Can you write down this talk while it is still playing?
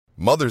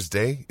Mother's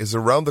Day is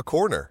around the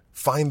corner.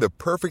 Find the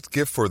perfect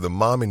gift for the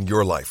mom in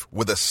your life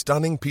with a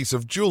stunning piece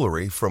of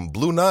jewelry from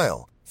Blue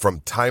Nile.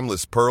 From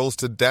timeless pearls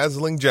to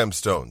dazzling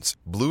gemstones,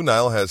 Blue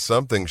Nile has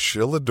something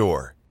she'll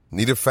adore.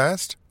 Need it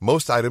fast?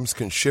 Most items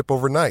can ship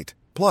overnight.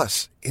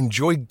 Plus,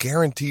 enjoy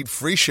guaranteed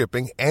free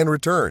shipping and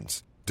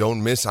returns.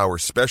 Don't miss our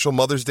special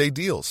Mother's Day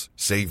deals.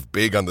 Save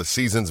big on the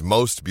season's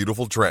most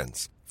beautiful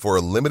trends. For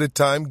a limited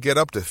time, get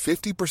up to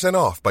 50%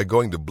 off by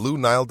going to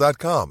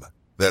BlueNile.com.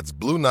 That's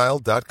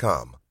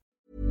BlueNile.com.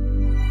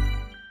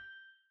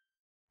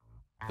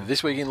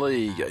 This week in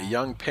league,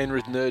 young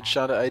Penrith nerd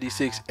Shunter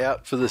 86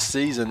 out for the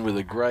season with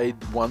a grade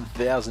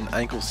 1000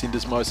 ankle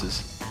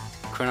syndesmosis.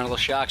 Cronulla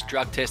Sharks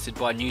drug tested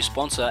by new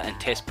sponsor and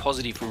test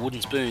positive for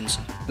wooden spoons.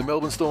 The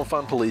Melbourne Storm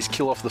Fun Police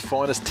kill off the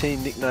finest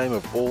team nickname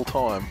of all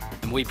time.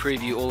 And we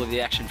preview all of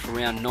the action for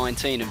round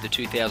 19 of the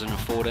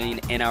 2014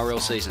 NRL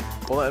season.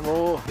 All that and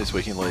more this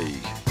week in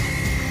league.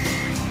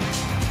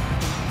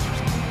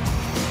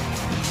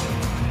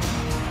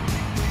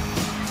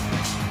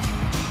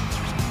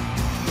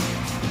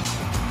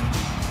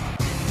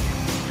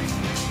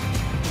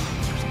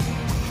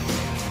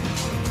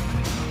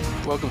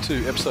 Welcome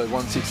to episode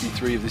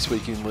 163 of This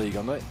Week in League.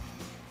 I'm Nate.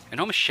 And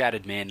I'm a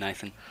shattered man,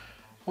 Nathan.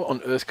 What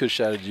on earth could have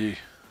shattered you?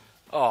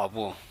 Oh,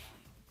 well,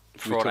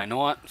 Friday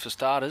night for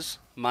starters.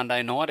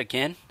 Monday night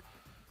again.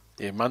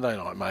 Yeah, Monday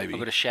night maybe. I've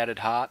got a shattered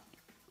heart.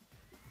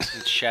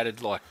 It's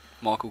shattered like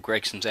Michael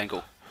Gregson's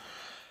ankle.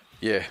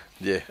 Yeah,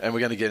 and we're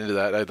going to get into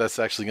that. That's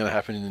actually going to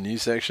happen in the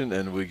news section,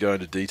 and we're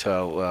going to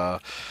detail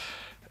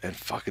and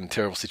fucking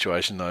terrible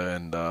situation though,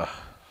 and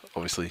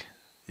obviously.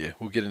 Yeah,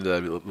 we'll get into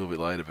that a little bit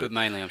later. But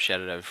mainly I'm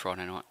shattered over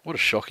Friday night. What a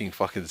shocking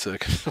fucking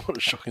what a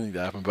shocking thing to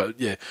happen. But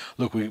yeah,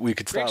 look, we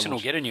could start... Gregson will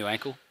get a new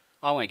ankle.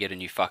 I won't get a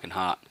new fucking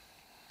heart.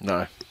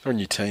 No, or a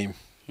new team.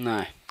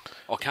 No,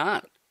 I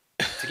can't.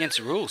 It's against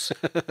the rules.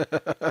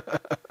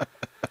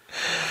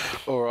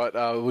 All right,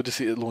 we'll just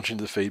launch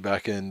into the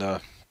feedback, and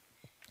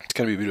it's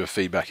going to be a bit of a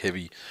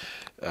feedback-heavy,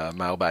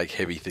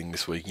 mailbag-heavy thing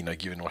this week,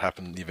 given what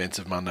happened, the events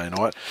of Monday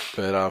night.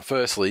 But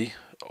firstly,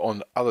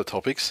 on other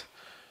topics...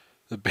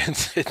 Ben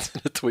said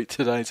in a tweet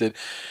today and said,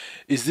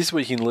 "Is This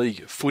Week in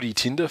League footy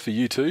Tinder for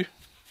you too?"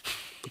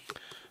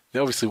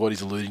 Now, obviously, what he's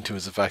alluding to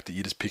is the fact that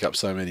you just pick up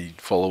so many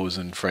followers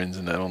and friends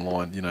and that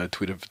online,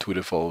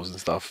 Twitter followers and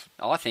stuff.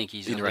 I think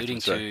he's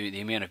alluding to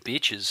the amount of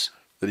bitches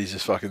that he's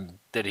just fucking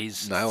that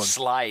he's nailing.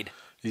 Slayed.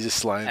 He's just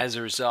slaying as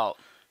a result.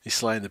 He's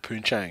slaying the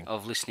poonchang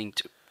of listening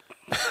to.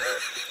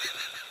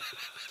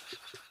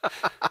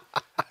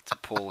 That's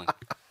appalling.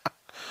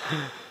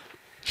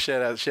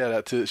 Shout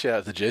out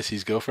to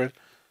Jesse's girlfriend.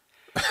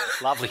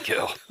 Lovely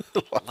girl.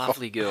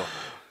 Lovely girl.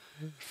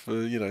 For,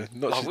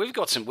 we've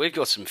got some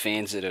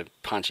fans that are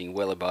punching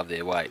well above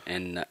their weight,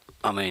 and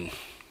I mean,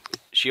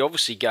 she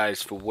obviously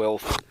goes for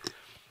wealth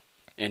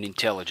and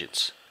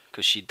intelligence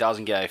because she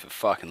doesn't go for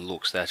fucking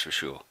looks. That's for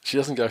sure. She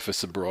doesn't go for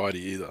sobriety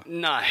either.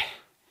 No,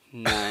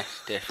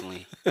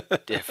 definitely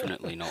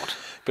not.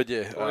 But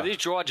yeah, well, it is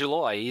dry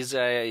July. He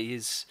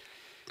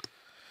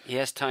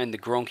has toned the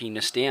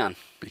gronkiness down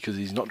because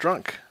he's not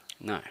drunk.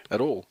 No,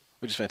 at all,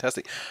 which is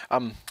fantastic.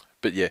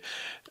 But yeah,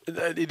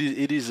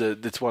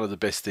 it's one of the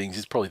best things.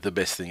 It's probably the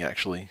best thing,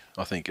 actually,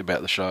 I think,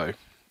 about the show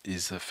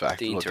is the fact...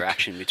 The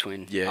interaction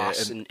between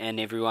us and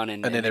everyone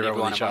and then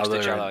everyone amongst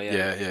each other.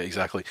 Yeah,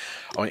 exactly.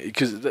 I mean,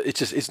 because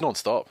it's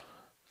non-stop.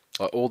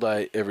 Like, all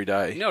day, every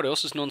day. You know what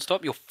else is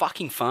non-stop? Your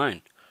fucking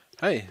phone.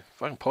 Hey,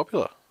 fucking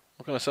popular.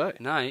 What can I say?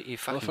 No, you're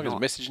fucking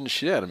not. Messaging the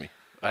shit out of me.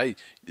 Hey,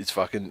 it's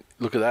fucking...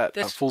 Look at that.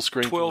 That's a full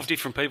screen... 12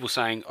 different people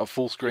saying... A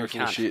full screen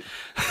full of shit.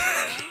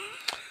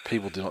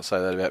 People do not say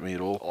that about me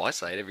at all. Oh, I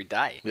say it every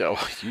day. Yeah,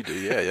 well, you do,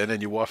 yeah. And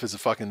then your wife has the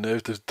fucking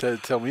nerve to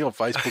tell me on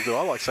Facebook that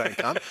I like saying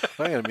cunt.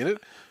 Hang on a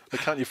minute. The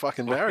cunt you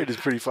fucking married is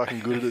pretty fucking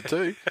good at it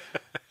too.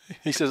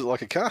 He says it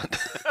like a cunt.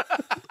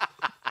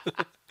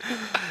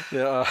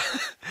 Yeah,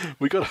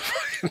 we got a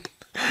fucking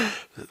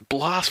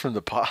blast from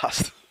the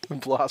past.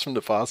 Blast from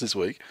the past this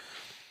week.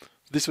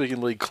 This Week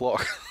in League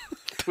clock.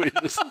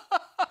 Tweeted us.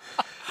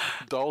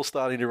 Dole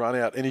starting to run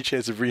out. Any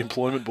chance of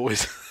re-employment,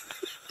 boys?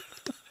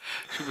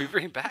 Should we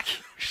bring it back?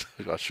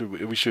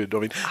 We should. I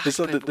mean, there's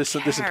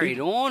some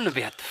people on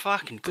about the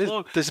fucking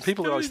clock. There's some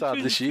people that I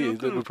started this year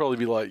that would probably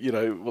be like,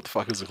 what the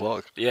fuck is the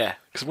clock? Yeah.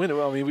 Because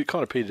we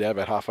kind of petered out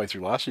about halfway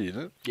through last year,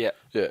 didn't it? Yeah.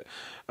 Yeah.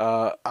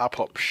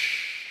 RPOP.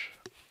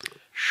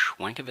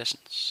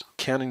 Schwankervescence.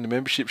 Counting the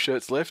membership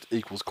shirts left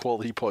equals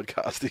quality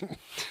podcasting.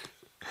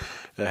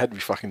 It had to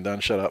be fucking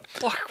done. Shut up.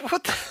 Like,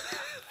 what the...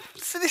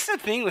 So this is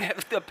the thing.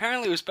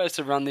 Apparently we're supposed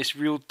to run this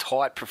real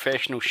tight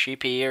professional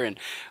ship here, and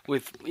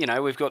we've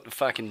got the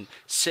fucking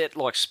set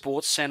like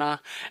Sports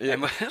Centre. Yeah.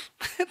 And what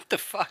the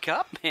fuck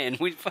up, man?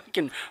 We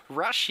fucking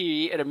rush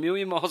here at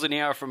 1,000,000 miles an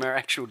hour from our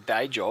actual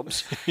day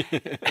jobs.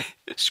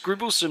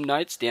 Scribble some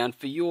notes down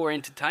for your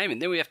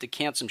entertainment. Then we have to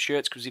count some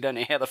shirts because we don't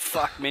know how the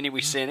fuck many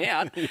we sent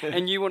out,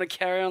 and you want to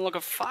carry on like a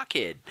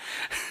fuckhead.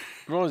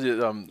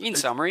 In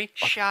summary,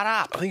 shut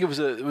up. I think it was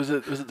it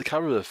the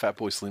cover of the Fat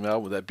Boy Slim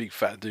album with that big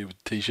fat dude with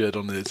a t-shirt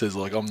on there that says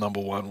like I'm number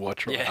one, why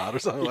try hard or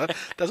something like that.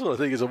 That's what I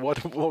think is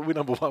what we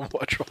number one,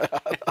 why try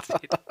hard.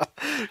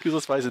 Because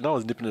let's face it, no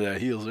one's nipping at our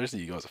heels. The rest of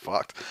you guys are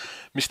fucked.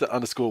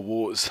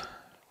 Mr_Wars.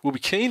 We'll be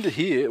keen to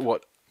hear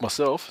what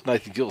myself,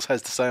 Nathan Gillis,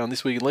 has to say on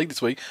This Week in League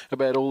this week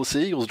about all the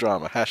Seagulls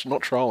drama. #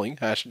 not trolling,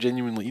 #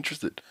 genuinely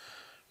interested.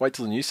 Wait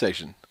till the news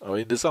section. I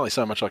mean, there's only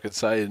so much I could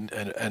say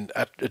and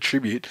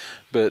attribute,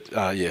 but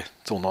yeah,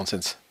 it's all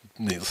nonsense,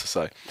 needless to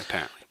say.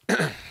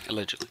 Apparently.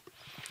 Allegedly.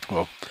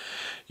 Well,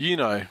 you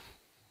know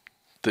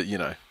that, you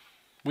know,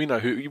 we know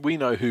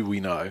who we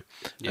know,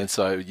 and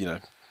so, you know,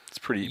 it's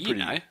pretty.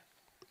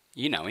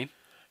 You know him.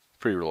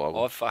 Pretty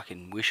reliable. I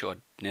fucking wish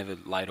I'd never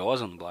laid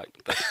eyes on the bloke.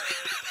 But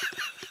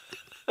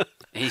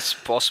he's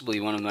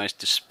possibly one of the most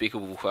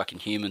despicable fucking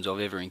humans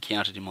I've ever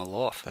encountered in my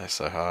life. They're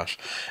so harsh.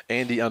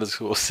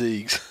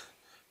 Andy_Siegs,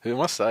 who I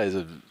must say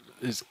is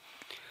This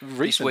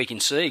recent, Week in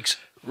Siegs.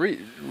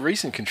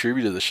 recent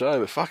contributor to the show,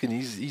 but fucking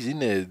he's in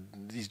there.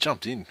 He's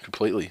jumped in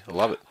completely. I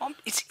love it.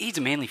 He's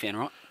a Manly fan,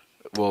 right?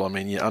 Well, I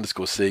mean, yeah,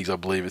 _Siegs, I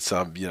believe it's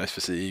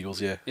for Sea Eagles,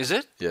 yeah. Is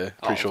it? Yeah,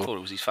 pretty sure. I thought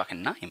it was his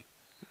fucking name.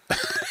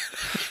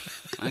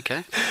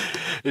 Okay.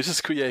 It's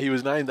just, yeah, he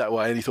was named that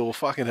way, and he thought, well,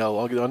 fucking hell,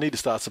 I need to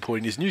start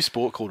supporting this new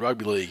sport called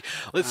rugby league.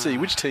 Let's see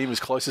which team is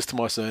closest to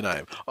my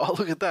surname. Oh,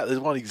 look at that. There's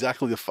one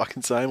exactly the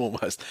fucking same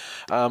almost.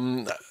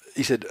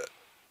 He said,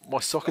 my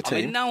soccer team.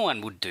 I mean, no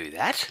one would do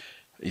that.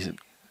 He's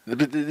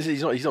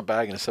not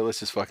bagging us, so let's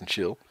just fucking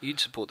chill.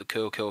 You'd support the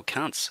curl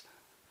cunts.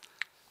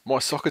 My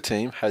soccer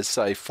team has,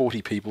 say,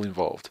 40 people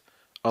involved.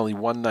 Only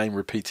one name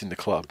repeats in the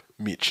club,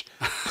 Mitch.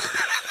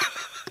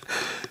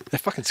 They're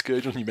fucking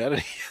scourge on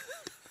humanity.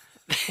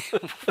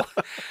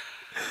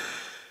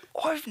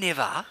 I've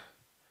never...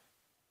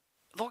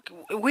 Like,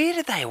 where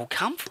did they all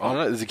come from? I don't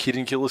know. There's a kid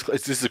in Killer's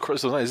class. This is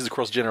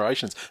across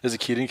generations. There's a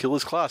kid in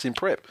Killer's class in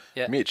prep.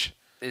 Yeah. Mitch.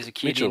 There's a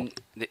kid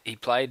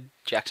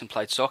Jackson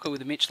played soccer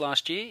with Mitch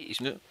last year.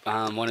 He's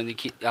one of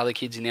the other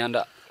kids in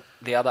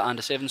the other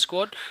under-7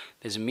 squad.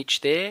 There's a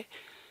Mitch there.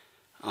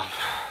 Oh,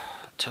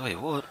 I'll tell you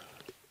what.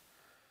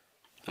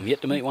 I'm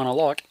yet to meet one I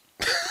like.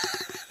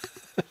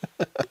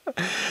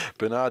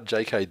 Bernard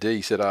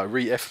JKD said,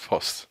 re-F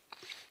post.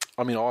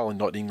 I'm in Ireland,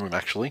 not England,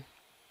 actually.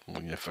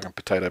 Well, yeah, fucking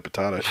potato.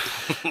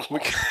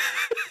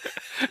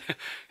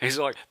 He's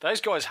like,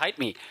 those guys hate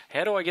me.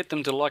 How do I get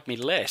them to like me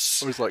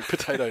less? Or he's like,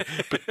 potato.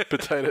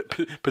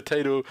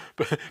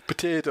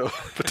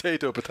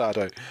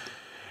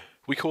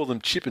 We call them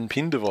chip and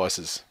pin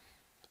devices.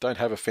 Don't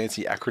have a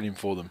fancy acronym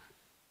for them.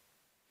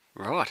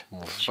 Right.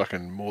 Well,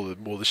 fucking more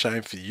the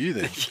shame for you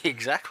then.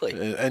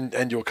 Exactly.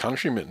 And your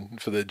countrymen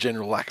for their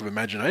general lack of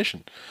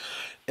imagination.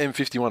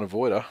 M51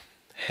 Avoider.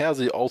 How's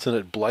the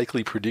alternate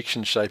Blakely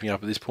prediction shaping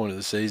up at this point of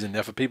the season?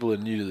 Now, for people who are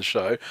new to the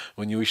show,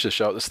 when you wish the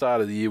show at the start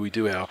of the year, we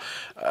do our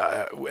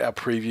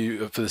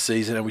preview for the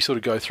season, and we sort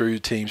of go through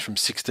teams from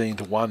 16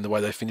 to 1, the way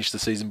they finished the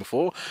season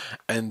before,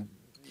 and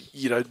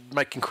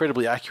make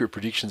incredibly accurate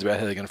predictions about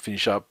how they're going to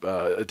finish up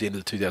at the end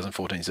of the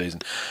 2014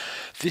 season.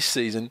 This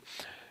season,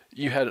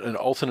 you had an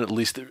alternate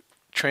list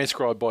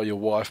transcribed by your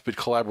wife, but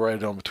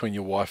collaborated on between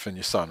your wife and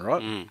your son,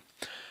 right? Mm.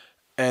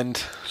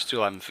 And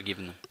still haven't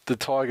forgiven them. The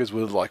Tigers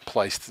were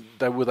placed.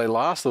 Were they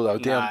last, or they were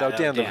down? They were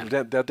down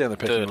the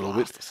pecking a little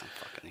bit.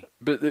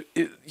 But there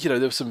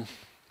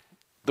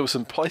were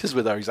some places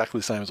where they were exactly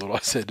the same as what I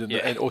said,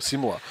 or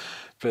similar,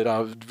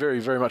 but very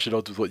very much at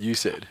odds with what you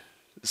said.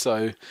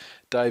 So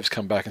Dave's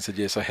come back and said,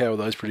 yeah. So how are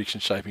those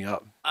predictions shaping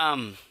up?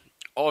 I've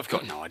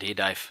got no idea,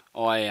 Dave.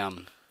 I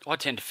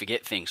tend to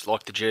forget things,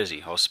 like the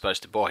jersey I was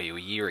supposed to buy you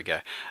a year ago,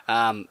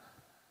 and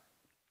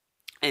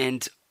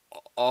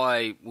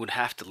I would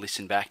have to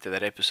listen back to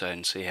that episode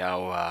and see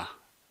how. I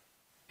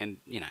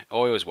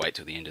always wait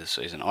till the end of the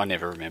season. I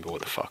never remember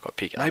what the fuck I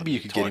pick up. Maybe you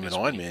could get him an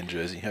Iron Man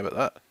jersey. How about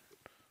that?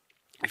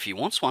 If he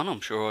wants one, I'm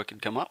sure I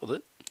could come up with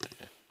it.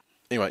 Yeah.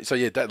 Anyway, so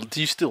yeah,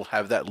 do you still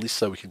have that list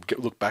so we can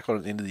look back on it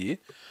at the end of the year?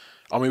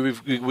 I mean,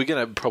 we're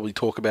going to probably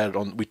talk about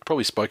it we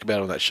probably spoke about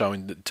it on that show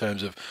in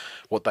terms of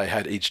what they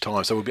had each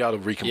time, so we'll be able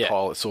to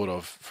recompile it sort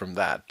of from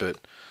that. But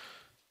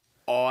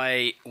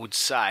I would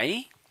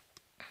say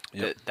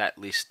that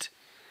list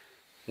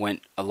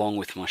went along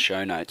with my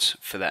show notes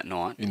for that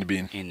night in the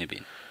bin.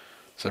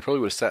 So I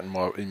probably would have sat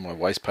in my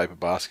waste paper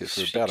basket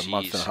for about a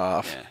month and a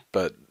half. Yeah.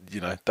 But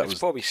that was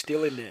probably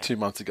still in there 2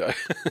 months ago.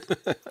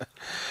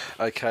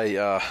 Okay,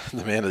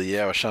 the man of the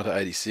hour, Shunter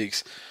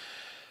 86.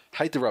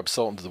 Hate to rub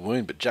salt into the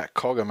wound, but Jack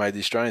Cogger made the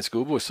Australian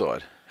schoolboy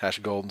side.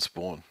 # Golden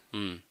Spawn.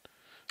 Mm.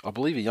 I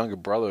believe a younger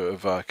brother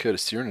of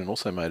Curtis Sirenen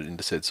also made it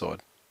into said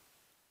side.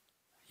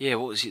 Yeah,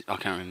 what was his? I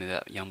can't remember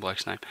that young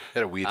bloke's name. He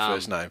had a weird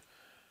first name.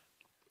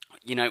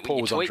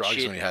 Paul was on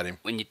drugs when he had him.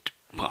 When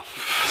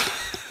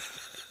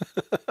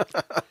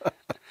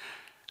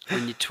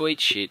you tweet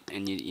shit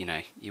and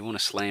you want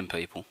to slam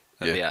people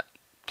about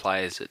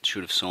players that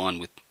should have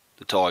signed with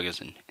the Tigers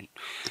and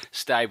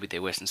stayed with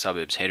their Western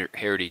Suburbs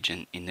heritage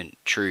and in the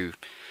true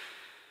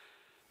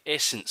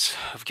essence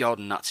of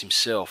Golden Nuts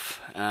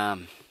himself.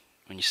 When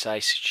you say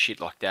shit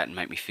like that and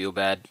make me feel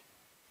bad,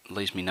 it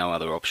leaves me no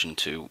other option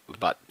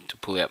but to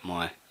pull out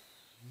my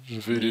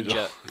voodoo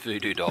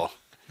doll.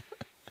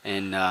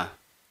 And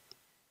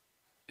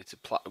it's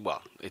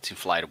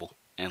inflatable.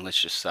 and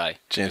let's just say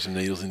jam some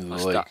needles into the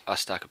leg. I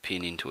stuck a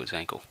pin into his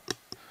ankle,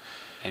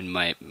 and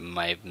may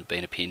have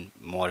been a pin,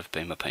 might have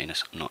been my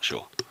penis. I'm not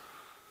sure.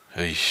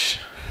 Eesh.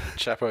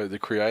 Chapo, the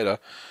creator.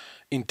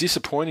 In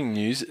disappointing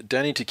news,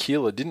 Danny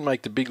Tequila didn't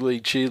make the Big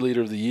League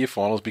Cheerleader of the Year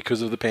finals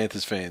because of the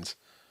Panthers fans.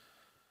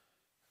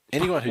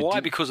 Anyone who Why?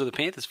 did, Because of the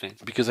Panthers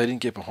fans. because they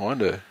didn't get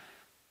behind her.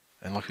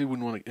 And like, who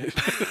wouldn't want to?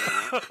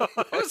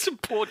 That's a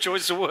poor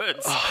choice of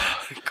words.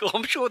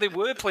 I'm sure there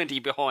were plenty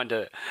behind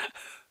her.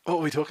 What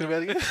are we talking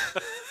about again?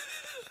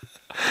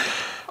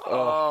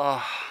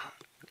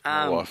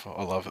 My wife,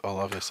 I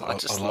love her. So, I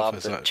just love love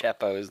her that so.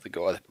 Chapo is the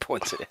guy that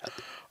points it out.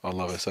 I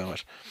love her so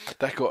much.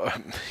 That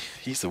guy,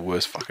 he's the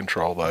worst fucking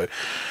troll though.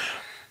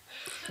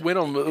 When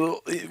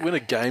a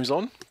game's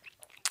on,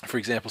 for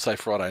example, say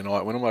Friday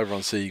night, when I'm over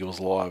on Sea Eagles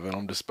Live and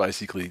I'm just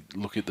basically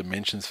looking at the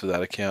mentions for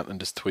that account and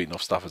just tweeting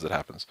off stuff as it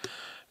happens,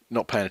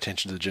 not paying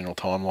attention to the general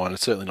timeline, and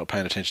certainly not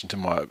paying attention to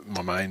my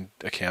main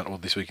account or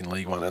This Week in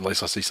League One,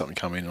 unless I see something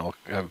come in and I'll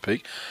have a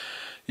peek.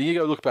 You can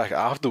go look back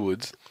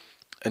afterwards,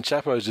 and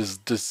Chapo's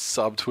just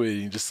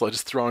subtweeting, just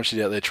throwing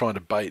shit out there, trying to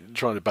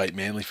bait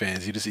Manly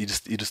fans. You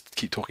just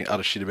keep talking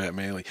utter shit about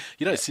Manly.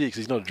 You don't see it because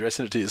he's not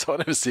addressing it to you, so I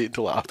never see it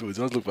until afterwards.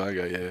 And I just look back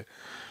and go, yeah,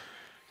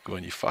 go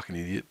on, you fucking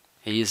idiot.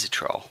 He is a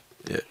troll.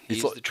 Yeah,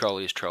 He's like the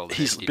trolliest troll.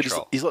 He's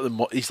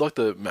like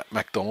the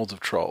McDonald's of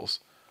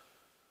trolls.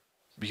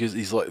 Because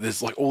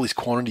there's like all this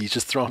quantity, he's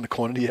just throwing the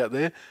quantity out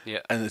there. Yeah.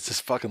 And it's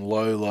just fucking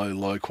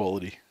low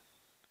quality.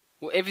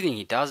 Well, everything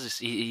he does is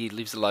he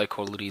lives a low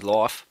quality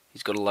life.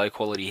 He's got a low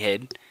quality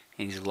head,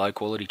 and he's a low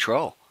quality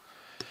troll.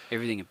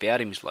 Everything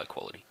about him is low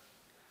quality.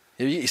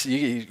 Yeah,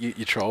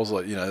 you trolls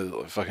like,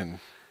 like fucking,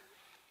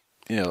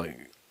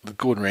 like the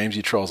Gordon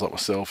Ramsay trolls like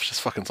myself,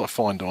 just fucking, it's like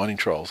fine dining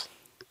trolls.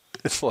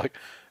 It's like,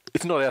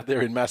 it's not out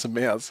there in mass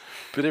amounts,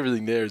 but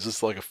everything there is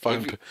just like a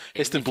fucking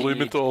Heston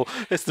Blumenthal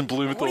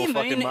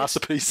fucking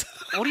masterpiece.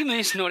 What do you mean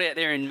it's not out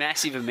there in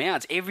massive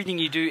amounts? Everything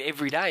you do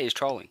every day is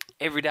trolling.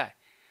 Every day.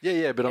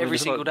 Yeah, but I mean, every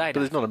single day.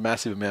 But there's not a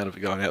massive amount of it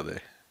going out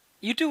there.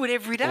 You do it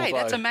every day.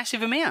 That's a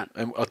massive amount.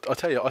 And I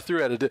tell you, I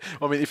threw out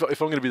I mean, if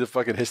I'm going to be the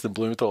fucking Heston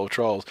Blumenthal of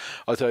trolls,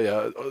 I tell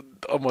you,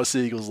 on my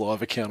Sea Eagles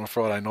Live account on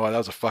Friday night, that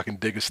was a fucking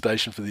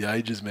degustation for the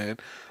ages, man.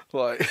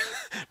 Like,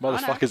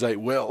 motherfuckers ate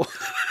well.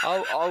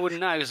 I wouldn't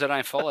know because I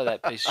don't follow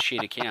that piece of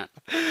shit account.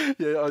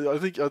 Yeah, I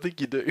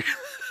think you do.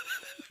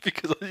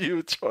 Because you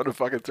were trying to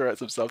fucking throw out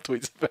some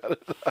subtweets about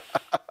it.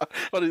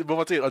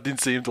 I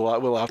didn't see him till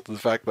well after the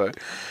fact, though.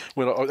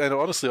 And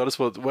honestly, I just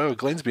thought, wow,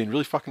 Glenn's been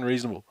really fucking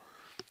reasonable.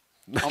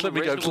 Let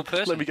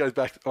me go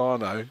back. Oh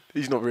no,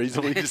 he's not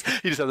reasonable. He just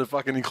hasn't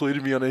fucking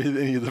included me on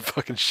any of the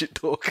fucking shit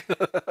talk.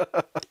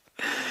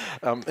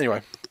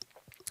 Anyway,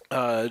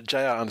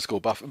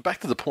 JR_Buff. Back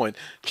to the point.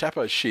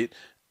 Chapo's shit,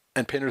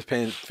 and Penrith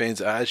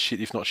fans are as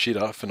shit, if not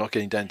shitter, for not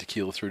getting Dan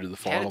Tequila through to the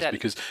finals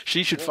because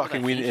she should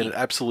fucking win in an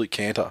absolute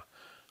canter.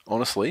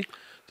 Honestly,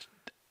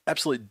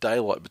 absolute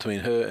daylight between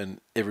her and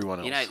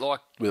everyone else.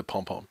 With a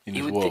pom pom in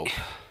this world.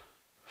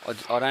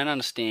 I don't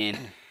understand.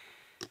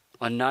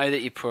 I know that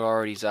your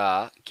priorities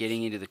are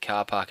getting into the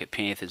car park at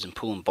Panthers and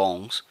pulling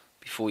bongs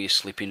before you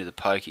slip into the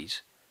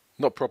pokies.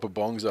 Not proper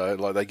bongs though.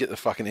 Like they get the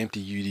fucking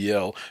empty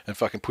UDL and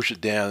fucking push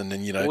it down, and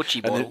then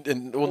Orchie bottle.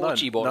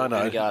 Orchie bottle and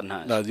a garden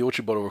hose. No, the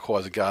Orchie bottle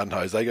requires a garden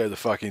hose. They go the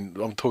fucking.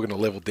 I'm talking a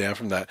level down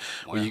from that,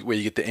 where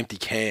you get the empty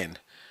can,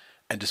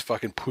 and just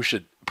fucking push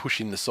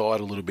in the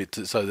side a little bit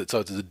so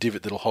there's a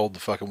divot that'll hold the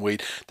fucking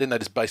weed. Then they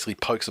just basically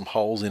poke some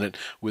holes in it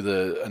with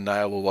a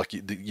nail or like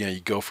your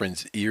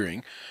girlfriend's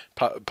earring.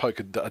 Poke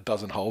a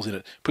dozen holes in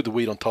it. Put the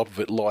weed on top of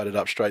it. Light it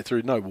up straight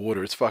through. No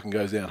water. It fucking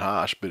goes down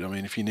harsh. But I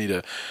mean, if you need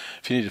a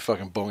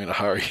fucking bong in a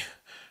hurry,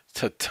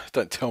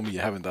 don't tell me you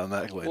haven't done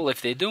that, Glenn. Well,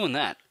 if they're doing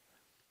that,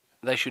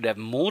 they should have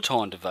more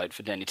time to vote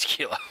for Danny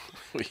Tequila.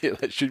 Well, yeah,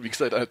 they should, because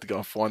they don't have to go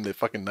and find their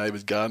fucking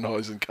neighbour's garden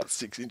hose and cut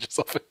 6 inches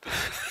off it.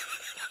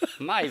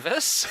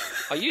 Mavis,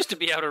 I used to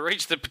be able to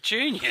reach the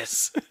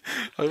petunias.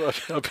 I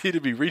appear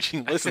to be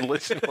reaching less and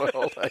less in my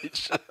old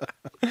age.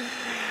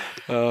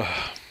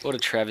 What a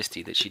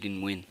travesty that she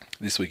didn't win.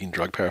 This week in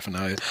drug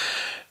paraphernalia.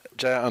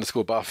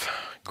 JR_Buff,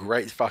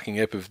 great fucking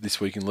ep of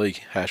This Week in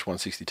League,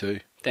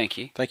 #162. Thank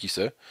you. Thank you,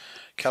 sir.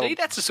 See,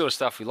 that's the sort of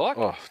stuff we like.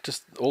 Oh,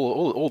 just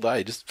all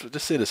day. Just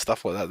send us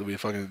stuff like that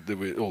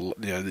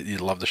that you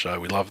love the show.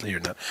 We love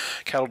hearing that.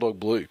 Cattle Dog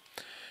Blue.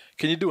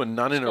 Can you do a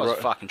none in a row?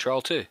 Fucking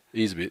troll too.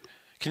 He's a bit.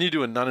 Can you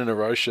do a none in a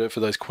row shirt for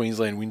those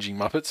Queensland whinging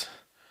Muppets?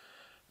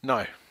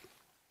 No.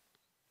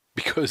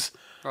 Because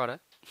Righto.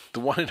 the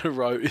one in a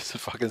row is a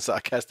fucking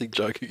sarcastic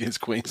joke against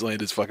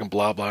Queenslanders fucking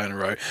blah blah in a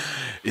row.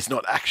 It's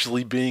not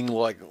actually being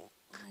like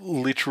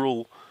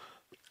literal.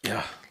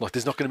 Yeah, like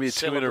there's not going to be a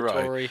 2 in a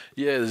row.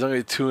 Yeah, there's not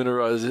going to be 2 in a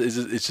row.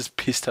 It's just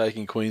piss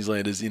taking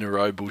Queenslanders in a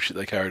row bullshit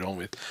they carried on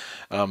with.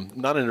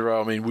 None in a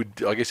row. I mean,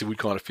 I guess it would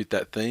kind of fit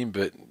that theme,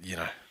 but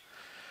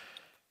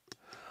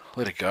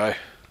let it go.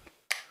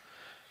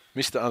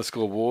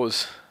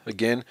 Mr_Wars,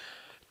 again,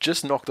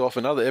 just knocked off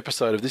another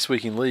episode of This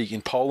Week in League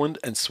in Poland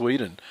and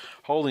Sweden,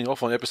 holding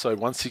off on episode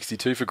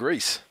 162 for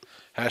Greece.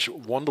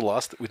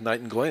 #Wanderlust with Nate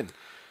and Glenn.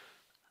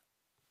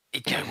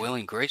 He'd go well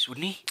in Greece,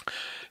 wouldn't he?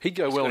 He'd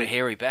go He's well got a in...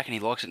 hairy back and he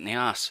likes it in the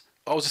arse.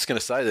 I was just going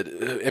to say that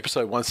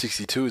episode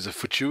 162 is a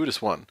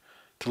fortuitous one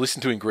to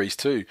listen to in Greece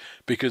too,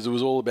 because it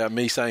was all about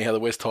me saying how the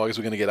West Tigers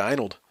were going to get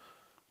analed.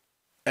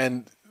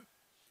 And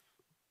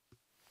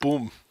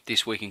boom.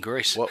 This week in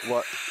Greece. What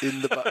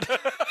in the butt?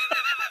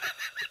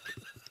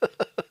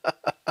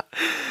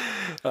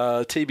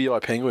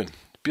 TBI Penguin.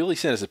 Billy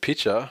sent us a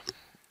picture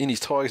in his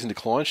Tigers in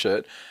Decline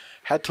shirt.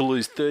 Had to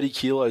lose 30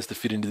 kilos to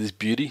fit into this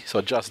beauty, so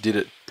I just did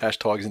it.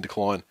 #Tigers in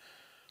Decline.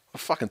 A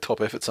fucking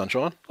top effort,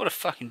 Sunshine. What a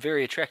fucking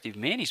very attractive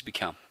man he's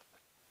become.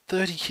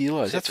 30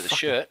 kilos. That's for the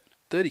shirt.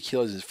 30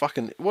 kilos is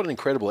fucking... What an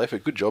incredible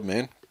effort. Good job,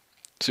 man.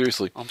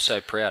 Seriously. I'm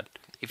so proud.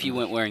 If you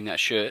weren't wearing that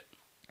shirt,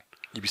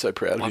 You'd be so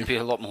proud of I'd him. be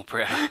a lot more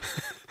proud.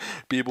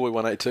 Beer Boy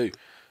 182.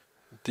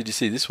 Did you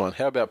see this one?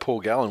 How about Paul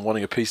Gallen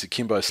wanting a piece of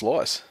Kimbo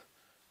Slice?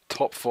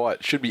 Top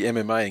fight. Should be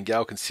MMA and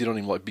Gal can sit on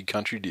him like Big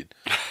Country did.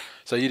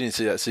 So you didn't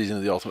see that season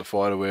of The Ultimate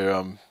Fighter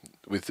where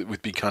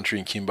with Big Country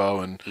and Kimbo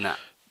and Nah.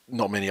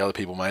 not many other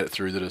people made it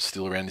through that are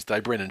still around this day.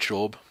 Brendan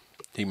Schaub,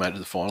 he made it to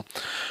the final.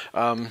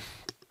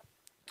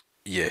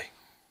 Yeah.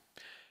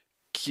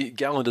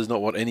 Gallen does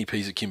not want any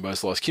piece of Kimbo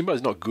Slice.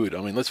 Kimbo's not good.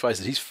 I mean, let's face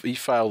it, he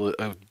failed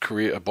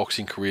a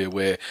boxing career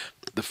where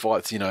the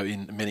fights,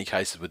 in many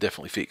cases were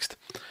definitely fixed.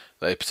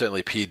 They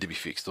certainly appeared to be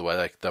fixed the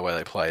way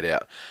they played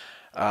out.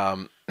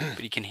 But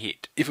he can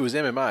hit. If it was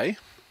MMA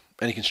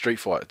and he can street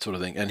fight sort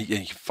of thing, and he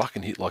can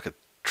fucking hit like a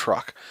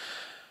truck.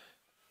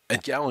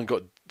 And Gallen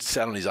got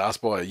sat on his ass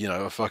by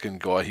a fucking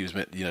guy he was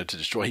meant to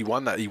destroy. He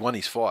won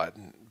his fight,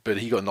 but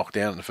he got knocked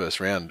down in the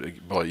first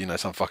round by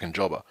some fucking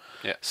jobber.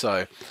 Yeah.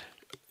 So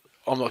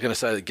I'm not going to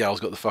say that Gal's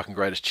got the fucking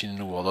greatest chin in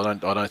the world. I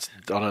don't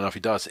know if he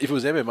does. If it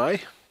was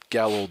MMA,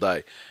 Gal all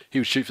day. He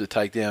would shoot for the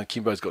takedown.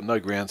 Kimbo's got no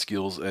ground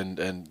skills,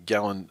 and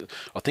Gallen,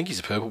 I think he's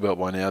a purple belt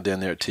by now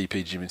down there at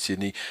TP Gym in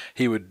Sydney.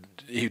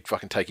 He'd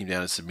fucking take him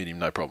down and submit him,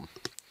 no problem.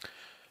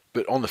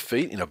 But on the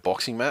feet in a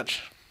boxing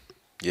match,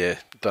 yeah,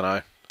 don't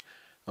know.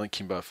 I think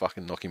Kimbo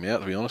fucking knock him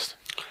out, to be honest.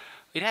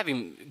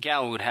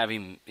 Gal would have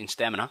him in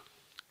stamina,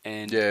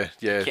 and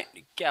Yeah.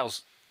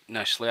 Gal's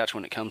no slouch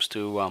when it comes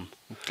to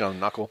Going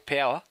knuckle.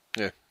 power.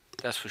 Yeah.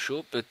 That's for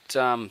sure. But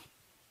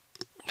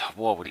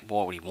why would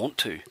he want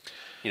to?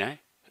 Yeah.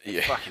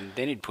 Fucking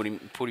then he'd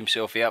put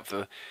himself out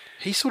for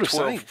He's sort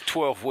of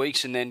 12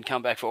 weeks and then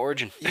come back for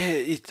Origin.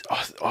 Yeah,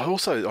 I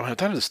don't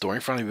have the story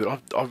in front of me,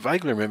 but I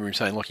vaguely remember him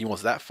saying like he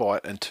wants that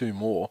fight and 2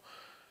 more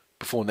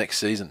before next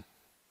season.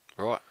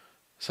 Right.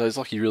 So it's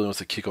like he really wants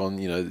to kick on,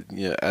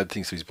 add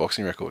things to his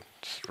boxing record.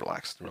 Just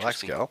relax,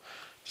 Gal.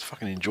 Just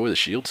fucking enjoy the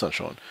Shield,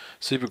 Sunshine.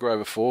 Super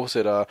Grover 4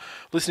 said,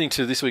 listening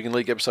to This Week in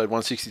League episode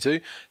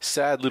 162,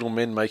 sad little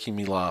men making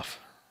me laugh.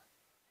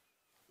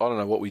 I don't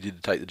know what we did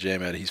to take the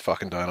jam out of his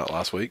fucking donut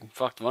last week.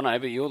 Fucked I know,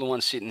 but you're the one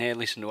sitting there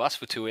listening to us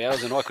for 2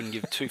 hours, and I couldn't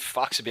give 2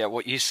 fucks about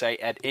what you say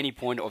at any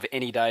point of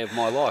any day of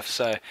my life.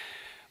 So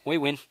we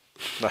win.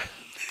 No,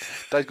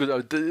 Dave's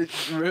good.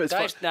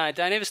 Don't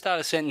ever start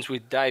a sentence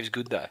with Dave's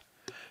good though.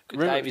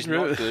 Dave is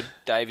not good.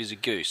 Dave is a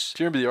goose.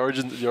 Do you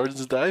remember the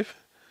origins of Dave?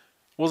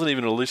 Wasn't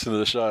even a listener to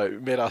the show.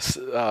 Met us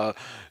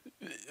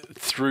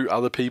through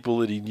other people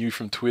that he knew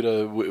from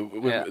Twitter when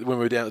we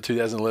were down at the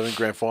 2011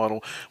 Grand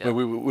Final. Yep.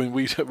 When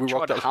we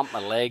rocked to up, hump my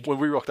leg. When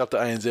we rocked up to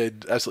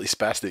ANZ, absolutely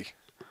spastic.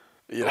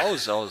 Yeah. I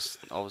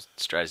was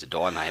straight as a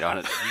die, mate.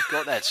 You've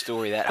got that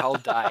story that whole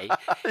day.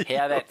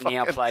 How that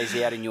now plays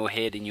out in your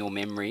head and your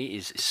memory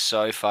is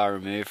so far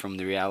removed from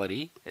the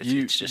reality.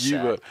 It's just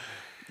sad.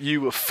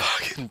 You were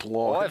fucking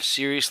blind. I have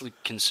seriously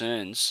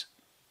concerns.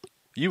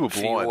 You were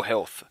blind. For your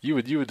health.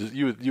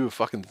 You were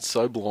fucking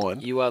so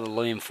blind. You are the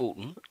Liam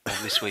Fulton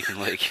of This Week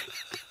in League.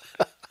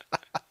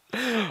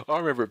 I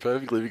remember it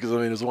perfectly because,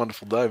 it was a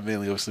wonderful day.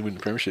 Manly obviously winning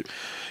the premiership.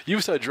 You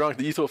were so drunk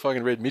that you thought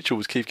fucking Red Mitchell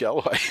was Keith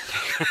Galloway.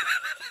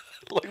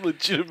 Like,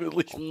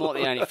 legitimately. I'm not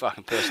the only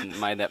fucking person that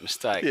made that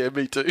mistake. Yeah,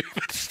 me too,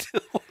 but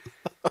still.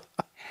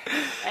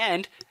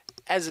 And,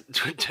 as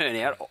it would turn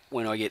out,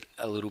 when I get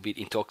a little bit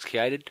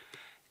intoxicated,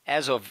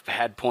 as I've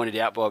had pointed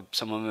out by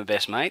some of my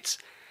best mates,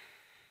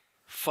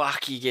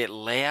 fuck, you get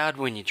loud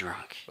when you're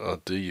drunk. Oh,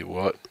 do you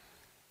what?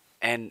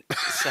 And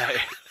so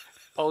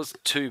I was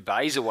 2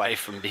 bays away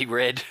from Big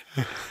Red.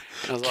 And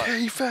I was like,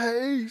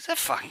 is that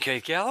fucking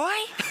Keith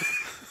Galloway?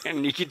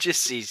 And you could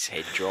just see his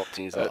head dropped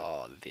and he's like,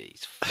 oh,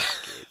 these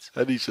fuckheads.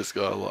 And he's just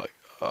going like,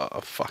 oh,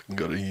 I fucking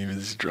got to hear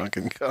this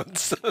drunken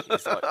cunts.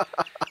 It's like,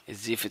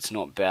 as if it's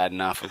not bad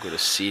enough, I've got to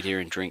sit here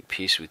and drink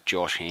piss with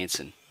Josh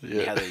Hansen.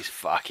 Yeah. Now these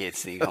fuckheads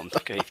think I'm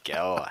Keith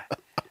Galloway.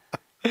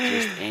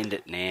 Just end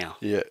it now.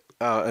 Yeah.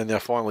 And now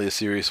finally a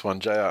serious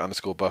one.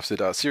 JR_Buff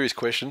said, serious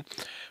question.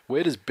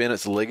 Where does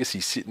Bennett's legacy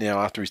sit now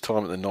after his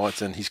time at the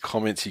Knights and his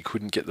comments he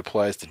couldn't get the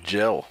players to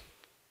gel?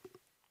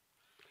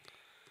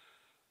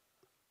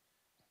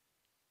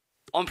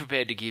 I'm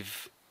prepared to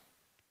give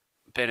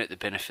Bennett the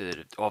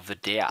benefit of the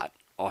doubt.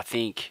 I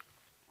think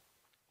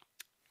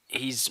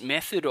his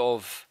method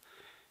of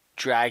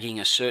dragging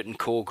a certain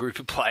core group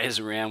of players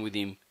around with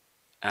him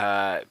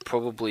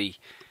probably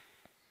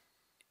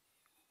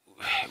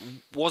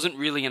wasn't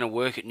really going to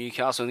work at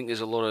Newcastle. I think there's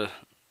a lot of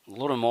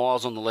lot of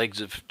miles on the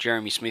legs of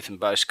Jeremy Smith and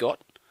Beau Scott.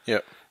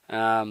 Yep.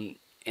 And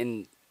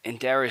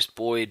Darius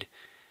Boyd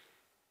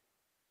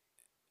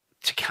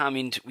to come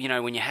into,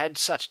 when you had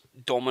such a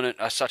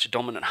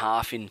dominant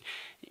half in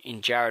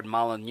Jared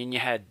Mullen, and you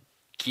had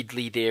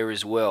Gidley there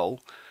as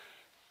well.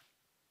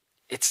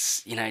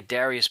 It's,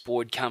 Darius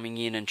Boyd coming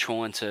in and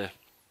trying to,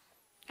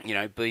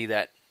 be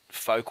that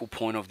focal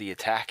point of the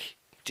attack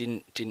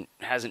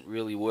hasn't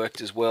really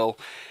worked as well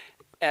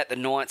at the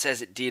Knights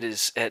as it did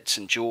as at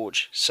St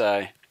George.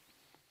 So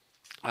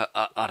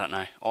I don't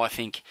know. I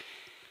think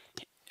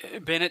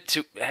Bennett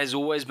has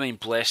always been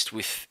blessed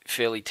with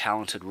fairly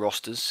talented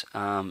rosters,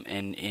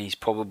 and he's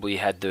probably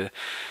had the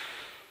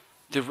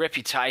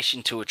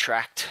reputation to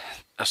attract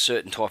a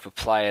certain type of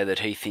player that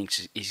he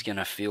thinks is going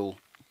to fill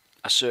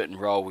a certain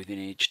role within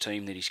each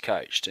team that he's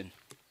coached. And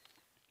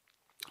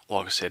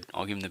like I said,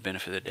 I'll give him the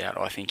benefit of the doubt.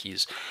 I think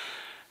he's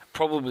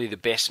probably the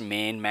best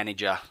man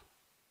manager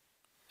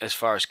as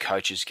far as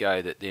coaches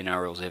go that the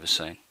NRL's ever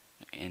seen.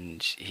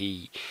 And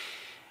he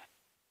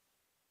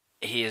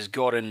has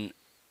gotten,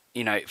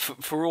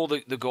 for all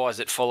the guys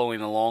that follow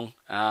him along,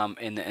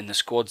 and the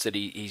squads that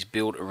he's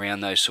built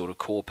around those sort of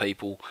core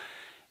people,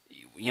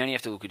 you only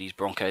have to look at his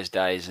Broncos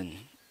days and,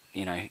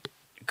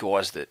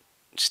 guys that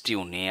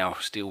still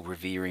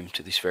revere him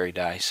to this very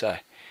day. So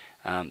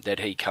that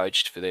he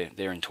coached for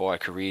their entire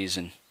careers,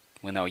 and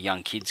when they were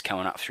young kids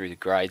coming up through the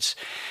grades,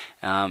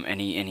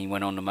 and he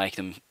went on to make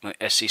them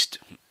assist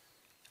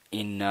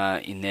in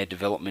their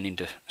development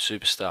into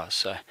superstars.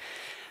 So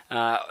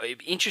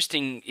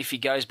interesting if he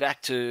goes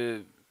back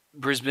to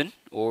Brisbane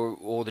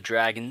or the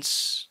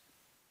Dragons.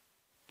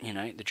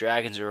 The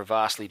Dragons are a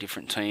vastly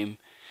different team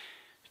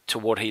to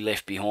what he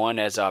left behind,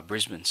 as are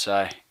Brisbane.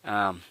 So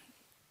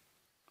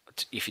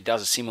if he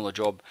does a similar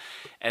job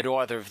at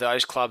either of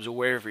those clubs or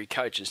wherever he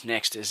coaches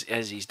next,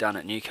 as he's done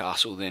at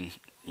Newcastle, then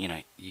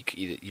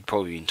you'd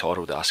probably be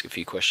entitled to ask a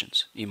few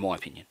questions, in my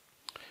opinion.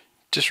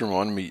 Just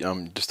reminded me,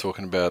 just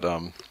talking about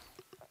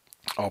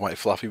old mate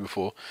Fluffy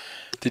before.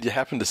 Did you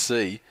happen to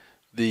see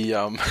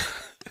the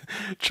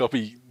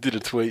Choppy did a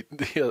tweet,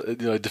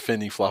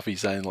 defending Fluffy,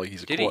 saying like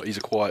he's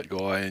a quiet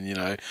guy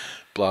and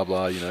blah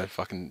blah,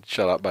 fucking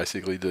shut up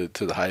basically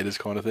to the haters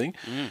kind of thing,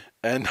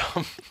 and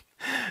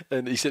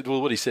he said, well,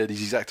 what he said,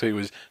 his exact tweet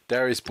was,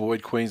 Darius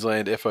Boyd,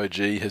 Queensland FOG,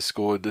 has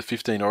scored the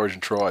 15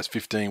 Origin tries.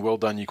 15, well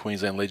done, you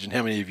Queensland legend.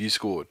 How many have you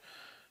scored?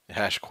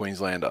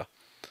 #Queenslander.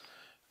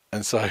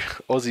 And so,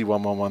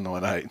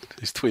 Aussie111198,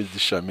 who's tweeted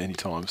this show many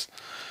times,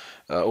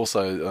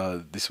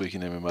 also this week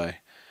in MMA,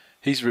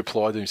 he's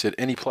replied to him, said,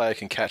 any player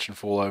can catch and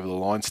fall over the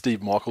line.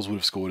 Steve Michaels would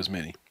have scored as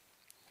many.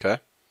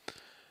 Okay?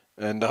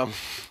 And,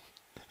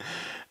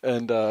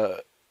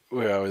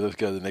 where are we? Let's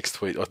go to the next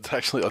tweet. I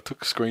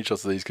took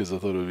screenshots of these because I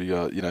thought it would be,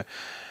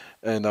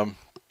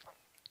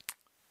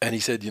 and he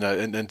said,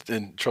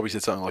 and Trobby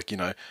said something like,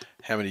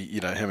 how many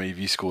have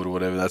you scored or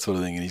whatever, that sort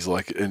of thing. And he's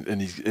like,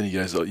 and he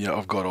goes,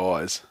 I've got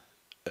eyes.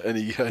 And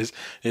he goes,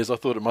 I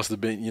thought it must have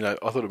been,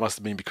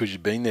 because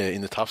you've been there in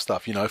the tough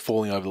stuff,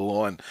 falling over the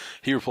line.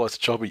 He replies to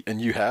Choppy,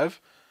 and you have?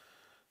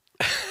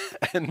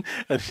 and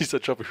he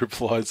said, Choppy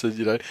replied,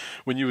 said,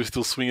 when you were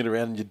still swinging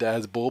around in your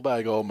dad's ball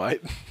bag, old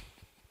mate.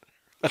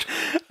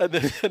 and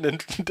then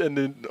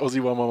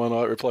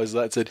Aussie1119 replies to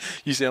that and said,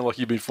 you sound like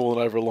you've been falling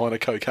over a line of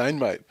cocaine,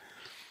 mate.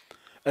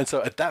 And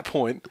so at that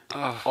point,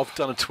 I've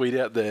done a tweet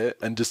out there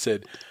and just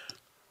said,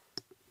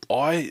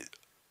 I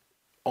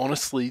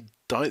honestly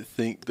don't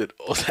think that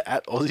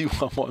at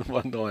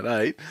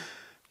Aussie111998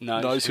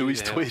 knows who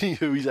he's tweeting,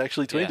 who he's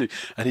actually tweeting to.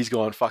 And he's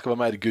gone, fuck, if I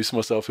made a goose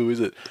myself, who is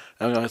it?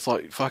 And it's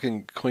like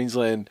fucking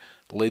Queensland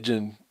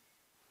legend,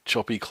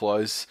 Choppy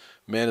Close,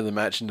 man of the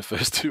match in the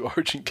first 2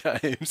 Origin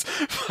games.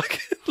 Fucking,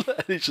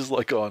 and he's just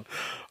like going,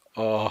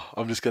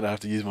 I'm just going to have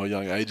to use my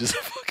young age as a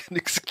fucking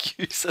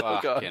excuse.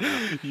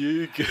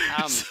 You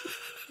goose.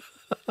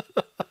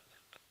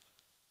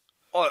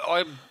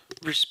 I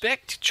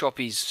respect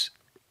Choppy's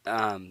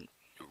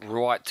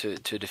right to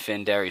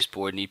defend Darius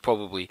Boyd, and he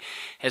probably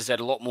has had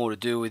a lot more to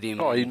do with him.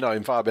 Oh, you know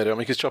him far better. I mean,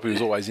 because Choppy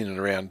was always in and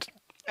around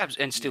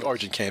and still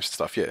Origin camps and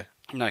stuff, yeah.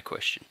 No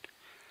question.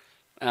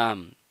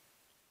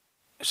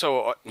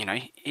 So,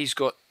 he's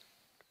got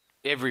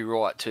every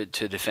right to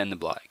defend the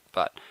bloke,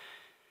 but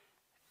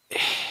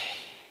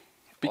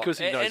because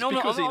he knows. I'm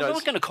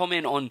not going to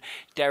comment on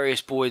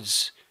Darius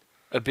Boyd's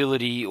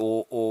ability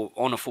or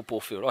on a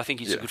football field. I think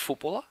he's a good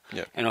footballer,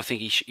 and I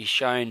think he's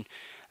shown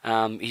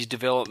his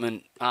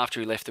development after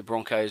he left the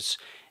Broncos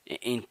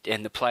and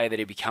the player that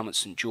he became at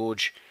St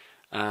George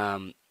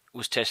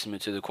was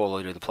testament to the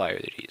quality of the player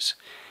that he is.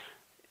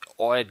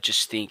 I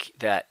just think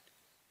that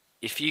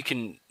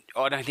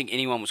I don't think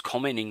anyone was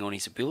commenting on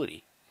his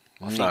ability.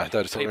 No, they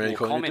just talking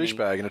calling him a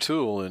douchebag and a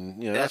tool,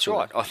 and that's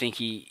right. I think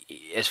he,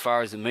 as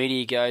far as the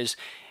media goes,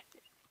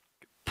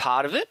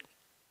 part of it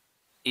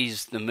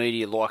is the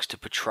media likes to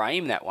portray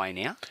him that way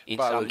now in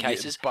some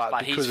cases,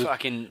 but he's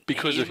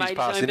because of his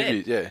past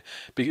interviews. Yeah,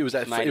 it was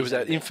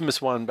that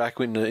infamous one back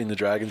in the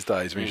Dragons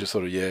days when he just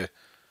sort of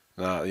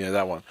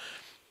that one.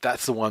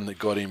 that's the one that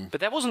got him.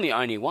 But that wasn't the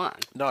only one.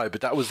 No,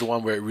 but that was the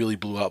one where it really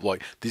blew up.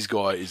 Like, this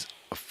guy is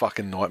a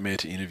fucking nightmare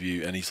to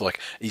interview, and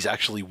he's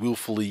actually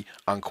willfully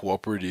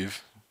uncooperative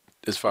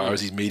as far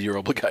as his media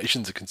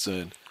obligations are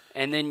concerned.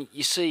 And then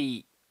you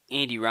see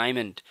Andy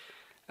Raymond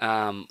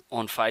on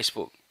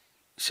Facebook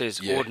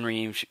says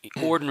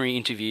ordinary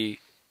interview,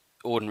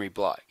 ordinary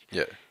bloke.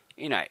 Yeah.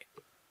 You know, it'd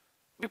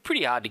be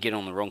pretty hard to get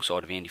on the wrong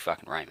side of Andy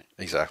fucking Raymond.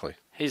 Exactly.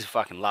 He's a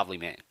fucking lovely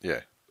man.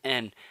 Yeah.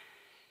 And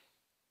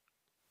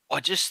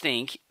I just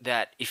think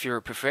that if you're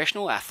a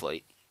professional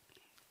athlete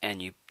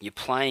and you're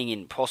playing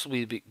in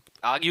possibly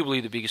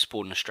arguably the biggest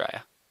sport in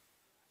Australia,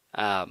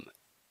 and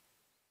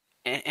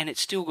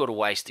it's still got a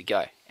ways to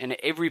go, and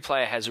every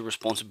player has a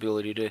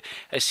responsibility to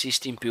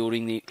assist in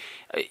building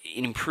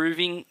in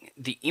improving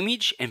the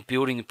image and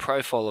building the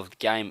profile of the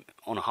game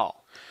on a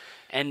whole.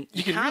 And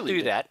you can't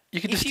do that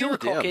if you're a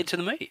cockhead to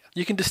the media.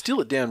 You can distill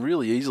it down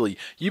really easily.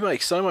 You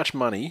make so much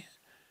money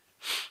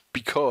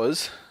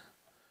because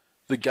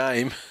the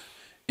game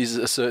is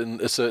a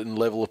certain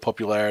level of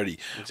popularity.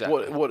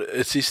 Exactly. What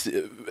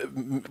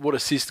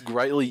assists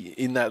greatly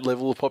in that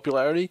level of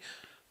popularity?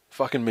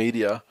 Fucking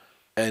media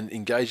and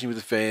engaging with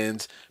the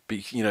fans,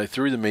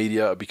 through the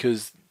media,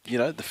 because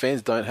the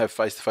fans don't have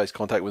face-to-face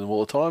contact with them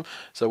all the time.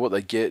 So what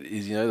they get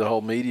is the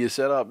whole media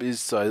setup is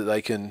so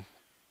they can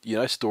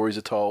stories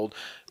are told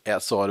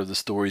outside of the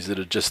stories that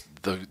are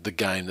just the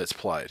game that's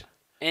played.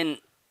 And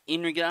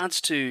in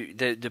regards to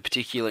the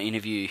particular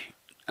interview,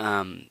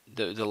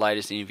 the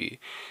latest interview,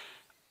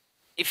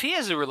 if he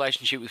has a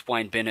relationship with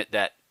Wayne Bennett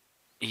that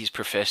he's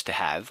professed to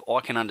have,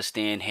 I can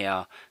understand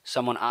how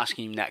someone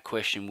asking him that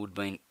question would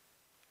be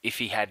if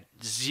he had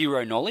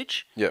zero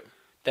knowledge that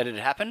it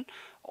had happened.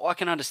 I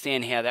can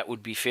understand how that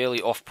would be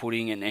fairly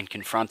off-putting and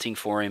confronting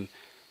for him.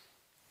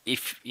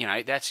 If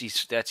that's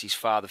his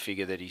father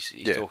figure that he's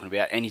talking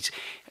about, and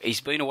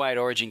he's been away at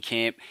Origin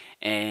camp,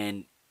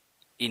 and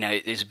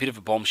there's a bit of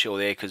a bombshell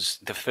there because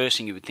the first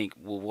thing you would think,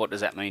 well, what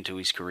does that mean to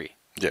his career?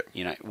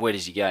 Yeah. Where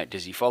does he go?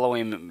 Does he follow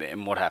him,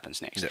 and what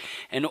happens next? Yeah.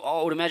 And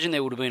I would imagine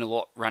there would have been a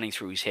lot running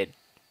through his head.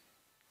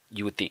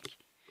 You would think,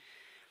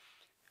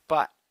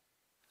 but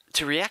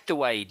to react the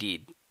way he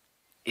did,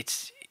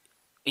 it's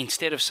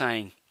instead of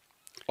saying,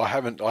 I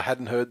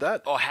hadn't heard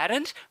that.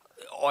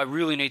 I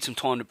really need some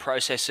time to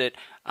process it.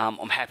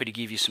 I'm happy to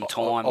give you some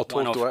time. I'll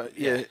talk to it.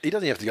 Yeah, he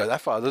doesn't have to go that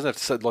far. He doesn't have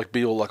to say,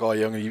 be all like, oh,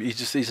 young. He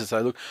just needs to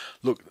say,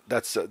 look,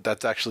 that's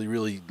actually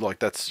really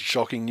that's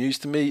shocking news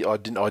to me. I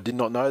did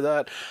not know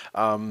that.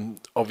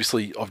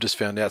 Obviously, I've just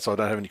found out, so I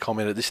don't have any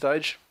comment at this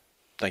stage.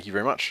 Thank you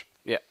very much.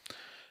 Yeah.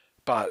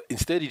 But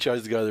instead, he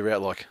chose to go the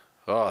route like,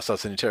 oh, so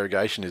it's an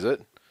interrogation, is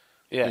it?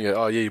 Yeah. And you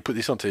go, oh yeah, you put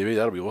this on TV,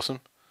 that'll be awesome.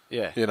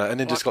 Yeah. And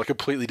then just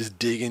completely just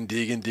digging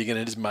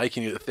and just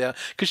making it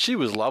because she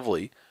was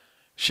lovely.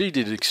 She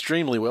did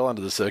extremely well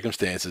under the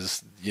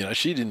circumstances.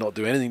 She did not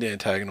do anything to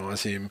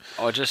antagonise him.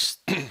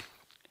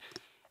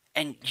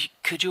 And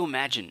could you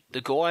imagine,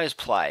 the guy has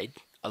played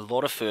a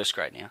lot of first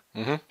grade now.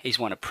 Mm-hmm. He's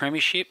won a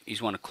premiership.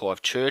 He's won a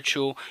Clive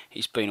Churchill.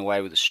 He's been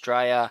away with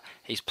Australia.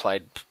 He's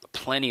played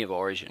plenty of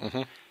Origin.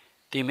 Mm-hmm.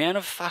 The amount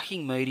of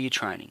fucking media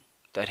training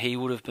that he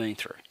would have been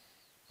through.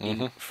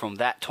 From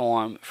the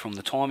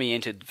time he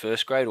entered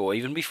first grade or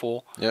even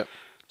before,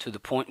 to the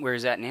point where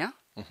he's at now,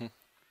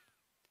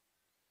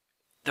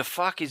 the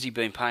fuck has he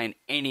been paying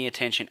any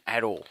attention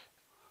at all?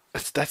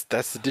 That's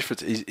the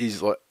difference.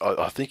 He's like,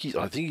 I think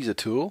he's a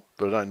tool,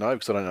 but I don't know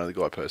because I don't know the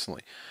guy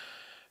personally.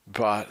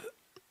 But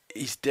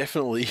he's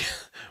definitely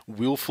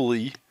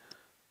willfully,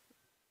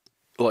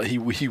 he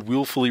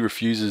willfully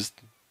refuses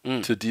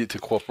to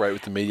cooperate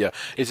with the media.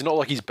 It's not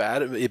like he's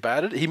bad at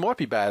it. He might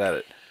be bad at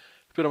it.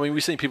 But I mean,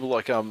 we've seen people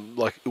like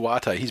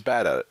Uarte. He's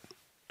bad at it,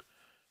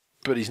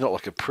 but he's not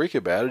like a prick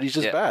about it. He's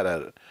just bad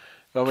at it.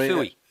 I mean,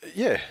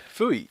 Fui.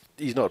 Fui.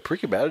 He's not a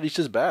prick about it. He's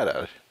just bad at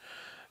it.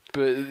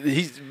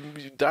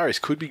 But Darius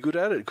could be good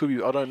at it. Could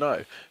be, I don't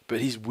know.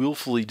 But he's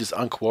willfully just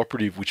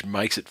uncooperative, which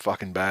makes it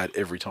fucking bad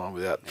every time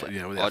without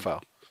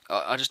fail.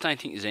 I just don't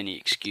think there's any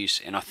excuse,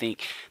 and I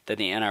think that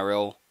the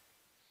NRL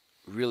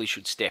really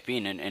should step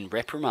in and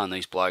reprimand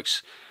these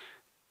blokes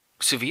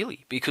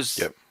severely because.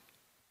 Yep.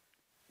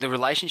 The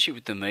relationship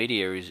with the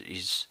media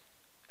is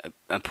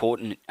an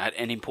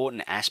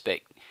important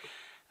aspect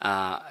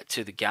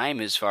to the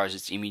game as far as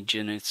its image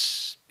and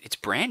its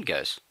brand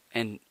goes.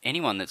 And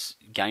anyone that's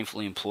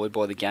gainfully employed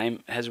by the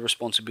game has a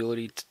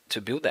responsibility to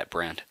build that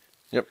brand.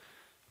 Yep,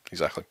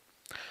 exactly.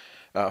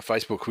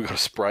 Facebook, we've got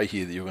a spray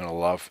here that you're going to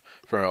love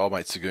from our old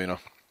mate Saguna.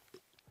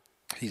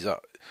 He's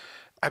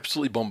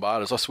absolutely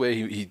bombarded us. I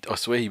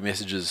swear he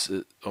messages,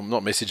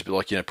 not message,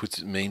 but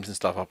puts memes and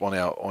stuff up on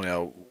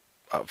our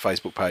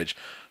Facebook page,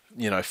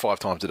 5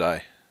 times a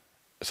day,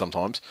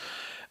 sometimes.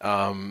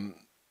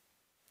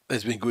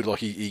 It's been good. I've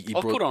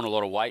put on a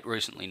lot of weight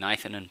recently,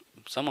 Nathan, and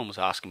someone was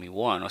asking me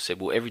why, and I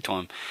said, well, every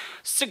time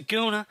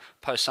Saguna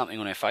posts something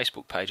on our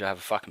Facebook page, I have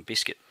a fucking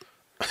biscuit.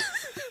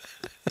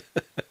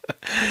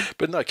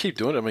 But no, keep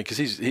doing it. I mean, because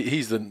he's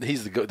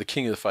the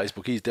king of the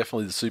Facebook. He's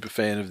definitely the super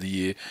fan of the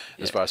year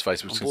as far as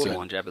Facebook's concerned.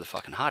 Borderline jab of the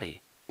fucking heart here.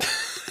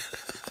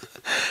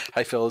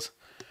 Hey, fellas.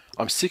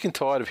 I'm sick and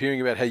tired of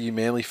hearing about how you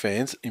Manly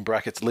fans, in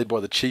brackets led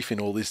by the chief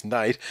in all this,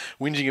 Nate,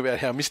 whinging about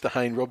how Mr.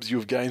 Hayne robs you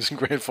of games and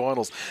grand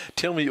finals.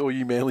 Tell me, all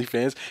you Manly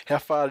fans, how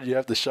far did you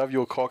have to shove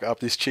your cock up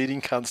this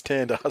cheating cunt's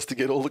tan to us to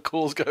get all the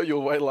calls go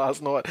your way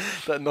last night?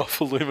 That not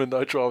for Lumen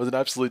no try was an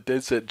absolute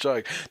dead set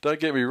joke. Don't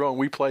get me wrong,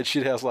 we played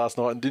shithouse last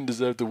night and didn't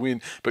deserve to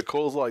win, but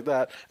calls like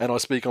that, and I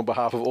speak on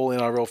behalf of all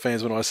NRL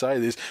fans when I say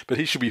this, but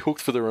he should be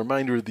hooked for the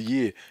remainder of the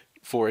year.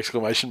 4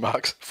 exclamation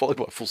marks, followed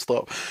by full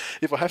stop.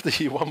 If I have to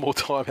hear one more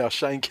time how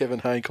Shane Kevin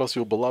Hayne cost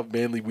your beloved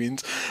Manly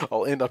wins,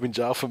 I'll end up in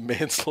jail for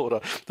manslaughter.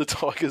 The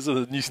Tigers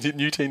are the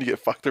new team to get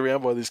fucked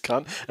around by this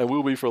cunt, and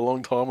will be for a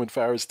long time when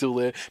Farah's still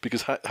there,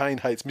 because Hayne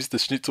hates Mr.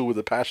 Schnitzel with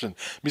a passion.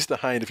 Mr.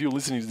 Hayne, if you're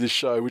listening to this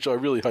show, which I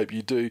really hope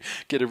you do,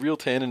 get a real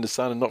tan in the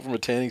sun and not from a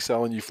tanning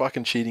salon, you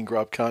fucking cheating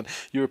grub cunt.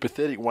 You're a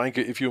pathetic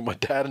wanker. If you were my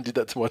dad and did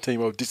that to my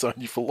team, I would disown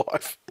you for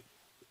life.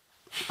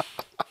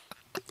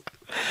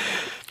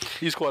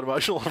 He was quite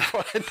emotional on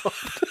Friday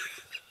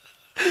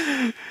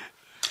night.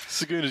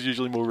 Sagoon is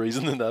usually more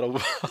reason than that.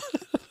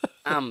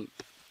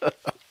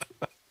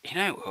 You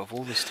know, of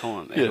all this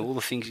time and all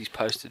the things he's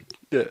posted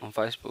on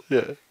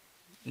Facebook,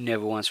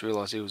 never once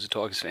realised he was a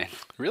Tigers fan.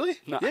 Really?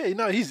 No. Yeah,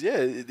 no, he's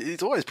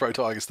always pro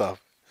Tiger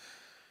stuff.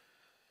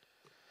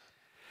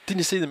 Didn't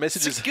you see the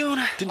messages?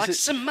 Saguna,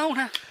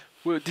 Simona.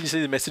 Well, did you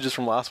see the messages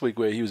from last week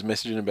where he was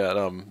messaging about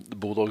the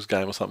Bulldogs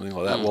game or something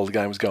like that while the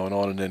game was going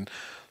on, and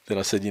then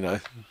I said, you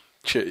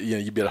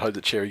better hope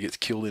that Cherry gets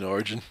killed in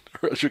Origin,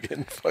 or else you're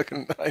getting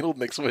fucking anal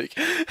next week.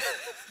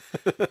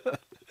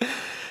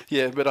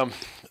 Yeah, but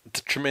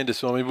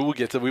tremendous. I mean, but we'll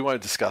get to. We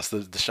won't discuss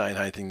the Shane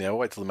Hayne thing now. We'll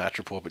wait till the match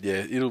report. But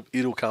yeah,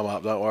 it'll come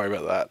up. Don't worry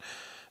about that.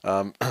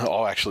 I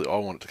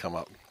want it to come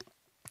up.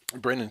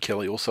 Brendan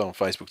Kelly also on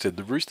Facebook said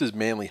the Roosters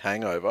Manly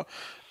hangover,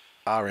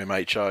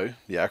 RMHO,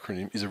 the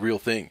acronym, is a real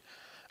thing.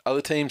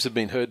 Other teams have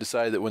been heard to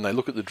say that when they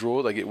look at the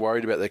draw, they get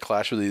worried about their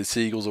clash with either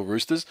Seagulls or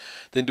Roosters,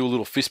 then do a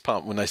little fist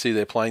pump when they see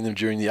they're playing them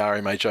during the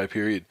RMHO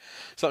period.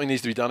 Something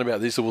needs to be done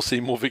about this, or we'll see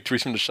more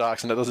victories from the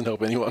Sharks, and that doesn't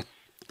help anyone.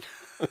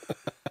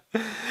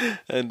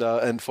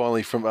 And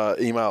finally, from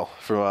email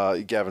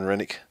from Gavin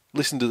Rennick.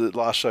 Listen to the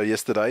last show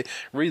yesterday.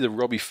 Read the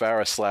Robbie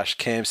Farah /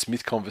 Cam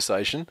Smith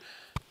conversation.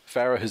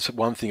 Farah has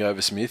one thing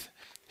over Smith.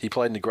 He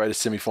played in the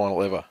greatest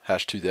semi-final ever,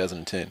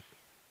 #2010.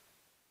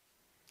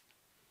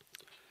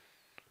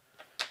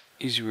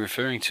 Is he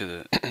referring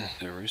to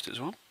the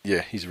Roosters one?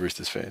 Yeah, he's a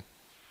Roosters fan.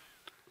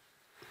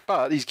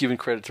 But he's giving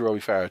credit to Robbie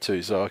Farah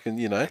too, so I can,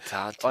 I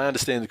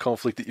understand the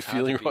conflict that you're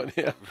feeling right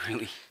now.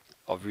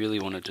 I really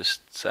want to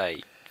just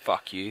say,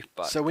 fuck you.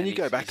 But so when you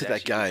go back to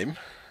that game,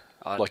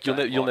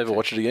 you'll never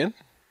watch it again?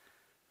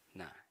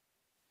 No.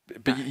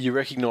 But you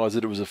recognise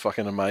that it was a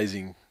fucking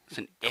amazing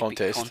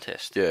contest. Epic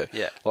contest. Yeah.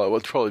 Yeah.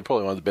 Probably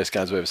one of the best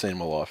games I've ever seen in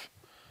my life.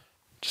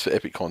 Just an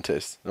epic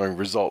contest. I mean,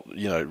 result,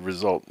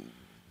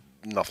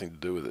 nothing to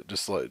do with it.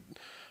 Just like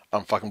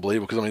unfucking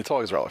believable. Because the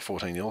Tigers were like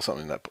 14-0 or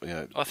something.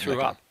 I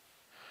threw up.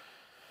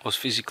 I was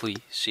physically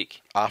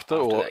sick after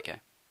or that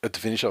game. At the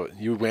finish of it.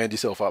 You wound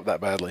yourself up that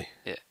badly.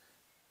 Yeah.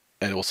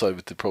 And also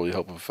with the probably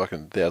help of a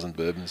fucking 1,000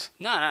 bourbons.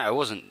 No, I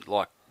wasn't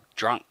like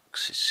drunk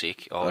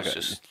sick. I was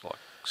just like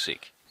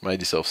sick.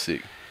 Made yourself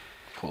sick.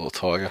 Poor little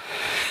tiger.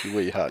 You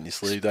wear your heart in your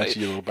sleeve, don't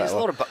you, little battler? There's a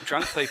lot of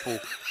drunk people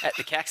at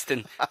the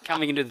Caxton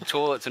coming into the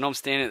toilets, and I'm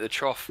standing at the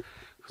trough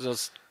because I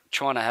was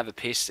trying to have a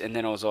piss, and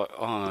then I was like,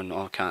 oh,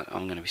 no, I can't,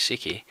 I'm going to be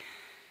sick here.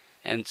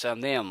 And so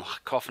I'm there, I'm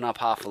coughing up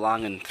half a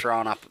lung and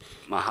throwing up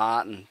my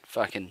heart and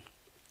fucking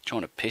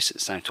trying to piss at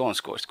the same time. It's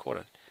quite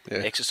an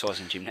exercise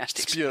in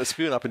gymnastics.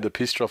 Spewing up into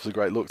piss trough's a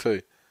great look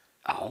too.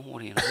 Oh,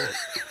 what do you know?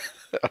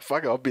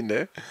 Fuck it, I've been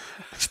there.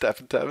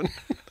 Stafford Tavern.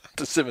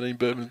 To 17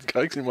 bourbon and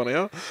cokes in 1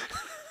 hour.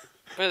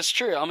 But it's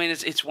true. I mean,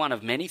 it's one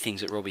of many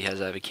things that Robbie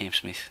has over Cam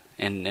Smith.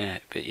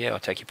 And but yeah, I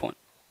take your point.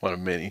 One of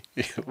many.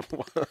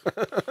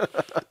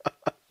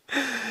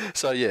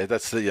 So yeah,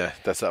 that's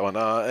that one.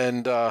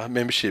 And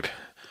membership.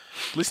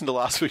 Listen to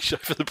last week's show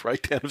for the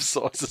breakdown of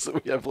sizes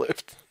that we have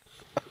left.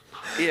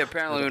 Yeah,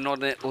 apparently we're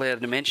not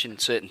allowed to mention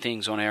certain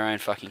things on our own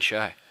fucking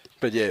show.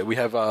 But yeah, we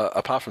have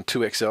apart from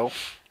 2XL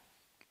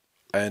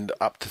and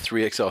up to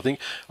 3XL.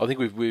 I think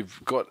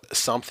we've got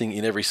something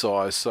in every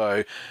size.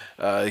 So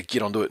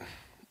get onto it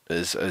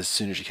as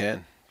soon as you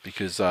can,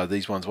 because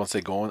these ones, once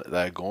they're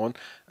gone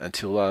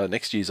until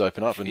next year's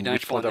open up. If you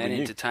don't find that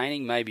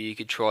entertaining, maybe you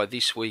could try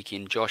this week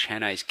in Josh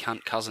Hannay's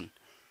cunt cousin.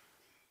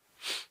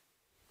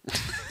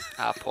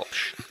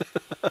 Popsh.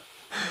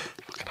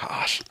 Fucking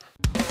harsh.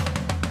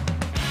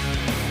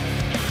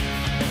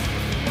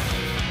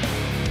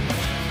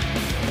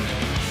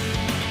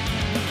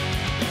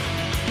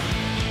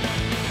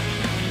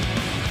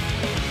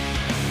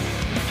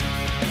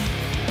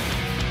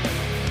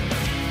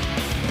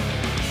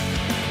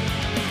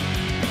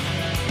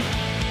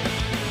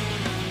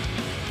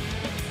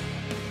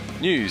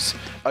 News.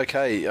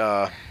 Okay,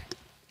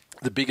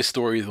 the biggest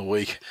story of the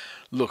week.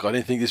 Look, I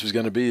didn't think this was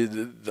going to be.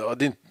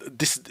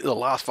 This is the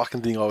last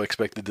fucking thing I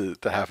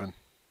expected to happen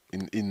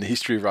in the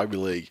history of rugby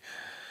league.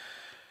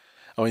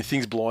 I mean,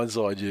 things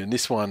blindside you, and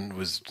this one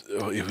was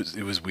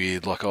it was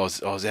weird. Like I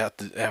was out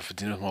for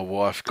dinner with my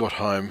wife, got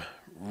home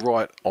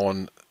right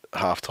on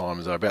half time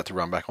as I was about to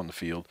run back on the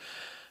field,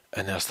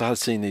 and I started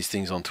seeing these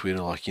things on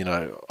Twitter, like, you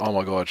know, oh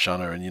my God,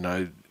 Shunter, and you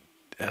know,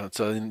 and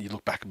so then you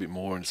look back a bit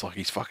more, and it's like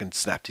he's fucking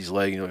snapped his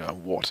leg, and you're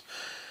going, what?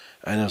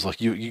 And I was like,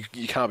 you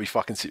can't be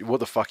fucking serious. What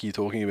the fuck are you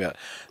talking about?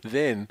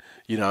 Then,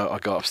 you know, I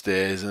go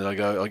upstairs and I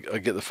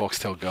get the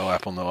Foxtel Go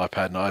app on the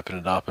iPad and I open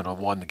it up and I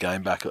wind the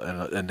game back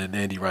and then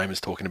Andy Raymond's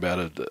talking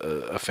about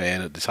a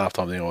fan at this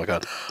halftime thing. I'm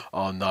like,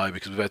 oh no,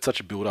 because we've had such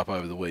a build up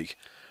over the week.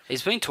 He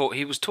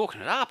was talking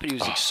it up and he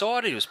was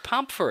excited. He was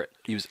pumped for it.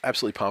 He was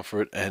absolutely pumped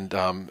for it, and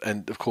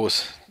of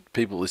course,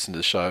 people that listen to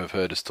the show have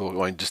heard us talk.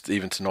 I mean, just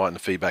even tonight in the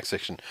feedback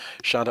section,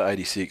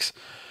 Shunter86,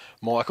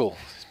 Michael.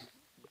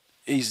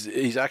 He's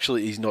not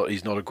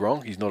a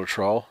gronk. He's not a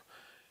troll.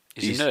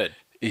 He's a nerd.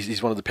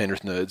 He's one of the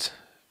Penrith nerds,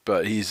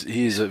 but he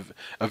is a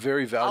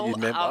very valued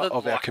member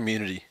of our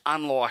community.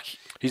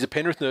 He's a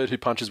Penrith nerd who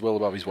punches well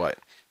above his weight.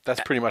 That's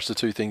pretty much the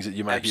two things that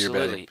you may hear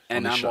about him.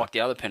 And unlike the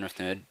other Penrith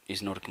nerd,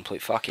 he's not a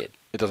complete fuckhead.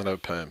 It doesn't have a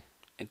perm.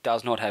 It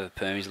does not have a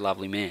perm. He's a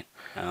lovely man.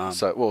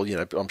 So, well, you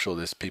know, I'm sure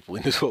there's people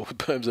in this world with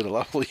perms that are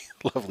lovely,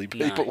 lovely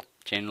people. No,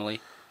 generally,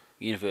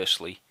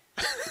 universally.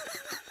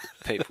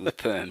 People with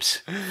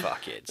perms,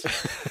 fuckheads.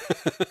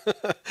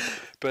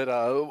 But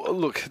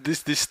look,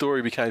 this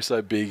story became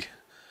so big.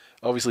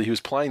 Obviously, he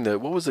was playing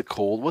what was it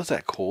called? What's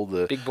that called?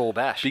 The Big Ball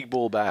Bash. Big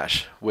Ball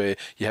Bash, where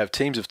you have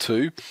teams of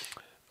two.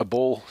 A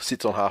ball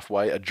sits on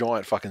halfway, a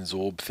giant fucking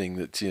Zorb thing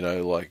that's,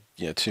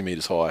 2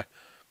 meters high,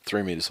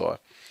 3 meters high.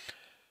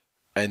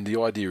 And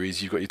the idea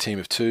is you've got your team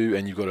of two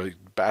and you've got to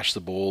bash the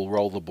ball,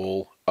 roll the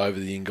ball over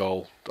the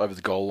goal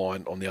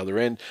line on the other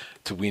end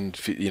to win,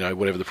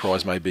 whatever the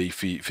prize may be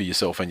for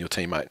yourself and your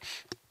teammate.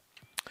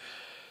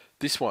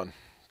 This one,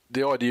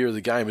 the idea of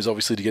the game is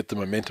obviously to get the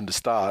momentum to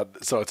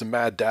start. So it's a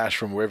mad dash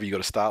from wherever you got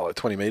to start, like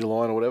 20-meter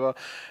line or whatever,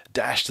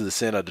 dash to the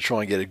centre to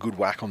try and get a good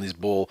whack on this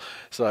ball.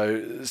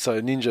 So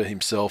Ninja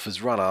himself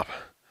has run up,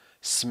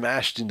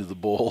 smashed into the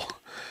ball.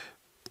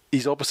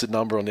 His opposite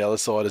number on the other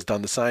side has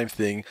done the same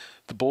thing.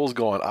 The ball's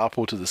gone up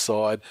or to the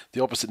side.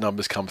 The opposite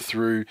number's come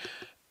through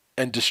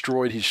and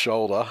destroyed his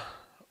shoulder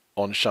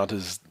on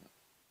Shunter's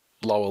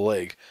lower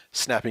leg,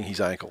 snapping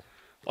his ankle.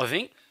 I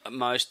think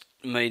most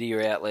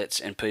media outlets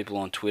and people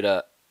on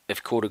Twitter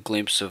have caught a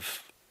glimpse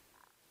of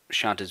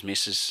Shunter's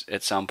misses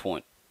at some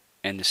point,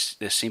 and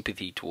the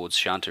sympathy towards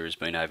Shunter has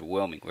been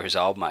overwhelming, whereas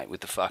old mate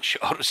with the fuck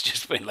shoulder's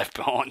just been left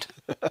behind.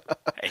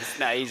 He's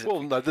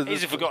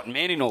a forgotten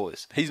man in all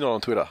this. He's not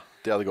on Twitter,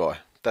 the other guy.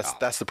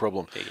 That's the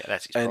problem. Yeah,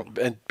 that's his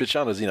problem. But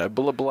Shunter's,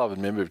 beloved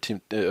member of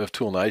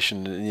Tool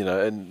Nation,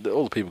 and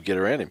all the people get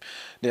around him.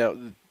 Now,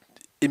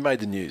 it made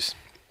the news.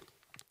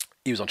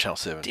 He was on Channel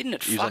 7. Didn't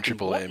it he was on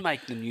Triple M.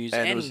 make the news?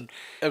 And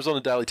it was on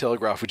the Daily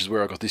Telegraph, which is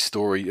where I got this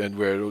story and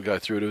where it'll go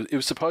through it. It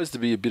was supposed to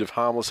be a bit of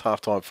harmless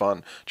halftime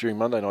fun during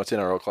Monday night's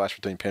NRL clash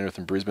between Penrith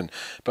and Brisbane.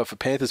 But for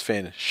Panthers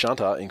fan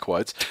Shunter, in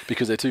quotes,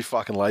 because they're too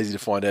fucking lazy to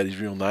find out his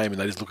real name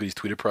and they just look at his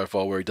Twitter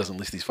profile where he doesn't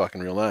list his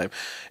fucking real name,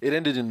 it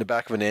ended in the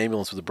back of an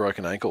ambulance with a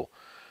broken ankle.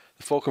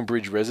 The Falcon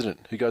Bridge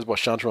resident, who goes by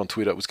Shunter on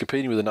Twitter, was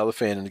competing with another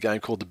fan in a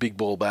game called the Big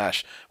Ball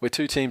Bash, where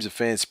two teams of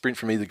fans sprint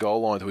from either goal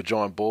line to a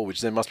giant ball,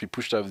 which then must be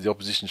pushed over the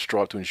opposition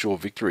stripe to ensure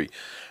victory.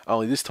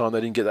 Only this time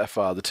they didn't get that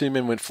far. The two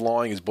men went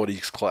flying as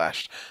bodies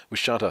clashed, with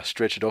Shunter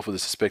stretched off with a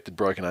suspected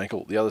broken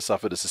ankle. The other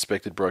suffered a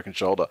suspected broken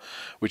shoulder,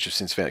 which has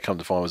since come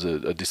to find was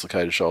a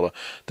dislocated shoulder.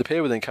 The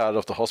pair were then carted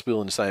off to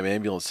hospital in the same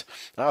ambulance.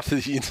 After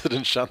the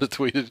incident, Shunter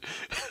tweeted,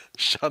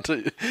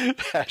 Shunter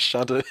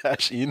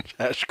 #in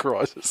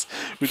 #crisis,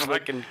 which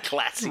fucking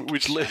classic.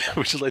 Which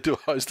led to a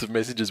host of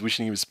messages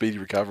wishing him a speedy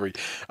recovery.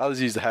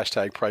 Others used the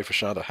hashtag pray for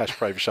Shunter,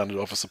 #pray for Shunter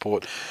to offer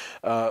support.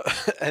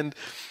 And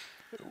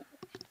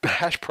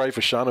 #pray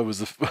for Shunter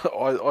was I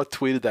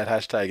tweeted that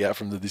hashtag out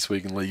from the This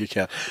Week in League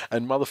account,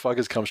 and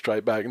motherfuckers come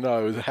straight back.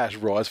 No, the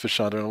 #rise for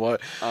Shunter, and I'm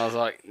like, I was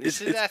like,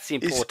 that's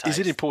in poor taste. Is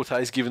it in poor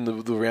taste given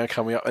the round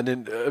coming up? And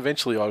then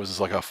eventually I was just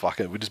like, oh fuck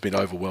it, we've just been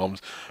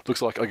overwhelmed.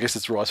 Looks like I guess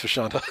it's rise for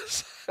Shunter.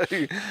 So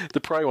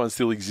the prey one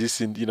still exists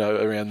in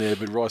around there,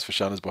 but rise for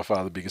Shunter is by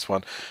far the biggest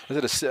one. I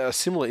had a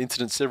similar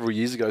incident several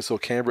years ago. Saw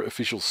Canberra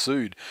officials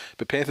sued,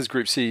 but Panthers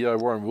Group CEO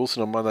Warren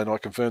Wilson on Monday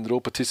night confirmed that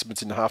all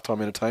participants in the halftime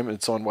entertainment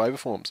had signed waiver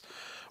forms.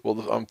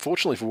 Well,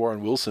 unfortunately for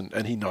Warren Wilson,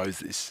 and he knows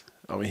this,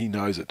 I mean, he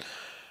knows it,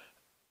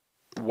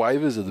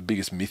 waivers are the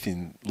biggest myth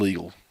in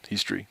legal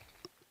history.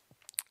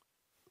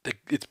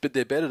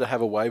 They're better to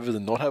have a waiver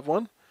than not have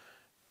one,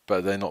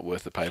 but they're not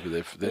worth the paper.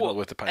 They're not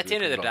worth the paper. At the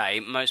end of the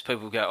day, most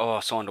people go, "Oh, I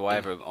signed a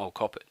waiver, I'll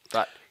cop it."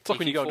 But it's like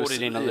when you go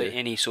into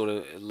any sort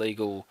of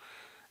legal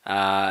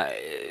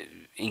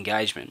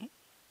engagement,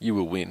 you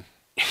will win.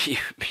 you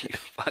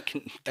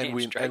fucking and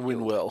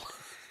win well.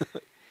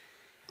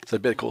 So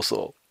better call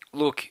Saul.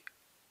 Look,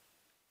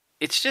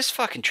 it's just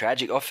fucking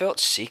tragic. I felt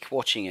sick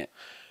watching it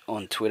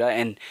on Twitter,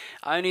 and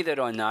only that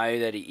I know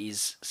that he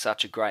is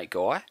such a great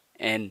guy.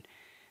 And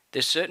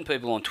there's certain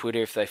people on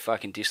Twitter, if they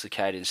fucking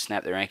dislocated and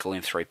snapped their ankle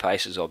in 3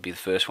 paces, I'd be the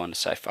first one to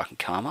say fucking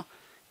karma,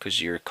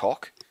 because you're a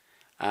cock.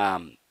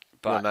 But you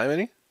want to name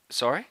any?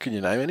 Sorry? Can you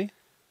name any?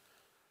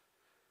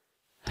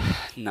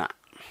 Nah.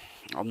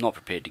 I'm not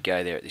prepared to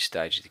go there at this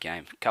stage of the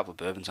game. A couple of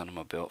bourbons under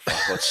my belt.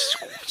 Fuck, let's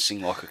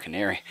sing like a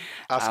canary.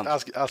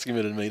 Ask him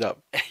to meet up.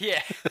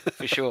 Yeah,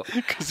 for sure.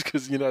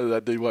 Because you know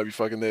that dude won't be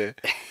fucking there.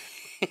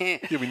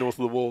 He'll be north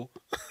of the wall.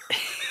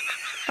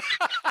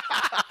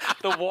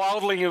 The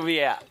wildling will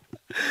be out.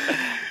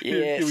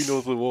 Yes. He'll be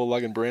north of the wall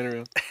lugging Bran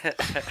around.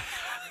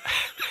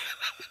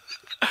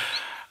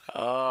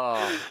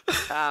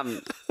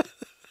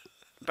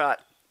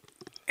 But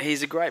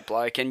he's a great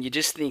bloke, and you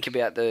just think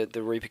about the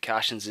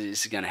repercussions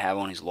this is going to have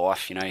on his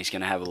life. You know, he's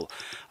going to have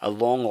a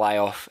long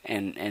layoff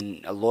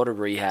and a lot of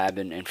rehab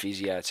and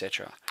physio,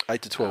 etc.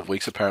 8 to 12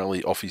 weeks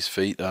apparently off his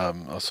feet.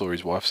 I saw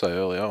his wife say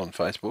earlier on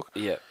Facebook.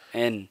 Yeah,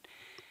 and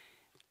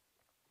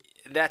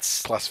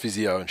that's plus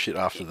physio and shit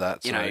after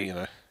that. So you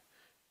know,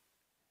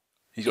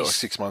 he's got like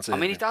 6 months. I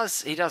mean, he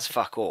does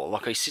fuck all.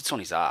 Like he sits on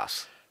his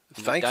ass.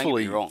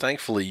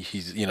 Thankfully,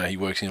 he's he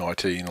works in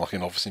IT in like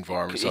an office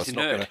environment, so it's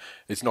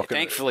not gonna.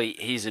 Thankfully,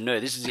 he's a nerd.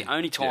 This is the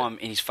only time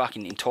in his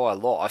fucking entire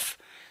life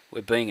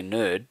where being a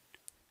nerd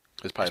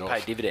has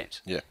paid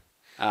dividends. Yeah.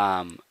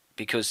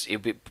 Because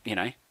it'll be,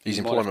 his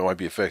employment won't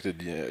be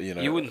affected.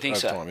 You wouldn't think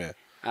so. Time, yeah.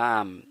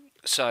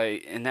 So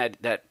and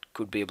that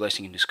could be a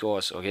blessing in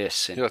disguise, I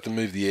guess. And you'll have to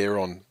move the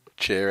air-on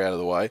chair out of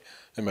the way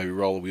and maybe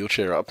roll a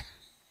wheelchair up,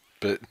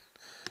 but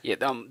yeah,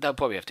 they'll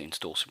probably have to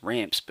install some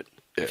ramps, but.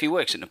 Yeah. If he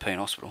works at Nepean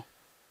Hospital,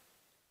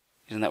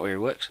 isn't that where he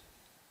works?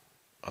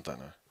 I don't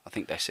know. I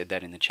think they said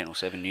that in the Channel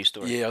 7 news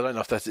story. Yeah, I don't know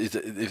if that's is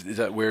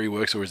that where he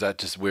works or is that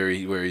just where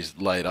he's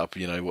laid up?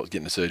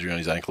 Getting a surgery on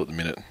his ankle at the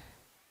minute.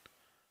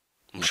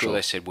 I'm sure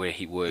they said where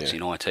he works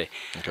in IT.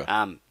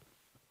 Okay.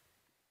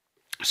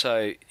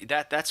 So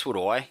that's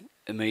what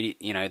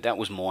that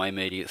was my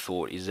immediate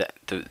thought is that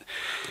the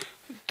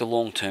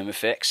long term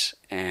effects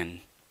and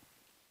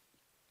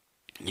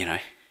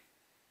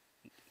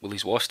will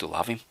his wife still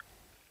love him?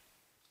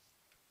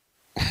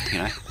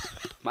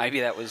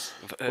 Maybe that was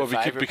her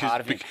favourite part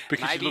of him.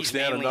 Because she looks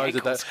down and knows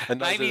that.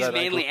 Maybe his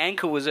manly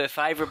ankle was her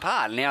favourite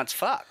part, and now it's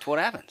fucked. What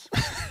happens?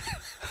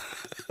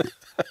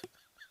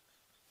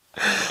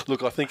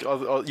 Look, I think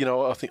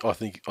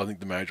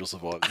the marriage will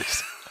survive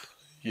this.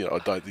 I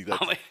don't think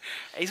that.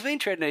 He's been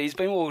treading. He's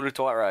been walking a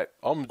tightrope.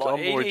 I'm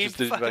more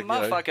interested.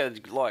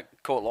 Motherfucker,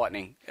 caught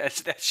lightning.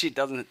 That shit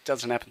doesn't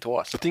happen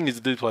twice. The thing is,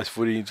 the dude plays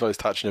footy, he plays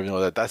touch and everything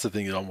like that. That's the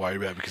thing that I'm worried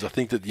about because I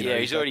think that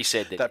he's already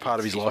said that part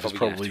of his life is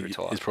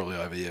probably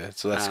over. Yeah,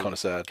 so that's kind of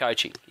sad.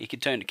 Coaching, he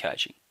could turn to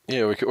coaching.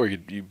 Yeah, or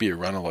you'd be a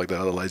runner like that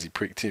other lazy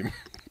prick Tim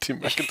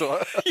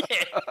McIntyre.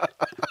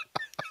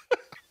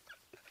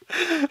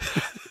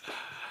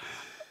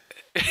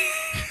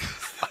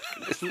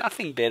 There's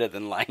nothing better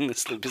than laying the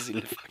slippers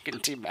in the fucking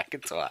Tim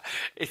McIntyre.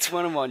 It's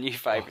one of my new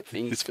favourite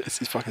things.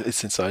 It's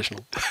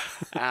sensational.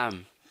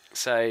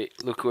 So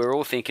look, we're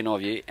all thinking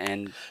of you,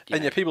 and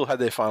people had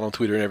their fun on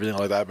Twitter and everything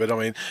like that. But I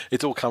mean,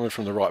 it's all coming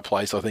from the right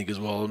place, I think, as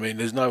well. I mean,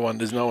 there's no one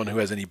who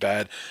has any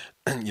bad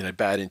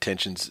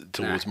intentions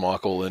towards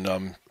Michael,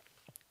 and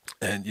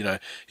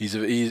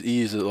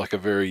he is like a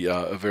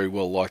very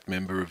well liked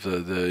member of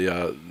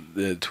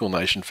the Tool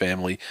Nation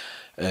family.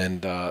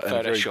 And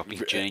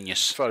Photoshopping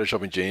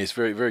genius,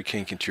 very, very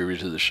keen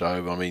contributor to the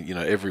show. I mean,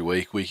 every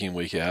week in,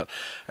 week out,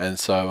 and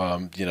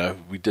so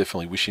we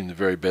definitely wish him the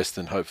very best,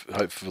 and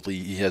hopefully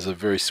he has a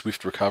very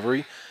swift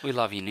recovery. We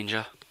love you,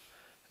 Ninja.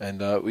 And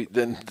we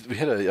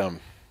had a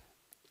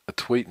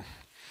tweet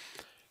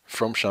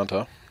from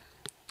Shunter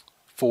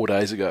 4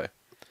 days ago.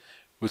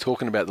 We were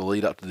talking about the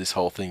lead up to this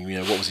whole thing.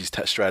 What was his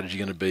strategy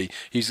going to be?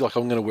 He's like,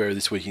 I'm going to wear a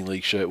This Week in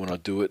League shirt when I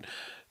do it.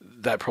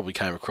 That probably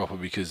came a cropper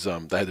because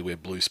they had to wear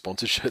blue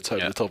sponsored shirts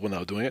over the top when they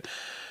were doing it.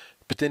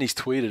 But then he's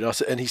tweeted,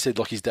 and he said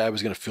like his dad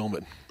was going to film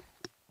it.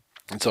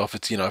 And so if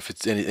it's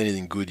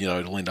anything good,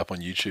 it'll end up on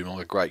YouTube. And I'm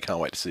like, great, can't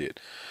wait to see it.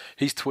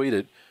 He's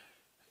tweeted,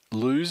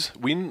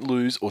 win,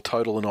 lose, or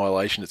total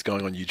annihilation. It's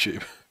going on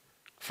YouTube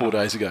 4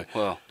 days ago.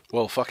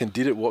 Well, fucking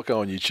did it what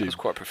go on YouTube? That's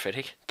quite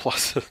prophetic.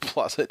 Plus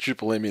that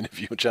Triple M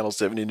interview, a Channel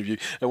 7 interview.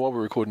 And while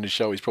we're recording this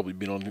show, he's probably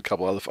been on a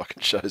couple other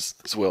fucking shows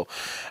as well.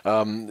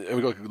 And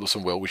we've got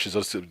some well wishes.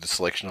 I just did a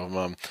selection of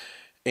them.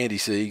 Andy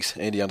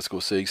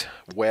 _Siegs.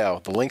 Wow,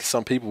 the length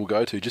some people will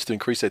go to just to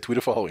increase their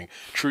Twitter following.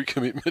 True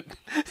commitment.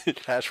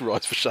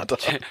 #rise for Shunter.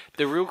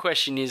 The real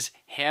question is,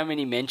 how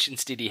many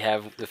mentions did he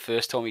have the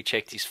first time he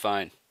checked his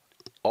phone?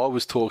 I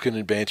was talking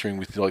and bantering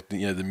with the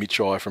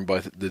Mitchai from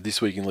both the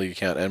This Week in League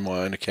account and my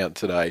own account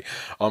today.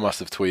 I must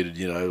have tweeted,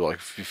 like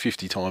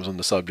 50 times on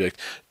the subject,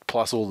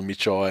 plus all the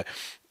Mitchai.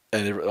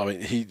 And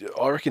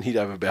I reckon he'd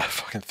have about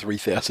fucking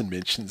 3,000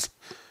 mentions.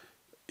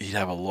 He'd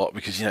have a lot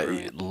because,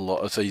 a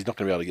lot. So he's not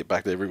going to be able to get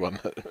back to everyone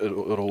at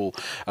all.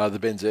 The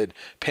Ben Z.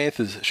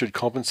 Panthers should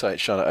compensate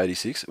Shunter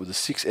 86 with a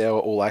 6-hour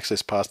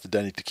all-access pass to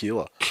Danny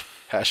Tequila.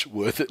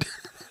 #worth it.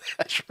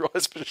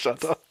 #rise for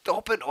Shunter.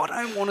 Stop it. I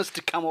don't want us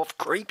to come off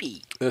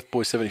creepy.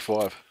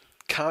 Earthboy75.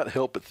 Can't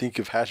help but think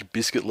of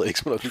biscuit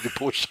legs when I think of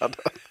poor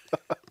Shunter.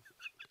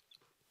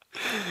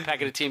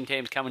 Packet of Tim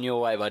Tams coming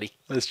your way, buddy.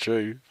 That's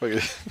true.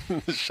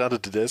 Shunter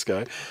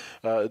Tedesco.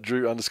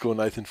 Drew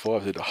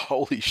 _Nathan5 said,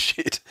 holy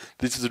shit.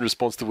 This is in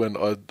response to when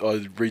I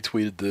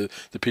retweeted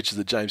the picture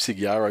that James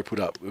Sigiaro put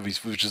up of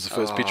his, which is the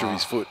first picture of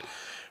his foot.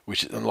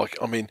 Which, and like,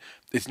 I mean,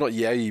 it's not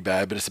Yayi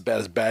bad, but it's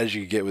about as bad as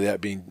you could get without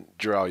being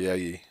Jarrell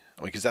Yayi.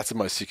 I mean, because that's the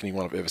most sickening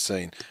one I've ever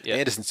seen. Yep.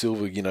 Anderson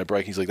Silva,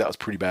 breaking his leg, that was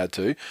pretty bad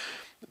too.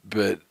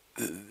 But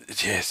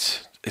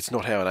yes, it's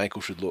not how an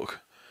ankle should look.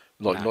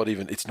 Like, no.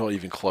 It's not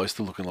even close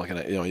to looking like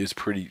it's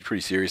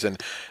pretty serious.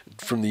 And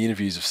from the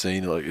interviews I've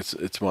seen, like,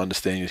 it's my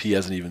understanding that he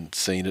hasn't even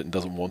seen it and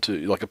doesn't want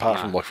to. Like, apart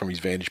from his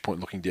vantage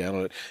point looking down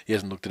on it, he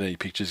hasn't looked at any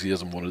pictures. He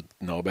doesn't want to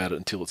know about it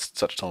until it's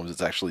such time as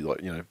it's actually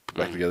put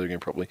back together again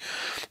properly.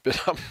 But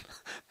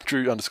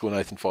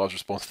Drew_Nathan5's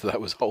response to that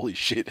was, "Holy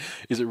shit!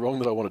 Is it wrong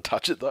that I want to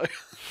touch it though?"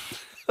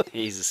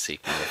 He's a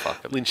sick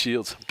motherfucker. Lynn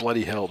Shields,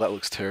 bloody hell, that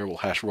looks terrible.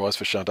 #rise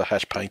for Shunter,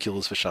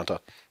 #painkillers for Shunter.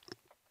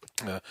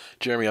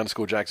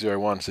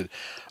 Jeremy_Jack01 said,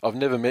 "I've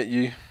never met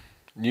you.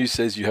 News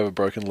says you have a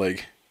broken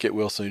leg. Get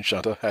well soon,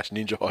 Shunter.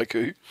 #ninja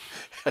haiku.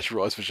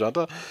 #rise for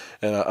Shunter.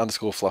 And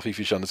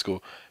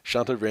 _fluffyfish_.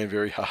 Shunter ran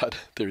very hard.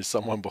 There is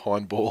someone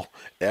behind ball.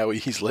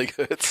 Owie, his leg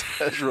hurts.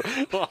 Shunter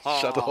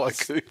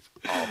haiku.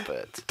 Oh,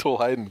 bet. Tall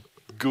Hayden.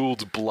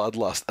 Gould's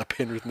bloodlust. A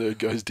Penrith nerd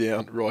goes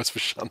down. Rise for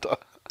Shunter."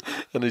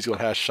 And he's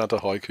got #Shunter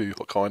haiku,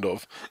 kind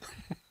of.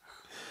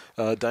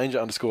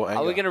 Danger_anger.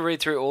 Are we going to read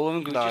through all of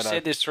them? Because you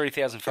said there's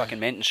 3,000 fucking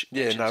mentions.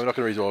 Yeah, no, we're not going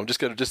to read all of them. Just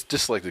going to just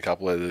select a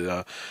couple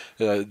of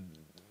the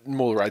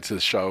more rates of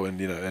the show and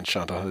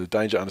Shunter.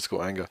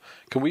 Danger_anger.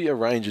 Can we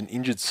arrange an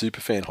injured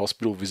superfan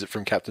hospital visit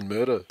from Captain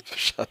Murder for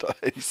Shunter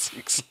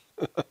 86?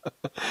 What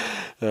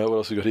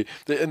else we got here?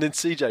 And then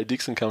CJ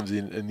Dixon comes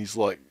in and he's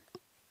like,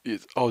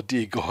 "Oh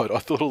dear God, I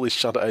thought all this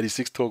Shunter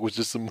 86 talk was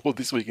just some more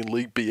This Week in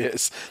League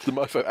BS. The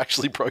mofo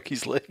actually broke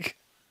his leg."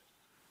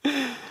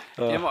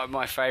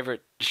 My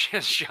favourite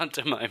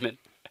Shunter moment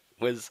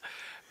was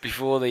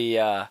before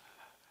the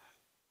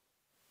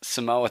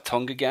Samoa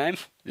Tonga game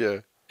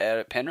out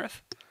at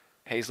Penrith.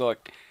 He's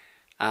like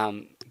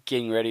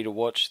getting ready to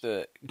watch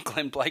the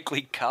Glenn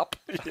Blakely Cup.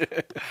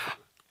 Yeah.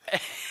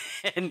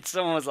 And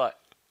someone was like,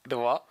 "The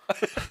what?"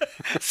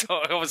 So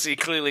obviously he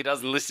clearly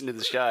doesn't listen to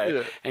the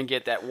show and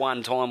get that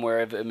one time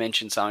wherever it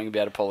mentioned something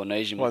about a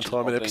Polynesian. One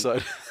time an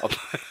episode.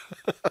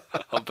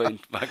 I've been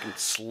fucking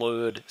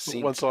slurred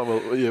since. One time,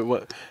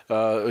 Sweet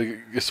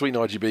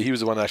IGB, he was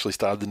the one that actually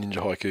started the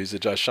Ninja Haikus.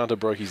 That Shunter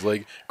broke his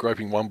leg,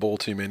 groping one ball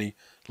too many.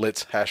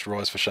 Let's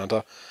 #rise for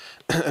Shunter.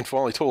 And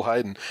finally, Tall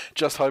Hayden,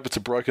 just hope it's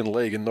a broken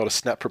leg and not a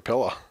snap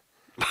propeller.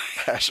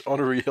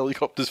 #honorary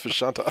helicopters for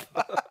Shunter.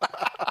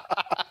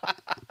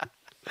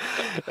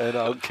 And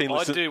I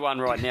do one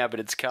right now,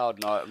 but it's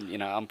cold,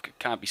 and I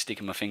can't be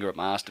sticking my finger up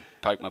my ass to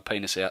poke my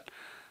penis out.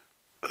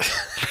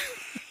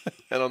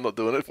 And I'm not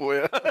doing it for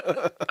you.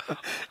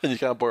 And you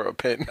can't borrow a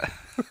pen.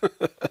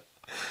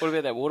 What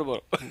about that water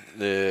bottle?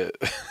 Yeah.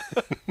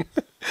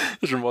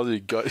 This reminds me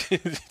of Goat.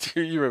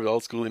 Do you remember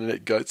old school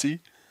internet Goatsy?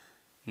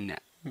 No.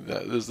 No,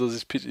 there's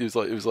this picture. It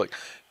was like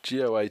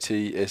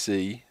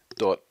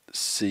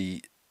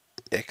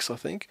GOATSE.CX, I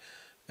think.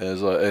 And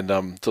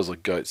it was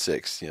like goat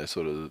sex,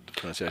 sort of the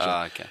pronunciation.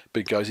 Okay.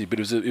 But Goatsy, but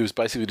it was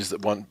basically just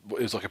that one.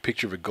 It was like a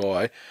picture of a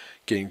guy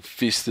getting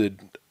fisted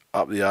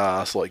up the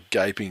arse, like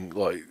gaping,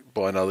 like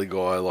by another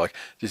guy, like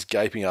this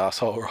gaping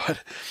asshole, right?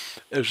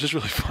 It was just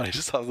really funny,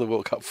 just after the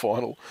World Cup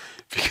final,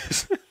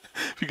 because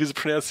the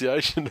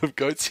pronunciation of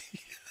Goatsy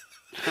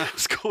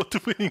scored the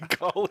winning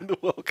goal in the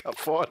World Cup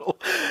final,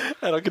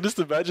 and I can just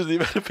imagine the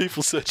amount of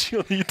people searching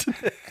on the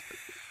internet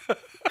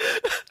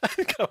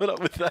and coming up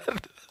with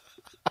that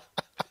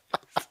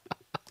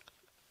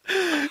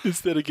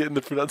instead of getting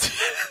the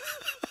pronunciation.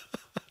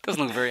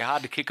 Doesn't look very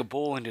hard to kick a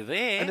ball into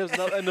there. And there was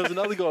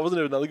another guy, wasn't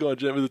there? Another guy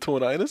jammed with a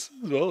torn anus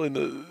as well in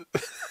the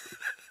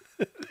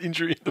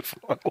injury in the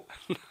final.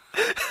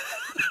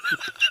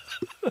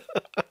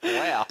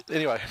 Wow.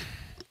 Anyway,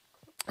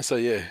 so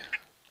yeah,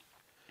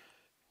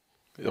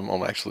 I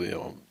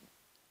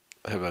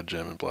have had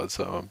German blood,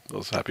 so I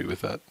was happy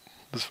with that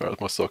as far as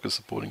my soccer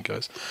supporting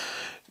goes.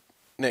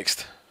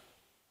 Next,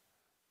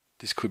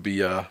 this could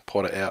be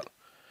Potter out.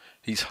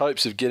 His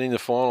hopes of getting the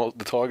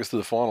Tigers to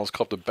the finals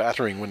copped a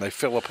battering when they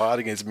fell apart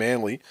against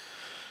Manly.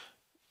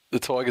 The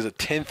Tigers are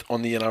 10th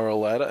on the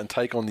NRL ladder and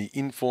take on the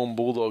informed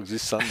Bulldogs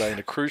this Sunday in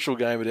a crucial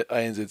game at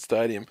ANZ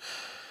Stadium.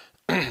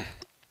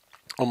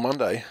 On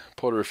Monday,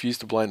 Potter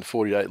refused to blame the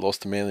 48 loss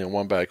to Manly on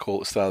one bad call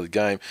at the start of the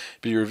game,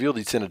 but he revealed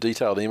he'd sent a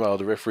detailed email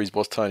to referee's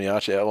boss Tony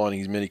Archer outlining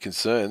his many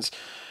concerns.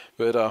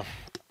 But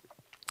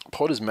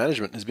Potter's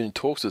management has been in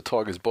talks with the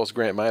Tigers' boss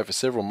Grant Mayer for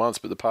several months,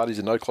 but the parties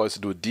are no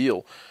closer to a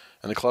deal,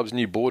 and the club's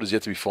new board is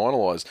yet to be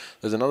finalised.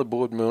 There's another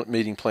board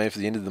meeting planned for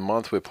the end of the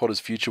month where Potter's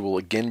future will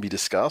again be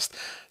discussed.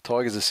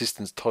 Tigers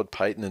assistants Todd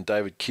Payton and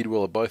David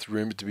Kidwell are both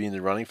rumoured to be in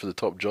the running for the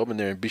top job, and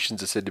their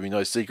ambitions are said to be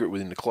no secret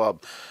within the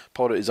club.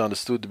 Potter is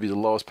understood to be the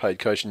lowest paid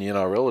coach in the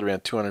NRL at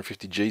around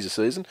 250 Gs a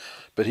season,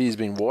 but he has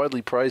been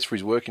widely praised for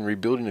his work in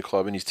rebuilding the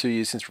club in his 2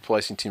 years since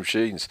replacing Tim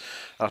Sheens.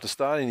 After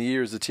starting the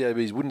year as the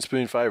TAB's wooden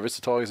spoon favourites,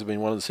 the Tigers have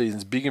been one of the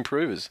season's big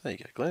improvers. There you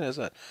go, Glenn, how's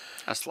that?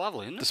 That's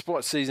lovely, isn't it?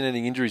 Despite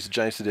season-ending injuries to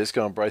James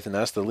Tedesco and Braithen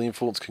Nathan Astor, Liam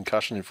Fulton's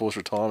concussion, enforced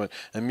retirement,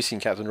 and missing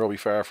captain Robbie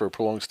Farah for a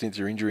prolonged stint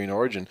through injury in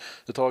Origin,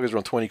 the Tigers are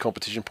on 20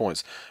 competition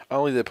points.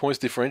 Only their points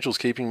differentials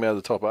keeping them out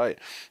of the top 8.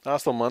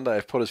 Asked on Monday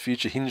if Potter's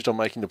future hinged on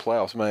making the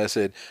playoffs, Mayer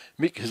said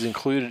Mick has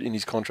included in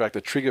his contract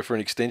a trigger for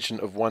an extension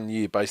of 1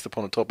 year based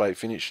upon a top 8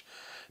 finish.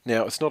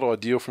 Now, it's not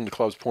ideal from the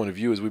club's point of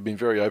view, as we've been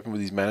very open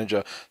with his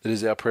manager that it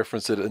is our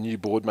preference that a new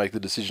board make the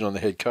decision on the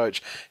head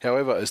coach.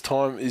 However, as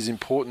time is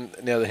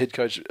important, now the head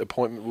coach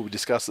appointment will be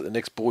discussed at the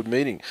next board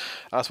meeting.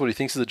 Asked what he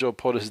thinks of the job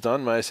Potter has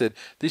done, Mayer said,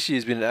 this year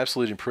has been an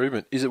absolute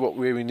improvement. Is it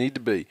where we need to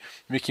be?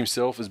 Mick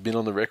himself has been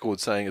on the record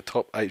saying a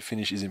top 8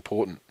 finish is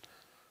important.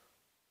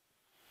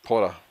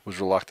 Potter was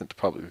reluctant to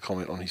publicly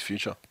comment on his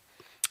future.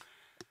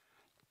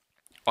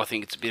 I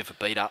think it's a bit of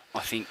a beat-up. I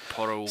think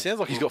Potter will... Sounds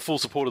like he's got full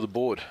support of the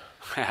board.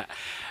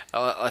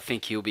 I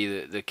think he'll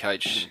be the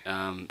coach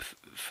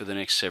for the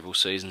next several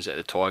seasons at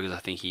the Tigers. I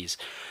think he's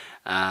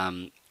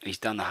done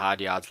the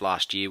hard yards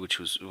last year, which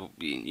was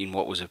in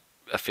what was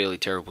a fairly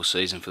terrible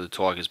season for the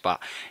Tigers,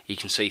 but you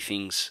can see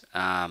things,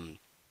 some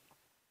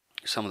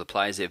of the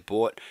players they've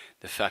bought,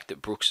 the fact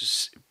that Brooks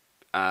is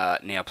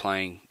now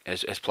playing,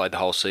 has played the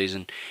whole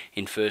season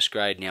in first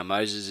grade. Now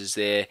Moses is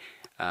there,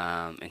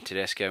 and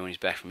Tedesco when he's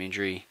back from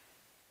injury.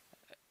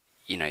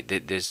 You know,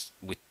 there's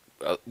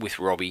with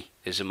Robbie,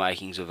 there's the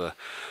makings of a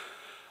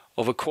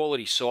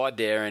quality side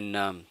there,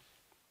 and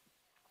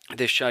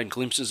they've shown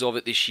glimpses of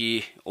it this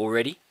year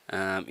already.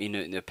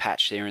 In the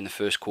patch there in the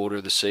first quarter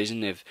of the season,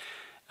 they've,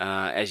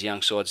 as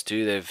young sides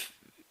do,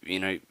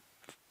 they've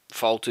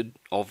faltered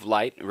of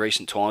late,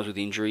 recent times with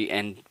injury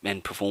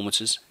and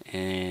performances,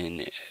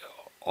 and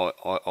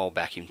I'll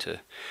back him to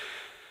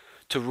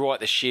right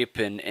the ship,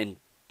 and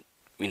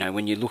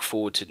when you look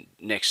forward to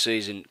next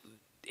season.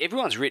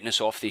 Everyone's written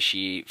us off this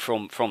year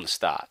from the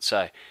start,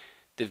 so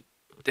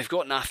they've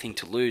got nothing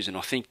to lose, and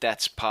I think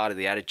that's part of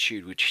the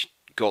attitude which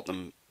got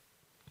them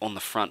on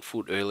the front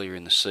foot earlier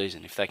in the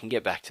season. If they can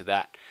get back to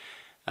that,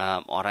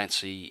 I don't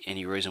see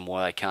any reason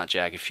why they can't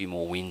jag a few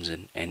more wins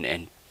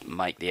and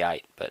make the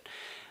 8. But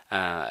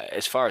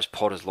as far as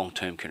Potter's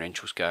long-term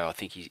credentials go, I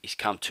think he's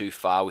come too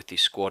far with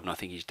this squad, and I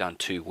think he's done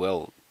too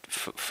well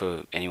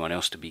for anyone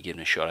else to be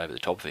given a shot over the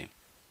top of him.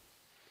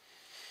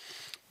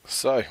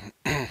 So,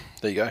 there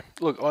you go.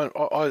 Look,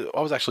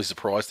 I was actually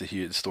surprised to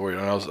hear the story,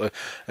 and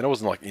I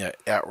wasn't like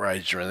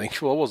outraged or anything.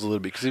 Well, I was a little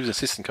bit because he was an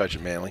assistant coach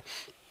at Manly,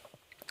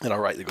 and I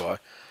rate the guy.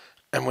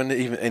 And when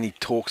even any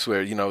talks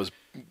where was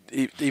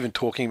even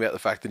talking about the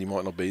fact that he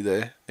might not be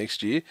there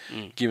next year,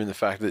 given the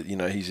fact that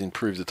he's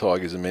improved the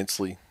Tigers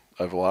immensely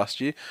over last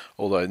year,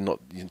 although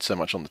not so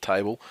much on the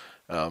table.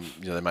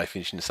 They may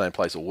finish in the same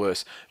place or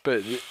worse,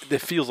 but there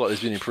feels like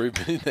there's been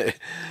improvement in there.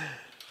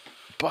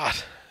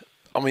 But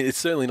I mean, it's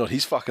certainly not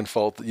his fucking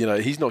fault.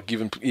 He's not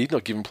given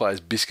players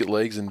biscuit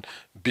legs and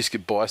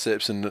biscuit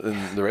biceps and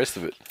the rest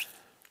of it.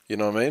 You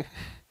know what I mean?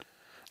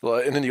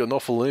 Like, and then you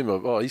got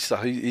Nofaluma. Oh,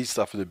 he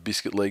suffered a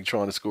biscuit leg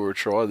trying to score a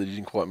try that he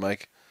didn't quite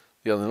make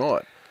the other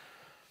night.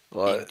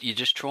 Like, you're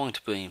just trying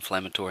to be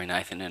inflammatory,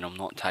 Nathan, and I'm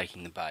not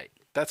taking the bait.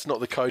 That's not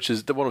the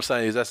coach's. What I'm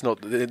saying is there's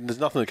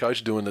nothing the coach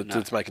is doing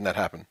that's making that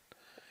happen.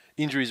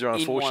 Injuries are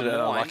unfortunate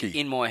and unlucky.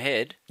 In my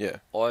head, yeah,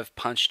 I've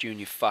punched you in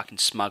your fucking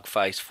smug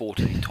face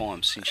 14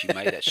 times since you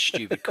made that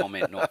stupid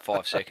comment not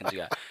 5 seconds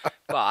ago.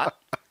 But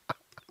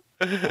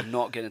I'm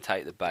not going to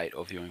take the bait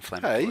of your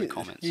inflammatory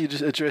comments. You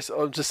just address.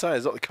 I'm just saying,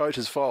 it's not the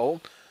coach's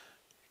fault.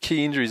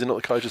 Key injuries are not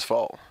the coach's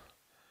fault.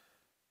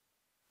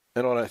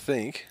 And I don't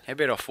think. How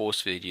about I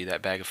force feed you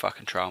that bag of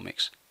fucking trail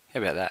mix? How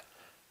about that?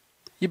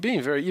 You're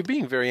being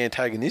very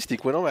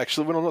antagonistic when I'm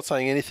not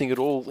saying anything at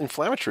all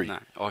inflammatory. No,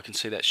 I can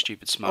see that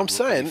stupid smug look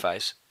on your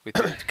face with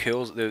the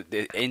curls,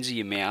 the ends of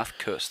your mouth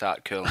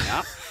start curling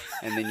up,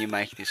 and then you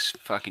make this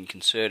fucking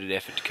concerted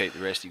effort to keep the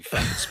rest of your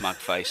fucking smug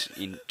face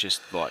in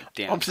just like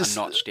down a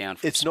notch down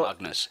from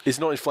smugness. It's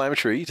not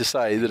inflammatory to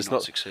say that it's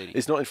not succeeding.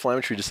 It's not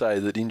inflammatory to say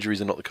that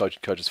injuries are not the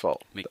coach's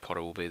fault. Mick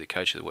Potter will be the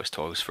coach of the West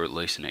Tigers for at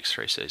least the next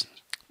 3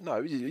 seasons. No,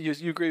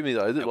 you agree with me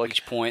though that at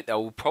which point they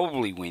will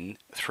probably win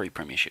 3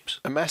 premierships.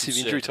 A massive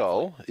injury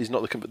toll is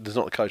not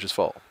the coach's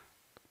fault.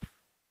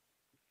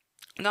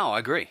 No, I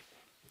agree.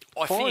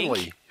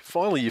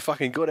 Finally, you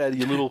fucking got out of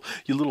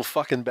your little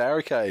fucking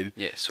barricade.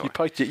 Yeah, sorry.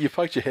 You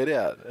poked your head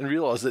out and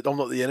realised that I'm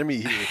not the enemy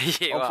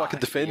here. I'm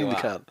fucking defending the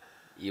cunt.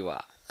 You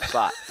are,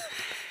 but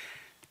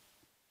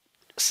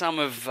some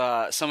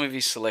of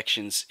his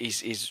selections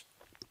is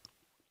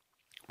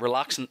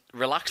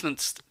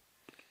reluctance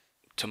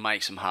to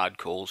make some hard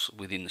calls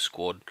within the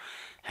squad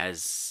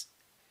has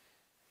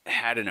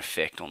had an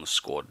effect on the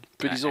squad.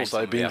 But he's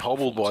also been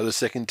hobbled by the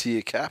second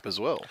tier cap as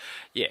well.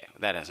 Yeah,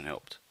 that hasn't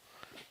helped.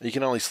 You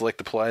can only select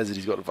the players that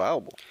he's got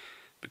available.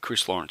 But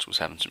Chris Lawrence was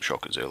having some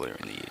shockers earlier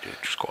in the year,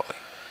 just quietly.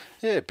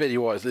 Yeah, Betty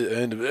White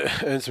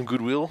earned some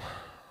goodwill,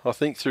 I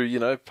think, through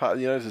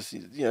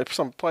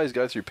some players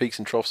go through peaks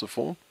and troughs of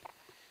form,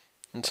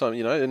 and some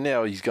and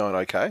now he's going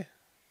okay.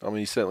 I mean,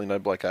 he's certainly no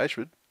Blake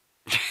Ashford.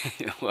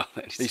 Well,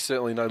 he's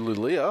certainly no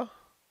Lulia.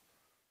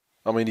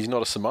 I mean, he's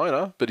not a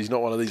Simona, but he's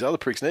not one of these other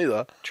pricks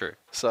neither. True.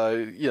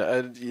 So,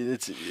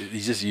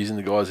 he's just using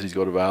the guys that he's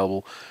got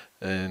available.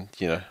 And,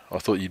 I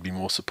thought you'd be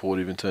more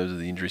supportive in terms of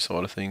the injury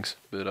side of things.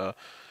 But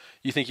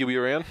you think he'll be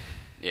around?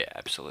 Yeah,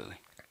 absolutely.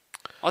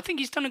 I think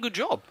he's done a good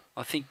job.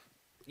 I think,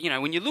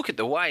 when you look at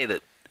the way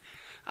that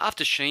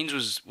after Sheens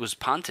was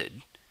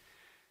punted,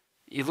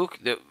 you look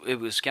that it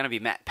was going to be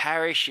Matt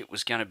Parrish, it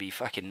was going to be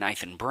fucking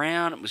Nathan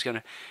Brown, it was going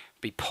to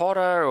be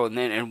Potter, and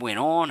then it went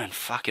on and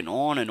fucking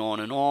on and on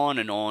and on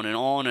and on and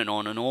on and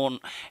on and on,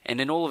 and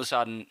then all of a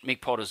sudden Mick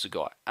Potter's the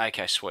guy.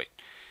 Okay, sweet.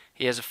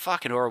 He has a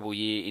fucking horrible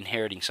year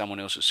inheriting someone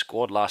else's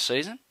squad last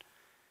season,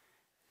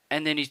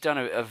 and then he's done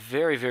a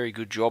very, very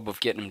good job of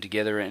getting them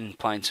together and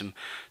playing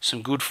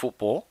some good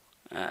football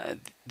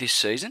this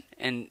season,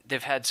 and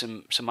they've had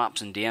some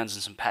ups and downs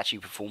and some patchy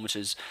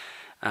performances,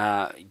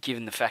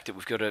 given the fact that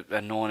we've got a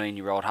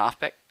 19-year-old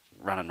halfback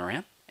running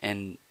around,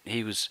 and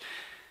he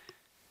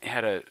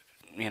had a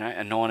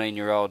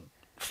 19-year-old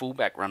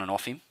fullback running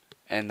off him,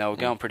 and they were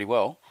going pretty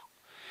well.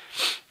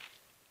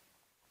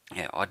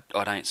 Yeah,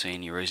 I don't see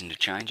any reason to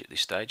change at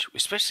this stage,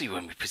 especially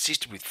when we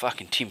persisted with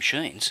fucking Tim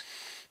Sheens.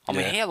 I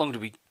mean, how long do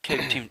we keep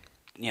Tim,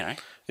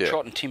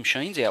 trotting Tim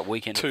Sheens out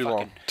weekend? Too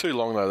long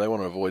though. They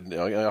want to avoid.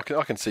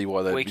 I can see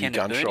why they'd be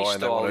gun shy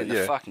and they want to.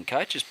 The fucking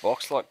coach's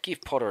box,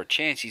 give Potter a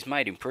chance. He's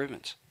made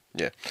improvements.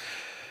 Yeah.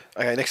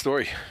 Okay, next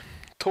story.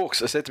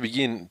 Talks are set to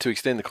begin to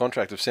extend the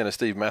contract of centre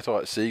Steve Matai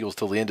at Seagulls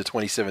till the end of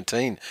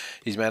 2017.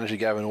 His manager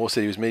Gavin Orr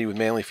said he was meeting with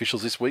Manly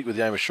officials this week with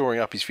the aim of shoring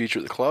up his future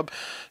at the club.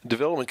 The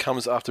development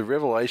comes after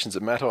revelations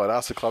that Matai had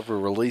asked the club for a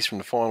release from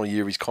the final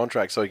year of his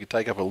contract so he could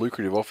take up a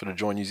lucrative offer to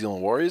join New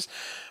Zealand Warriors.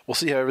 We'll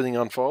see how everything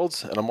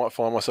unfolds, and I might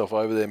find myself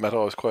over there. Matai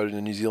was quoted in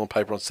a New Zealand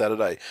paper on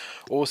Saturday.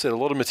 Orr said a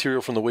lot of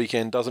material from the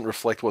weekend doesn't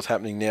reflect what's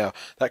happening now.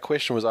 That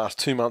question was asked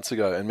 2 months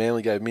ago, and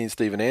Manly gave me and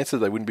Steve an answer.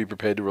 They wouldn't be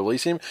prepared to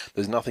release him.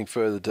 There's nothing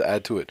further to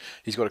add to it.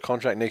 He's got a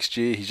contract next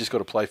year. He's just got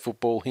to play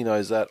football. He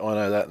knows that. I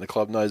know that. And the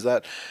club knows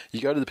that.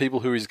 You go to the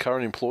people who are his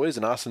current employers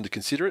and ask them to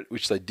consider it,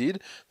 which they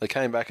did. They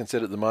came back and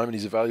said at the moment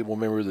he's a valuable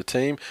member of the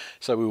team.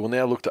 So we will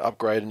now look to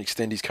upgrade and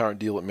extend his current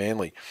deal at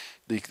Manly.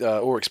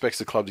 Orr expects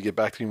the club to get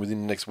back to him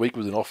within the next week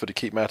with an offer to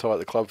keep Matai at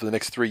the club for the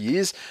next 3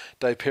 years.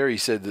 Dave Perry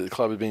said that the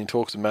club had been in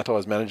talks with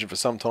Matai's management for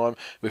some time.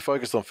 We're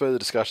focused on further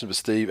discussions with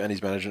Steve and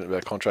his management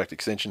about contract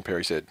extension,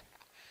 Perry said.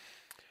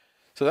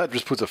 So that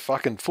just puts a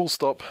fucking full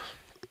stop,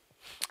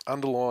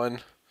 underline,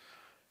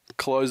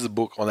 close the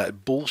book on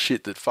that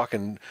bullshit that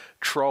fucking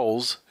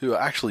trolls, who are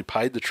actually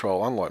paid to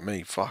troll, unlike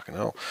me, fucking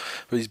hell.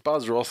 But these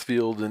Buzz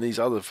Rothfield and these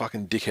other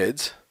fucking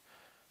dickheads,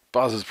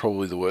 Buzz is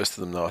probably the worst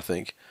of them though, I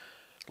think,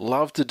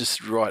 love to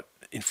just write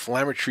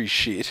inflammatory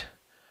shit,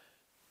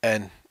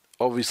 and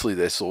obviously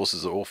their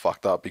sources are all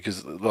fucked up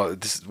because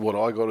this is what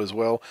I got as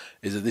well,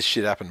 is that this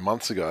shit happened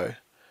months ago,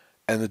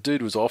 and the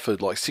dude was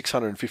offered like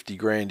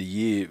 $650,000 a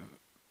year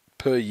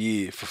per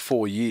year for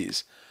 4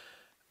 years,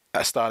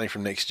 starting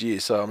from next year.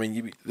 So I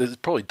mean, there's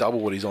probably double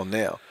what he's on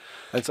now,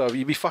 and so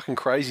you'd be fucking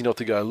crazy not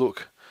to go,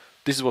 look,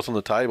 this is what's on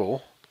the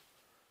table.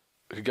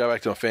 I could go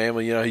back to my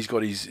family. He's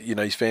got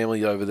his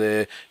family over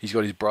there. He's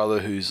got his brother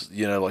who's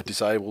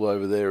disabled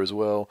over there as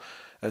well,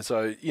 and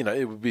so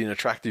it would be an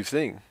attractive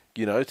thing,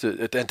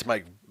 to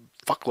make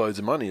fuckloads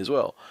of money as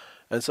well.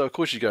 And so of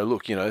course you go,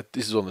 look,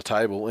 this is on the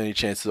table. Any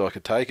chance that I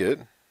could take it?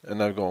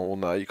 And they've gone, well,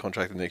 no, you're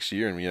contracted next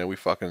year, and you're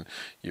fucking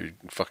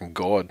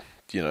God,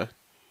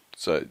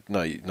 So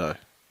no, I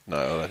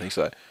don't think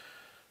so.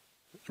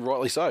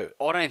 Rightly so.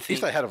 I don't think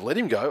if they had have let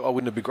him go, I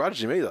wouldn't have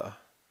begrudged him either.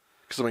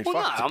 Because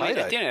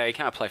he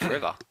can't play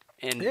forever.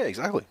 And yeah,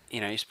 exactly.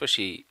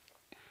 Especially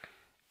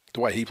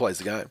the way he plays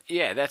the game.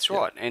 Yeah, that's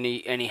right. And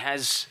he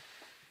has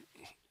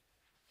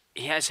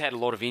had a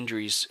lot of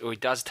injuries, or he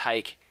does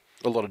take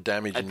a lot of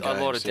damage. A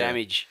lot of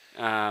damage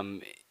over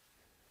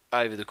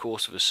the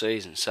course of a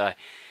season. So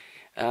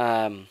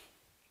I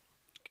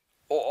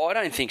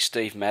don't think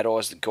Steve Matai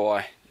is the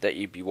guy that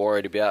you'd be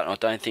worried about, and I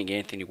don't think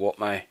Anthony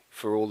Watmough,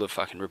 for all the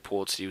fucking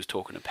reports that he was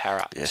talking to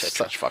Parra, yeah,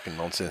 etc. Such fucking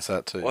nonsense,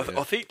 that too.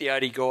 I think the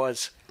only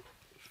guys...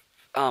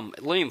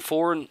 Liam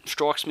Foran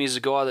strikes me as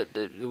a guy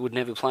that would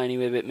never play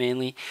anywhere but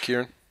Manly.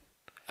 Kieran?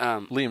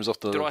 Liam's off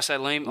the... Did I say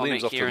Liam? I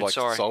meant Kieran,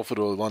 sorry. Salford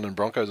or London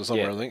Broncos or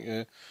somewhere, I think,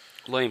 yeah.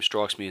 Liam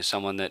strikes me as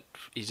someone that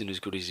isn't as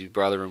good as his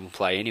brother and will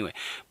play anywhere.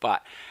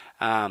 But...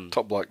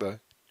 top bloke, though.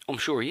 I'm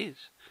sure he is.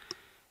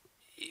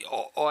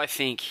 I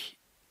think...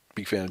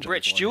 Big fan of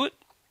Brett Stewart...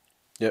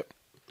 Yep.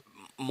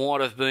 Might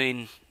have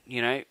been,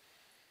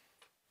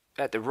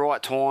 at the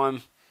right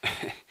time,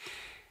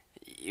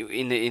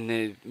 in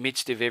the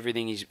midst of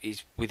everything,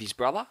 he's with his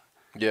brother.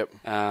 Yep.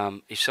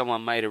 If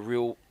someone made a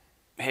real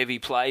heavy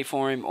play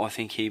for him, I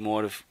think he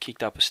might have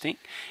kicked up a stink.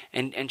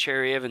 And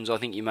Cherry Evans, I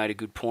think you made a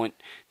good point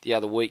the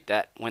other week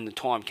that when the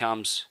time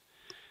comes,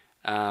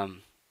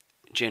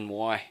 Gen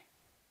Y,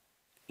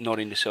 not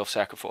into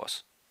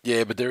self-sacrifice.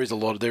 Yeah, but there is a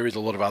lot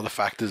of other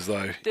factors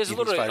though.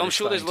 I'm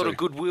sure there's a lot of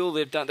goodwill.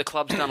 The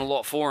club's done a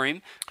lot for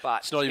him,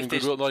 but it's not even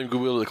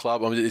goodwill to the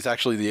club. I mean, it's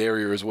actually the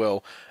area as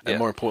well, and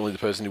more importantly, the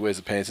person who wears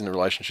the pants in the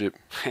relationship,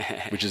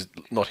 which is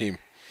not him.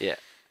 Yeah.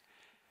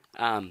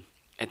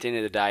 at the end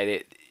of the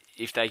day,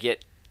 if they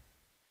get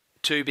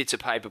 2 bits of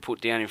paper put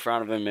down in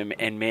front of them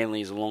and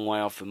Manly is a long way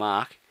off the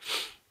mark,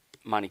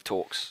 money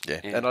talks.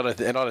 Yeah, and I don't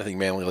think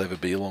Manly will ever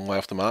be a long way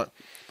off the mark.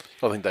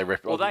 I think they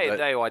rep. Well, they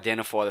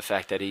identify the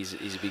fact that he's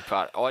a big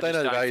part. I they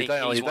just know don't think they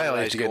only he's one of have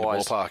those to get in the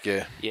guys. ballpark,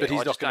 yeah. Yeah, But he's I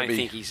not just going don't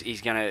to be. think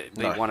he's going to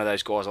be one of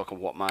those guys like a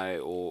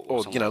Watmo or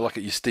Or like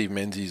your Steve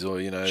Menzies or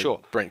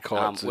sure. Brent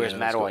Kites. Whereas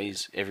Matai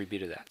is every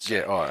bit of that. So,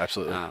 yeah, oh,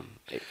 absolutely. I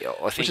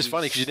think Which is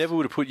funny because you never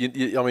would have put.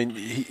 I mean,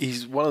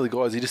 he's one of the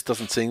guys. He just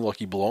doesn't seem like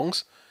he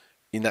belongs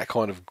in that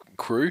kind of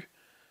crew.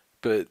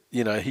 But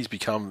he's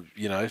become.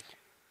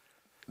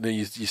 Then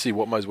you see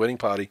Watmo's wedding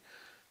party,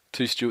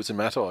 2 Stewarts and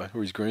Matai,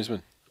 or his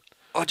groomsmen.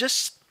 I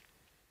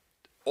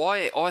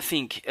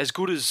think as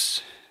good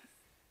as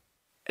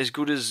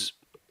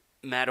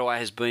Matai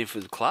has been for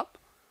the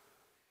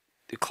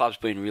club's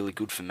been really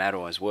good for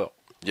Matai as well.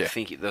 Yeah. I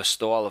think the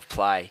style of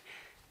play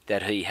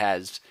that he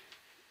has,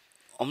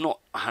 I'm not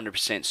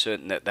 100%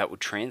 certain that would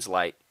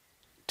translate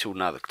to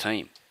another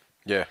team.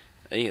 Yeah.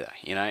 Either,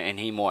 and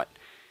he might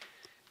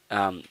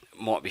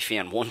be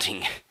found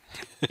wanting,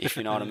 if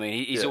you know what I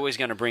mean. He's always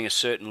going to bring a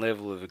certain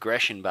level of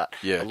aggression, but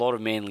a lot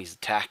of Manly's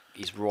attack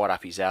is right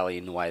up his alley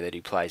in the way that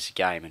he plays the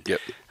game.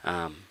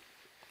 And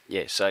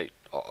so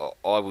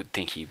I would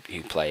think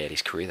he'd play out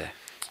his career there.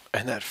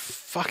 And that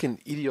fucking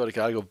idiotic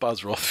article of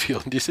Buzz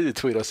Rothfield. Do you see the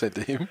tweet I sent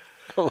to him?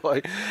 I'm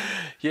like,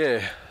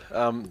 your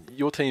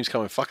team's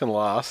coming fucking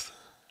last.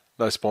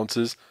 No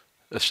sponsors.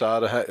 A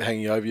Shada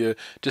hanging over you.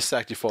 Just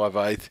sacked your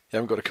 5'8". You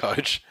haven't got a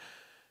coach.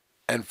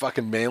 And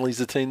fucking Manly's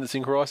the team that's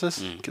in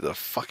crisis. Get the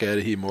fuck out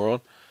of here,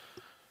 moron.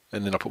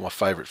 And then I put my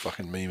favourite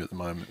fucking meme at the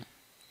moment,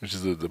 which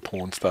is the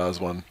Porn Stars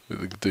one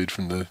with the dude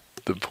from the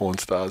Porn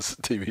Stars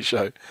TV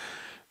show.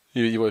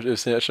 You ever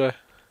seen that show?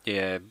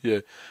 Yeah. Yeah.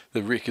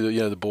 The Rick,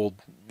 the bald,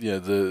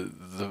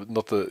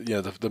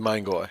 the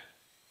main guy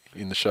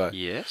in the show.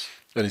 Yes.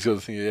 And he's got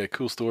the thing,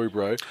 cool story,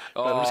 bro.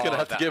 But I'm just going to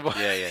have to get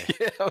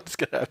I'm just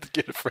going to have to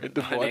get a friend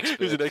of mine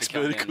who's an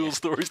expert in cool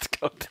stories to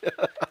come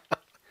down.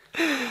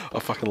 I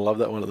fucking love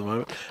that one at the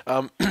moment.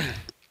 But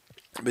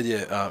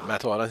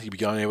Matai, I don't think he'd be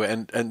going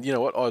anywhere. And you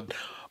know what?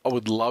 I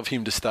would love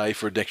him to stay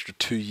for an extra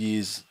 2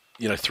 years,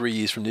 3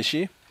 years from this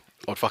year.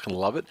 I'd fucking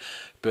love it.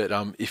 But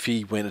if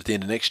he went at the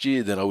end of next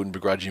year, then I wouldn't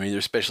begrudge him either,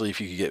 especially if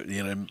you could get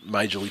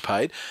majorly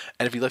paid.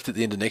 And if he left at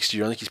the end of next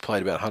year, I think he's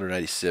played about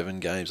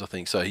 187 games, I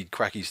think. So he'd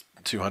crack his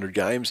 200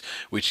 games,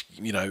 which,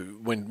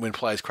 when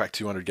players crack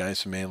 200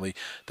 games for Manly,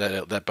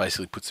 that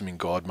basically puts them in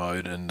God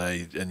mode and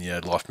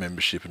life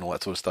membership and all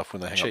that sort of stuff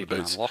when they hang up the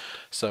boots.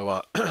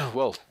 So,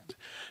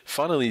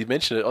 funnily, you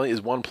mentioned it. I think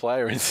there's one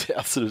player in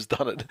South that has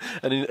done it,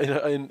 and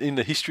in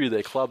the history of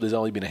their club, there's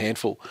only been a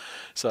handful.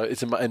 So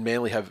and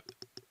Manly have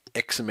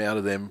X amount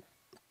of them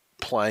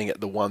playing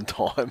at the one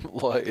time.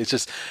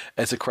 It's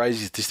a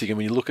crazy statistic. And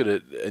when you look at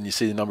it and you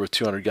see the number of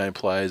 200 game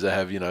players they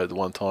have, at the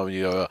one time, and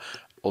you go,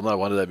 well, no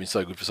wonder they've been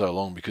so good for so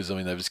long because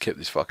they've just kept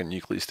this fucking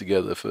nucleus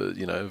together for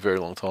a very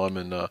long time,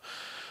 and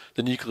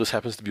the nucleus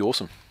happens to be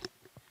awesome.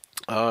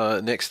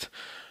 Next.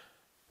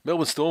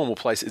 Melbourne Storm will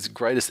place its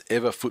greatest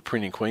ever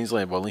footprint in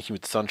Queensland by linking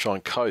with the Sunshine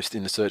Coast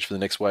in the search for the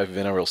next wave of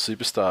NRL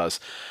superstars.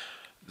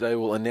 They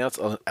will announce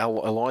an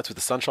alliance with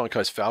the Sunshine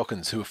Coast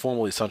Falcons, who were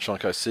formerly Sunshine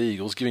Coast Sea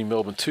Eagles, giving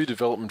Melbourne 2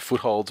 development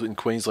footholds in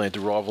Queensland to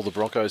rival the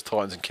Broncos,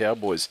 Titans and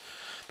Cowboys.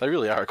 They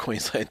really are a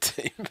Queensland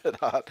team at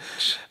heart.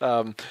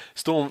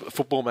 Storm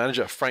football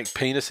manager Frank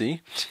Penisy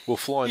will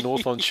fly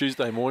north on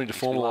Tuesday morning to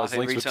formalise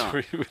links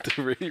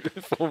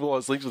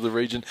with the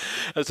region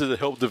as to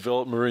help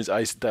develop Maroons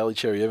ace Daly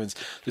Cherry Evans.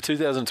 The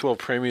 2012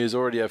 Premiers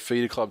already have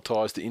feeder club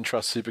ties to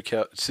Intrust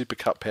Super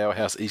Cup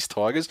powerhouse East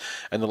Tigers,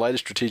 and the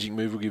latest strategic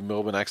move will give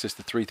Melbourne access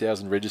to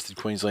 3,000 registered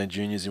Queensland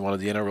juniors in one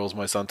of the NRL's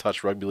most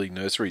untouched rugby league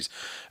nurseries.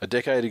 A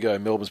decade ago,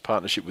 Melbourne's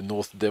partnership with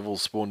North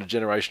Devils spawned a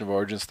generation of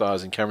Origin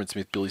stars in Cameron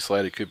Smith, Billy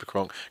Slater, Cooper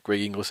Cronk,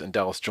 Greg Inglis and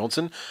Dallas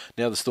Johnson.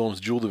 Now the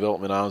Storm's dual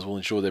development arms will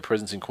ensure their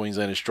presence in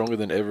Queensland is stronger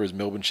than ever as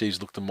Melbourne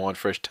Chiefs look to mine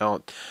fresh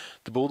talent.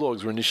 The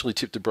Bulldogs were initially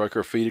tipped to broker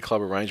a feeder club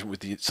arrangement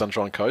with the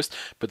Sunshine Coast,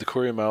 but the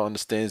Courier Mail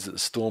understands that the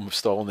Storm have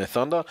stolen their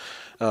thunder.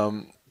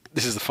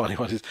 This is the funny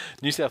one.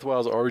 New South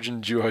Wales Origin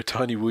duo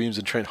Tony Williams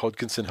and Trent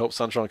Hodkinson helped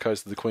Sunshine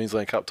Coast to the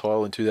Queensland Cup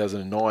title in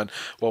 2009,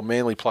 while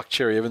Manly plucked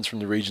Cherry Evans from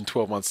the region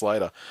 12 months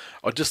later.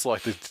 I'd just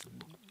like to...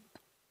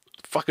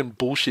 fucking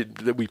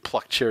bullshit that we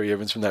plucked Cherry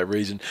Evans from that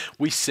region.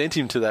 We sent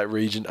him to that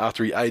region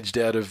after he aged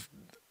out of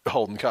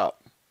Holden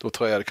Cup, or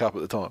Toyota Cup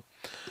at the time.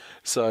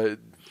 So,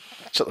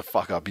 shut the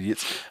fuck up,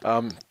 idiots.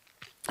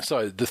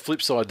 So, the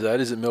flip side to that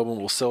is that Melbourne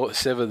will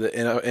sever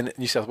the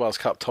New South Wales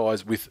Cup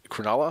ties with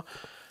Cronulla,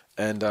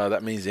 and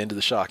that means the end of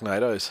the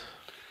Sharknadoes.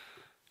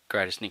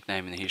 Greatest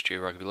nickname in the history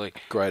of rugby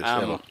league. Greatest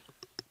ever.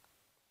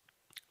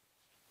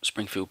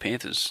 Springfield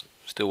Panthers,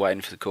 still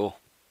waiting for the call.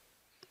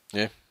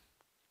 Yeah.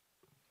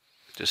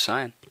 Just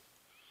saying.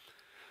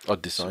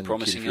 I'd disown him.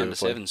 Promising under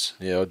sevens.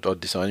 Yeah,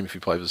 I'd disown him if he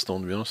played for the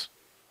Storm, to be honest.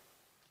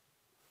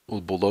 Or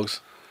the Bulldogs.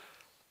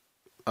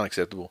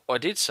 Unacceptable. I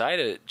did say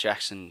to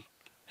Jackson...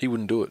 He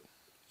wouldn't do it.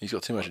 He's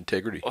got too much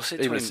integrity. I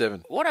said Even to at him,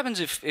 7. what happens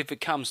if it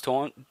comes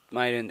time,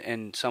 mate,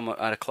 and someone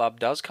at a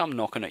club does come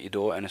knocking at your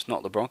door and it's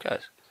not the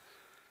Broncos?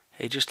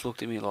 He just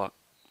looked at me like,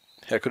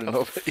 How could it the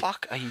not be?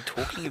 fuck are you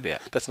talking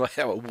about? That's not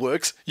how it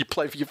works. You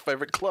play for your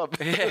favourite club.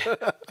 Yeah.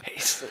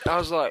 I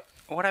was like,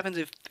 what happens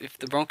if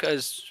the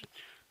Broncos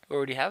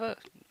already have a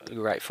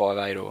great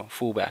 5'8" or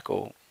fullback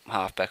or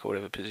halfback or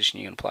whatever position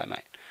you're going to play,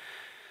 mate?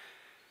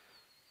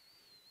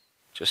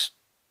 Just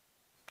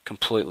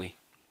completely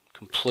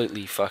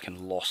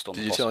fucking lost on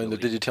Did the you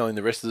possibility. tell him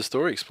the rest of the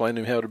story? Explain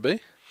to him how it'd be?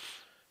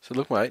 So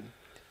look, mate,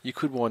 you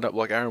could wind up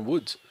like Aaron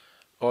Woods.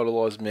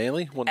 Idolised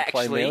Manly, wanted to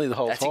play Manly the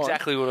whole that's time. That's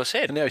exactly what I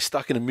said. And now he's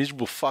stuck in a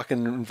miserable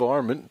fucking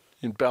environment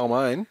in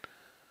Balmain.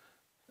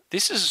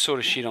 This is the sort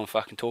of shit I'm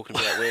fucking talking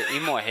about where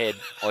in my head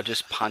I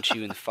just punch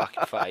you in the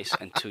fucking face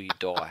until you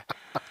die.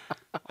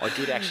 I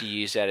did actually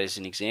use that as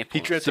an example. He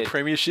dreamt the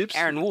premierships.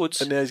 Aaron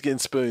Woods. And now he's getting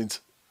spoons.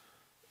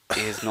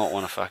 He has not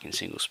won a fucking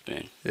single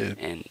spoon. Yeah,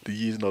 and the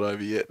year's not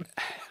over yet.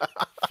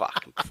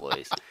 fucking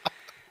please.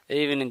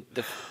 Even in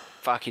the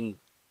fucking...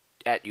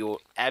 At your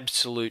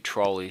absolute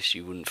trolliest,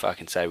 you wouldn't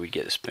fucking say we'd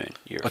get the spoon.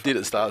 I did at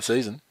the start of the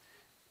season.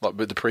 Like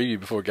with the preview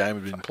before a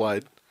game had been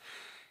played.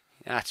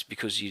 That's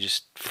because you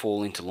just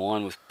fall into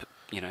line with,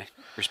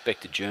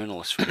 respected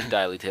journalists from the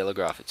Daily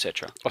Telegraph,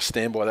 etc. I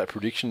stand by that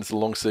prediction. It's a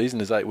long season.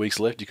 There's 8 weeks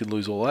left. You could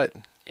lose all 8.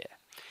 Yeah.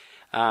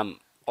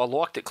 I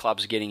like that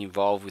clubs are getting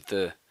involved with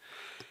the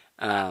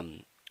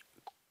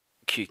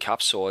Q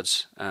Cup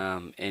sides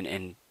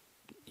and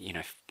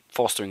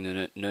fostering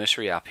the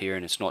nursery up here,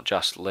 and it's not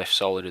just left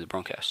solely to the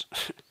Broncos.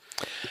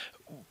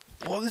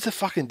 Well, there's a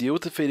fucking deal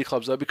with the feeder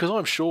clubs though, because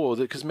I'm sure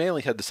that because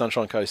Manly had the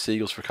Sunshine Coast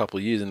Seagulls for a couple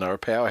of years and they were a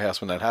powerhouse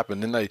when that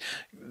happened. And I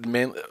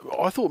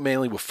thought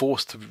Manly were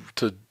forced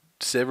to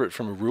sever it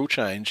from a rule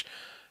change,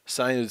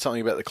 saying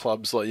something about the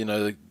clubs like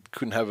they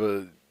couldn't have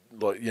a.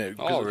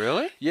 Oh,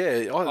 really?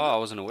 Yeah. I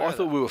wasn't aware I of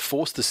thought that. we were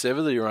forced to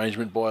sever the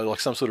arrangement by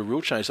some sort of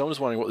rule change. So I'm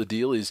just wondering what the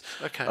deal is.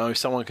 Okay. If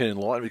someone can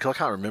enlighten me, because I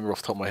can't remember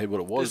off the top of my head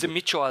what it was. There's a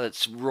Mitch eye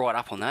that's right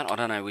up on that. I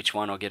don't know which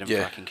one. I get him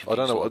fucking confused. I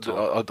don't know. all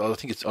the time. I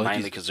think it's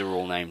Mainly because they're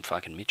all named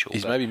fucking Mitchell.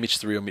 He's maybe Mitch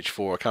 3 or Mitch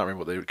 4. I can't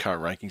remember what the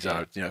current rankings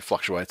are. It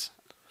fluctuates.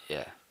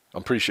 Yeah.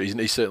 I'm pretty sure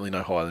he's certainly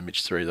no higher than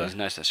Mitch 3 though. There's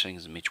no such thing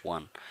as a Mitch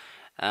 1.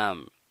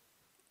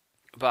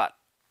 But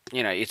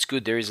it's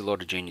good. There is a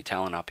lot of junior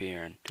talent up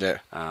here, and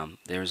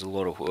there is a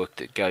lot of work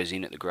that goes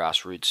in at the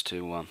grassroots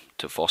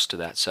to foster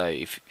that. So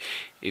if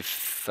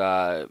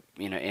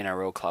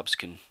NRL clubs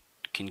can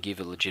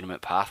give a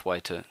legitimate pathway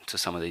to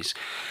some of these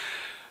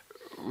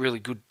really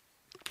good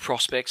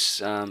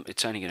prospects,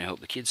 it's only going to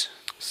help the kids.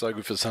 So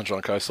good for the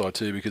Sunshine Coast side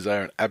too, because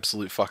they're an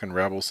absolute fucking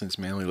rabble since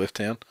Manly left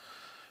town.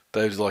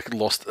 They've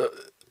lost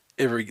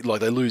they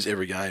lose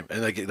every game,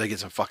 and they get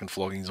some fucking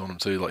floggings on them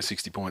too, like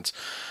 60 points.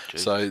 Jeez.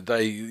 So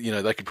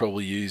they could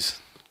probably use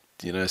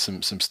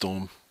some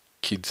Storm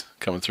kids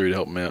coming through to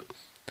help them out.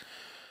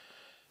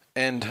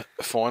 And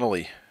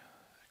finally,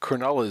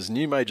 Cronulla's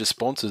new major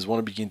sponsors want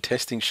to begin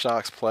testing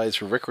Sharks players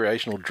for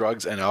recreational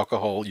drugs and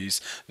alcohol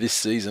use this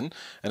season,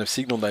 and have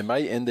signalled they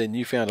may end their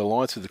newfound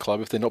alliance with the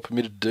club if they're not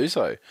permitted to do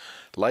so.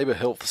 Labour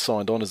Health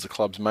signed on as the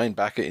club's main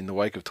backer in the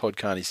wake of Todd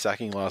Carney's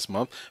sacking last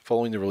month,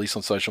 following the release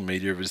on social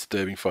media of a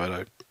disturbing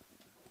photo,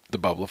 the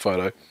bubbler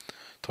photo,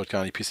 Todd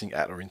Carney pissing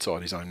at or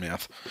inside his own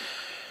mouth.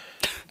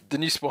 The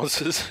new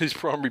sponsors, whose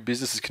primary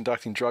business is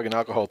conducting drug and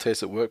alcohol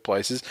tests at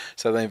workplaces,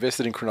 so they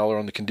invested in Cronulla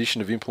on the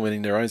condition of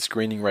implementing their own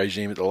screening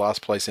regime at the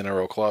last place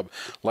NRL club.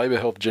 Labour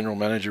Health General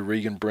Manager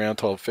Regan Brown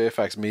told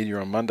Fairfax Media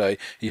on Monday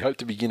he hoped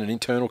to begin an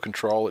internal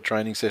control at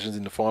training sessions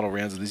in the final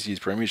rounds of this year's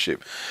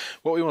premiership.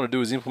 What we want to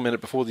do is implement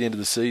it before the end of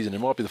the season. It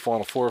might be the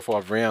final 4 or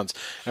 5 rounds,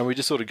 and we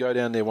just sort of go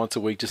down there once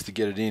a week just to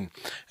get it in.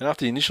 And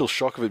after the initial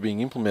shock of it being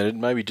implemented,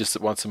 maybe just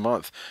once a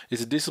month.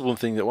 It's a discipline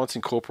thing that once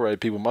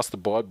incorporated, people must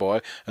abide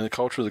by, and the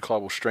culture of the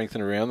club will strengthen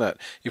around that.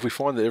 If we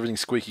find that everything's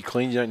squeaky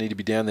clean, you don't need to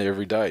be down there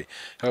every day.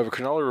 However,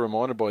 Cronulla were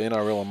reminded by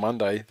NRL on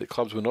Monday that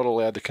clubs were not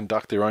allowed to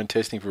conduct their own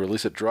testing for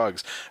illicit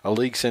drugs, a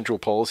league central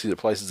policy that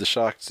places the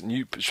Sharks'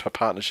 new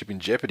partnership in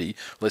jeopardy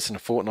less than a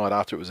fortnight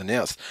after it was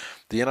announced.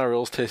 The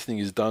NRL's testing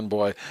is done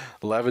by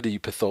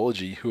Lavity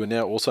Pathology, who are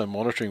now also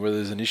monitoring whether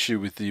there's an issue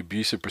with the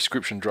abuse of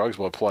prescription drugs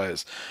by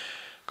players.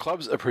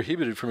 Clubs are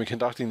prohibited from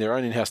conducting their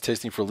own in-house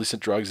testing for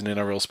illicit drugs, an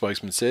NRL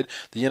spokesman said.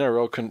 The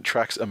NRL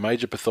contracts a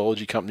major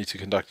pathology company to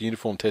conduct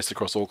uniform tests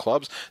across all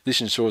clubs.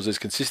 This ensures there's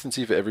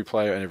consistency for every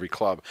player and every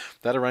club.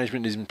 That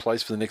arrangement is in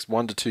place for the next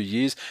 1 to 2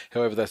 years.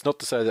 However, that's not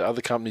to say that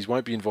other companies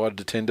won't be invited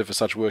to tender for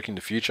such work in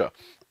the future.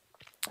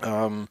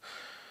 Sounds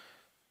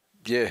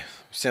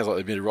like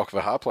they've been a rock of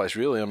a hard place,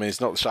 really. I mean,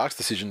 it's not the Sharks'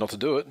 decision not to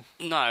do it.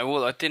 No,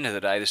 well, at the end of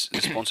the day, the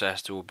sponsor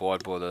has to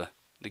abide by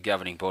the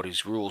governing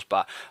body's rules,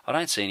 but I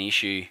don't see an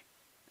issue.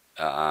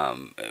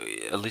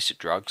 Illicit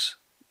drugs.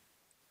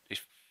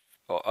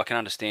 I can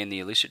understand the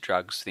illicit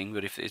drugs thing,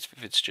 but if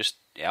it's just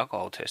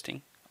alcohol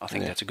testing, I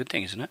think that's a good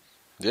thing, isn't it?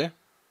 Yeah.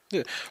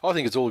 I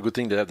think it's all a good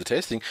thing to have the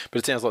testing, but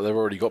it sounds like they've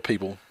already got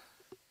people.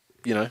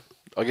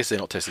 I guess they're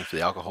not testing for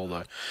the alcohol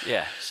though.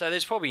 Yeah. So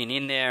there's probably an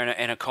in there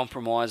and a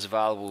compromise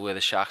available where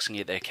the Sharks can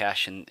get their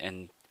cash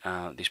and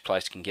this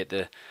place can get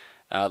the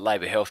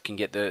Labour Health can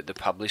get the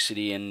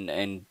publicity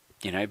and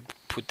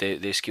put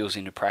their skills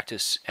into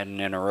practice at an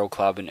NRL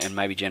club and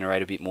maybe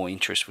generate a bit more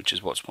interest, which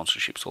is what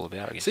sponsorship's all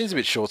about, I guess. Seems a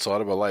bit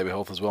short-sighted by Labour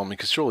Health as well,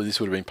 because surely this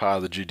would have been part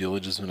of the due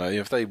diligence.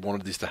 If they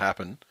wanted this to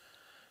happen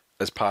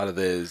as part of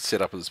their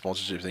setup of the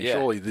sponsorship thing,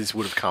 surely this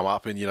would have come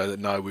up and, that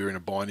no, we're in a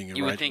binding arrangement.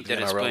 You would think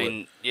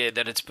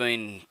that it's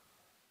been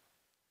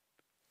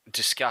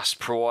discussed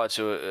prior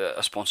to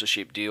a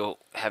sponsorship deal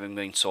having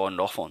been signed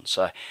off on.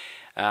 So,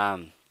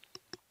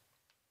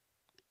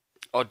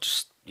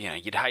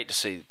 you'd hate to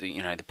see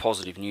the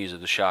positive news of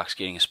the Sharks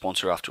getting a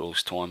sponsor after all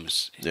this time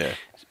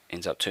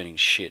ends up turning to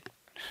shit.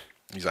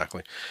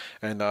 Exactly.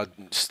 And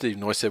Steve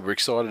Noyce said we're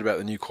excited about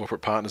the new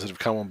corporate partners that have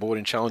come on board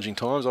in challenging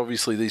times.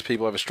 Obviously, these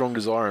people have a strong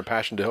desire and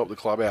passion to help the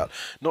club out,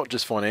 not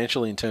just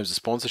financially in terms of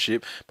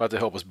sponsorship, but to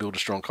help us build a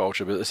strong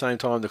culture. But at the same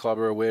time, the club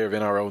are aware of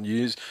NRL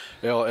news,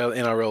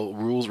 NRL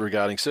rules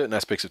regarding certain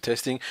aspects of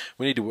testing.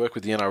 We need to work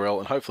with the NRL,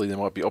 and hopefully there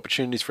might be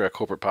opportunities for our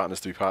corporate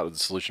partners to be part of the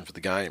solution for the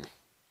game.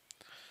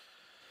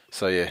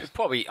 So, yeah.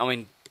 Probably,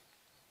 I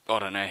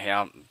don't know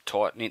how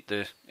tight-knit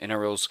the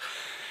NRL's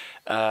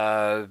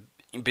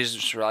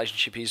business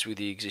relationship is with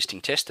the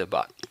existing tester,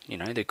 but,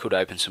 there could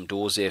open some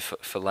doors there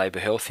for Labour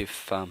Health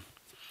if, on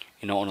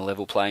a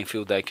level playing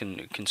field, they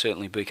can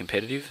certainly be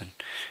competitive.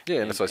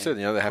 And as I said,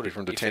 they're happy for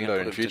them to tender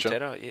in the future.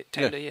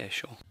 Tender,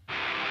 sure.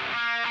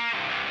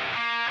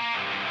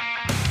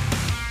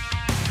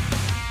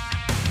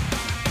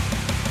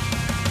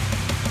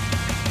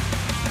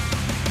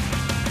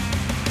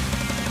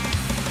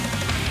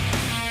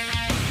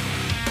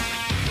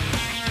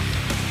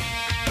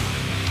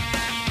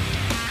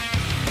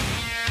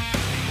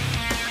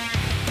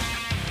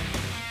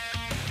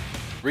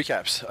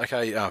 Recaps.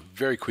 Okay,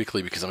 very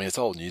quickly, because it's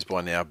old news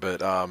by now, but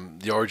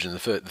the Origin, the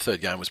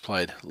third game was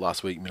played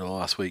last week, middle of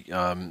last week.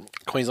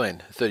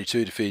 Queensland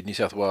 32 defeated New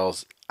South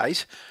Wales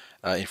 8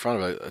 in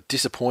front of a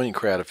disappointing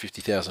crowd of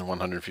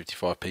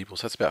 50,155 people.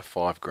 So that's about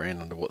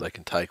 $5,000 under what they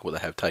can take, what they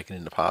have taken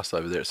in the past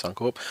over there at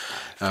Suncorp.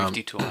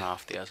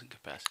 52,500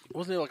 capacity.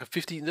 Wasn't there like a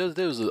 50?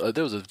 There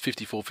was a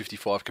 54,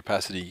 55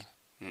 capacity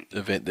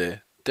event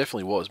there.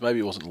 Definitely was. Maybe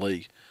it wasn't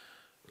league.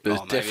 But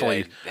it's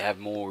definitely they have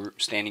more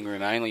standing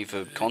room only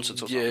for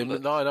concerts or something. Yeah,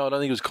 no, I don't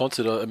think it was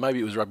concert. Maybe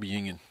it was rugby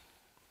union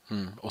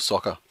or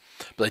soccer.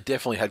 But they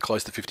definitely had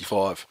close to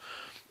 55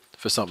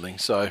 for something.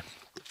 So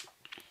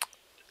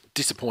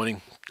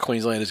disappointing.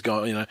 Queensland has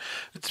gone.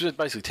 It's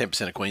basically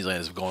 10% of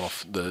Queenslanders have gone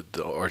off the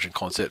Origin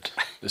concept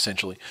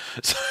essentially.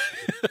 So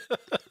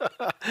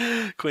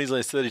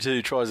Queensland's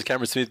 32 tries to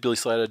Cameron Smith, Billy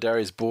Slater,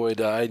 Darius Boyd,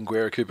 Aiden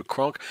Guerra, Cooper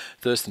Cronk,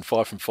 Thurston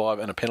 5 from 5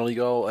 and a penalty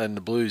goal. And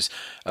the Blues,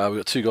 we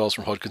got 2 goals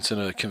from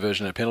Hodkinson, a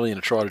conversion and a penalty, and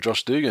a try to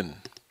Josh Dugan.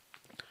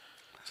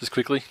 Just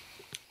quickly.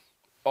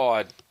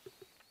 I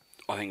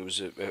think it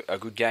was a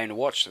good game to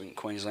watch. I think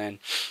Queensland,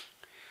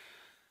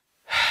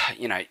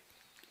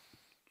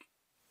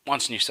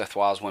 once New South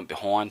Wales went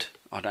behind,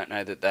 I don't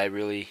know that they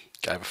really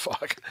gave a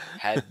fuck.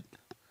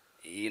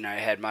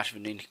 had much of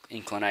an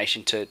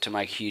inclination to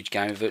make a huge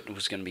game of it. It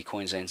was going to be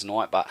Queensland's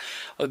night. But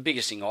the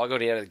biggest thing I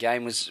got out of the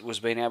game was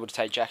being able to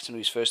take Jackson to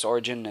his first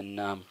Origin, and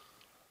I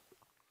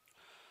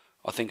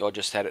think I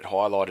just had it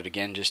highlighted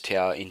again just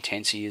how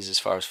intense he is as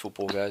far as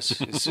football goes.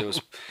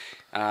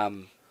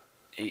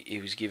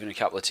 He was given a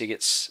couple of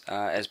tickets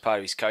as part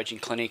of his coaching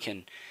clinic,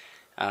 and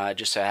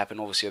just so happened,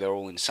 obviously, they're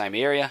all in the same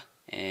area,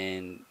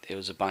 and there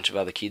was a bunch of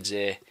other kids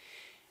there,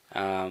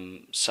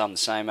 some the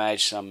same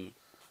age, some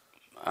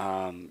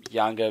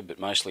younger, but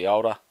mostly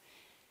older.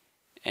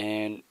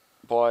 And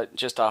by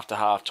just after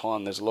half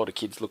time, there's a lot of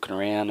kids looking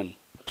around and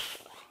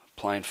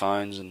playing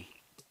phones and,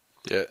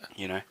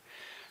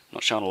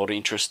 not showing a lot of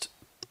interest.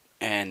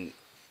 And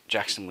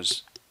Jackson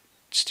was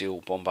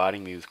still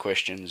bombarding me with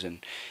questions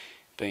and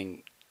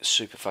being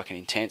super fucking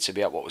intense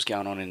about what was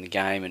going on in the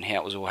game and how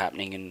it was all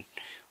happening and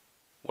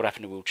what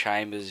happened to Will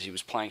Chambers. He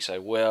was playing so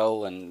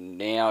well and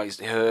now he's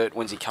hurt.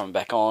 When's he coming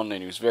back on?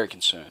 And he was very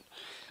concerned.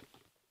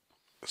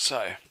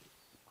 So,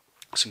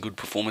 some good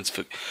performance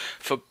for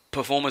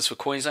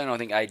Queensland. I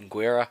think Aiden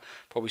Guerra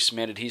probably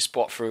cemented his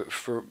spot for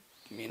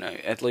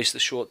at least the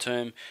short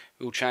term.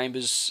 Will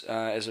Chambers,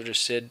 as I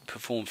just said,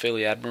 performed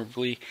fairly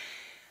admirably.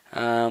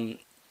 And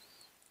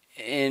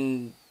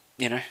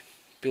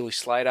Billy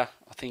Slater,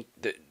 I think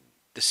that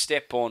the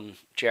step on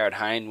Jared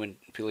Hayne when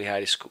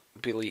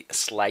Billy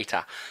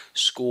Slater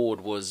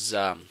scored was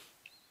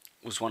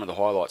one of the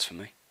highlights for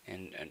me.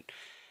 And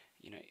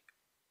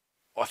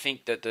I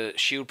think that the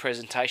Shield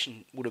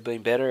presentation would have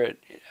been better at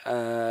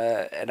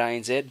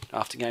ANZ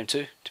after Game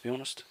 2, to be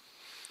honest.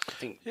 I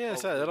think. Yeah,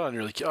 so I don't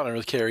really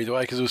care either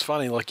way because it was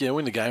funny. Like,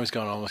 when the game was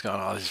going on, I was going,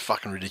 "Oh, this is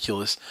fucking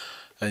ridiculous."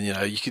 And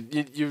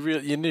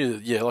you knew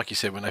that, like you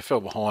said, when they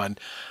fell behind,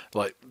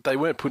 like they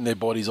weren't putting their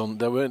bodies on.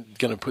 They weren't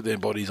going to put their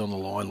bodies on the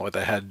line like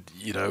they had,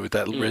 with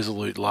that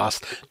resolute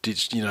last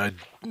ditch,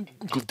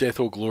 death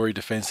or glory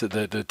defence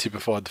that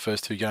typified the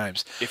first 2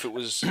 games. If it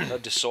was a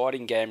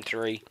deciding Game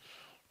 3.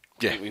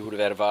 Yeah, we would have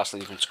had a vastly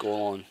different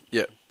scoreline.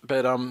 Yeah,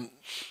 but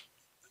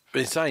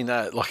In saying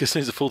that, like as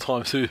soon as the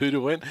full-time Hooter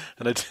went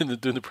and they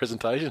did doing the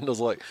presentation, I was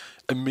like,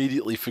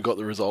 immediately forgot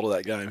the result of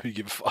that game. Who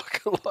give a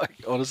fuck?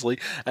 Like honestly,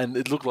 and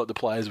it looked like the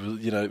players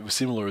were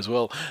similar as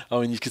well.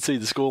 I mean, you could see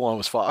the scoreline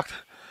was fucked,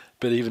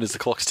 but even as the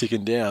clock's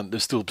ticking down,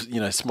 there's still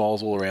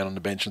smiles all around on the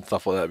bench and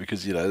stuff like that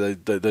because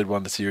they'd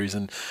won the series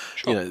and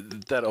Sure.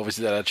 that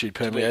obviously that attitude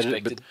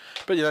permeated it.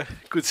 But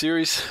good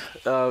series.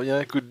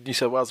 Good New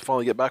South Wales to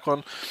finally get back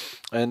on,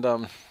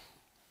 and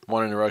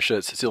one in a row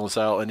shirts still on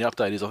sale, and the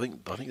update is I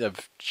think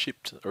they've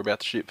shipped or about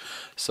to ship.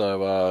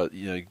 So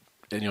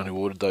anyone who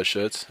ordered those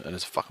shirts, and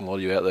there's a fucking lot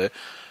of you out there,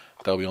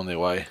 they'll be on their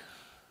way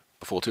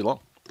before too long.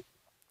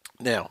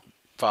 Now,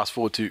 fast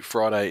forward to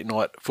Friday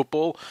night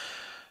football.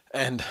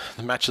 And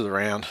the match of the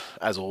round,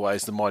 as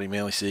always, the mighty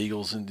Manly Sea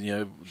Eagles and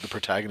the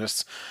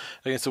protagonists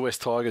against the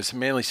West Tigers.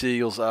 Manly Sea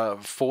Eagles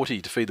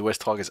 40 to feed the West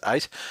Tigers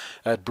 8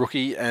 at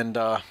Brookie, and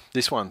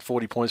this one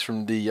 40 points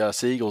from the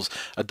Sea Eagles,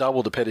 a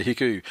double to Peter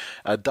Hiku,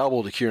 a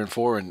double to Kieran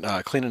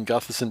Foran, Clinton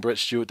Gutherson, Brett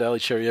Stewart, Daly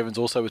Cherry Evans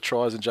also with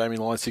tries, and Jamie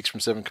Lyons 6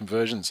 from 7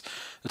 conversions.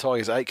 The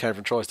Tigers 8 came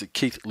from tries to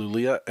Keith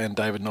Lulia and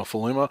David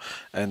Nofaluma,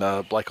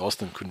 and Blake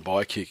Austin couldn't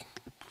buy a kick.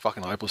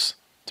 Fucking hopeless,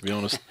 to be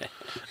honest.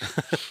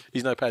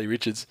 He's no Paddy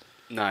Richards.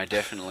 No,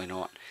 definitely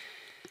not.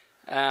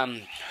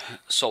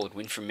 Solid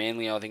win from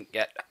Manly, I think,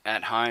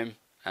 at home.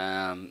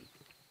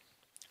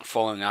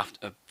 Following up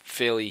a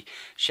fairly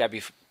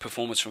shabby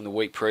performance from the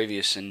week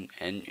previous, and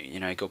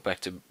got back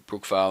to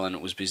Brookvale and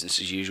it was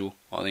business as usual.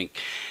 I think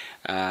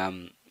a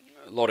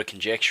lot of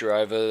conjecture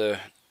over the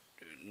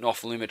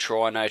Nofaluma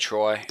try, no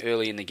try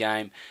early in the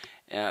game.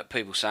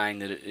 People saying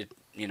that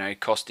it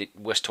cost it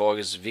West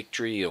Tigers a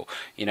victory, or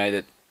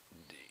that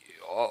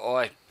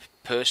I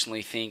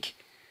personally think,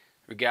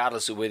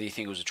 regardless of whether you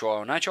think it was a try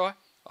or no try,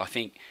 I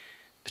think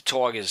the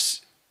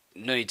Tigers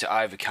need to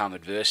overcome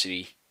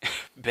adversity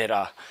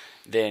better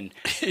than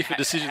if a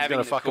decision's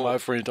going to fuck them over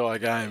for an entire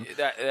game.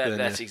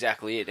 That's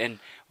exactly it. And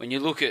when you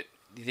look at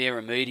their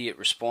immediate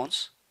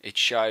response, it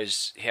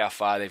shows how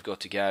far they've got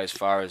to go as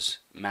far as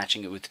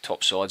matching it with the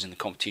top sides in the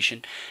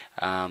competition.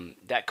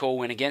 That call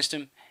went against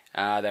them.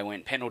 They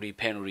went penalty,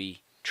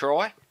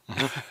 try.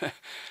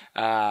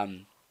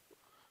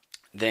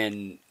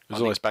 Then it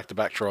was almost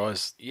back-to-back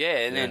tries. Yeah,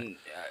 and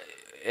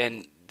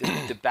then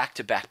the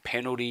back-to-back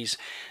penalties,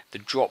 the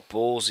drop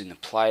balls in the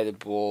play of the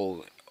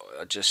ball,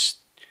 are just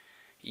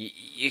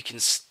you can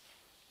just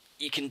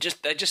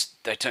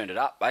they turned it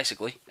up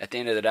basically at the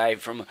end of the day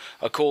from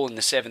a call in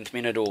the 7th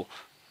minute or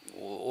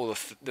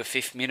the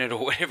 5th minute or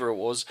whatever it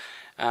was.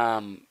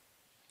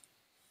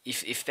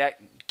 If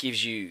that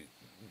gives you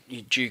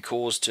due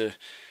cause to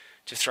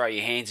throw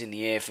your hands in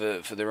the air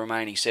for the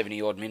remaining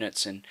 70 odd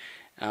minutes and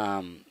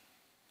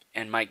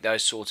make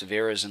those sorts of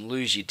errors and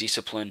lose your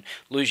discipline,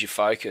 lose your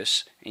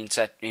focus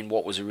in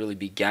what was a really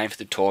big game for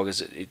the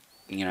Tigers, it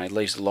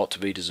leaves a lot to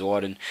be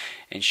desired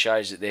and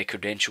shows that their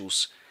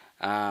credentials,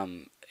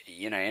 and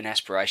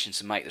aspirations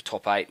to make the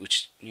top 8,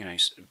 which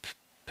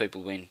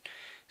people have been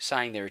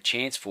saying they're a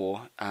chance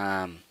for.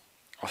 I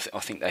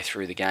think they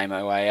threw the game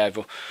away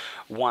over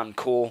one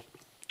call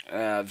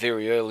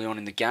very early on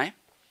in the game.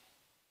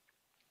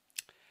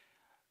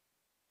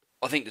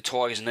 I think the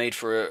Tigers' need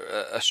for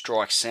a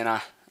strike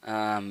centre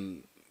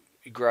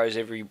grows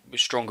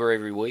stronger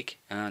every week.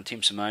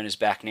 Tim Simona's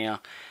back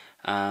now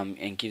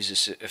and gives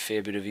us a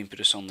fair bit of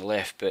impetus on the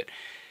left. But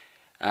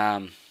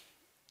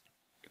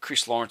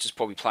Chris Lawrence is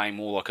probably playing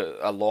more like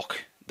a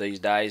lock these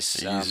days.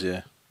 He is,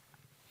 yeah.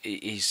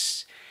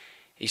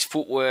 His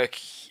footwork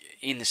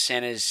in the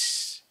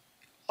centres,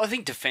 I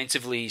think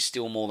defensively he's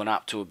still more than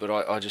up to it.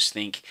 But I just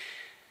think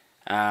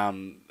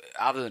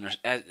other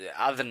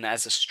than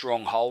as a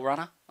strong hole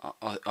runner,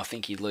 I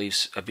think he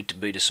leaves a bit to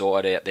be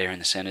decided out there in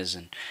the centres,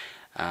 and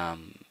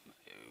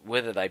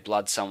whether they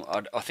blood some.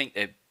 I think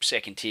their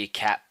second tier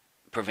cap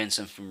prevents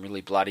them from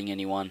really blooding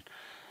anyone.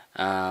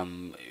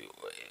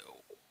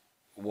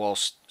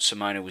 Whilst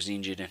Simona was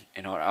injured,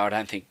 and I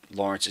don't think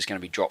Lawrence is going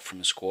to be dropped from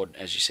the squad.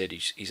 As you said,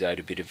 he's owed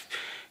a bit of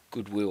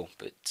goodwill,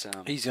 but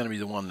he's going to be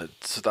the one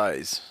that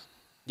stays.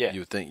 Yeah,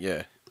 you would think,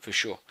 yeah, for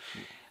sure.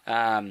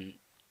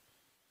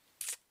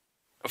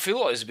 I feel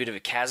like there's a bit of a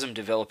chasm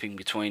developing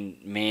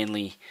between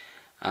Manly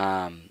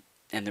and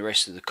the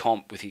rest of the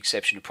comp, with the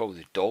exception of probably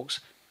the Dogs.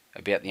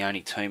 About the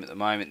only team at the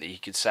moment that you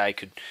could say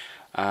could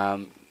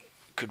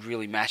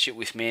really match it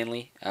with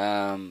Manly.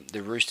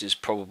 The Roosters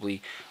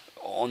probably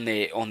on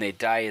their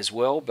day as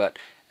well, but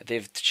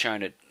they've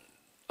shown it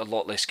a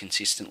lot less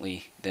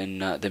consistently than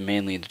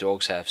Manly and the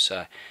Dogs have.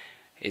 So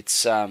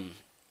it's for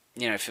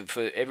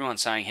everyone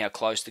saying how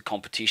close the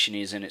competition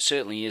is, and it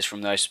certainly is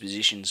from those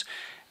positions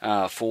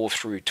 4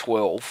 through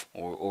 12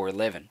 or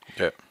 11.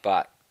 Yep.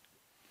 But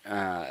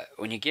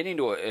when you get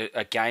into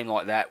a game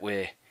like that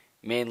where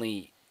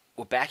Manly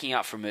were backing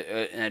up from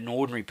an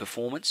ordinary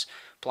performance,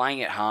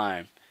 playing at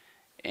home,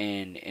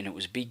 and it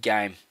was a big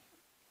game,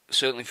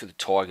 certainly for the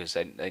Tigers,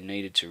 they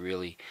needed to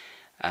really...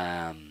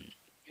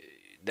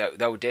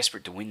 They were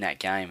desperate to win that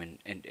game,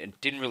 and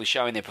it didn't really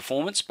show in their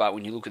performance, but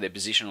when you look at their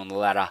position on the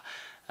ladder,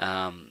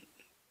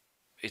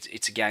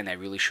 it's a game they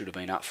really should have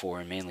been up for,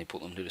 and Manly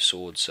put them to the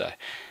sword. So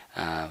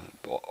I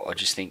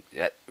just think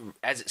that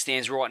as it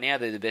stands right now,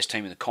 they're the best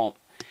team in the comp,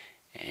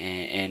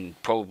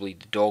 and probably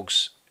the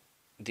Dogs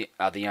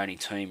are the only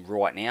team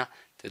right now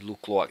that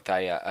look like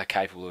they are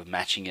capable of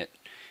matching it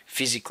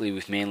physically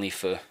with Manly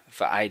for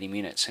 80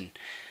 minutes. And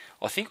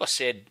I think I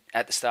said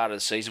at the start of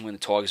the season when the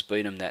Tigers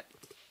beat them that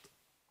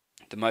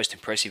the most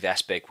impressive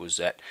aspect was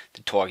that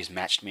the Tigers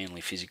matched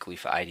Manly physically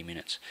for 80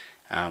 minutes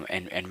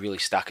and really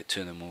stuck it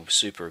to them and were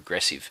super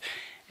aggressive.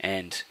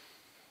 And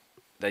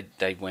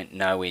they went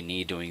nowhere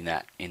near doing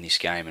that in this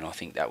game, and I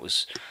think that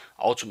was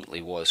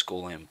ultimately why the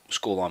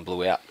scoreline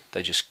blew out.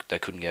 They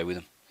couldn't go with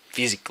them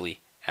physically,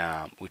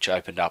 which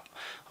opened up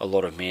a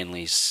lot of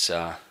Manly's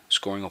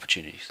scoring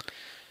opportunities.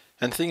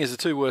 And the thing is, the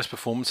two worst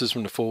performances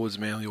from the forwards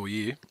Manly all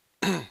year,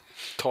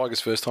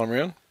 Tigers first time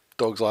round,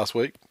 Dogs last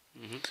week,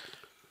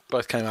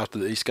 both came after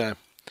the East game.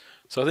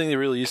 So I think there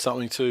really is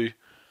something to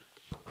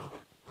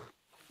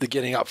the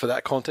getting up for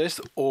that contest,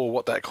 or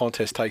what that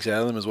contest takes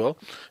out of them as well.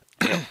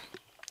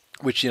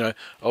 Which,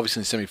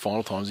 obviously in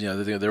semi-final times, they're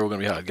all going to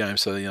be hard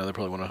games, so, they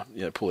probably want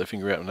to pull their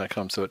finger out when that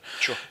comes to it.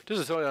 Sure.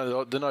 Just to tell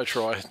you, the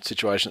no-try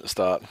situation at the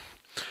start.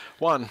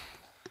 One,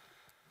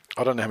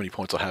 I don't know how many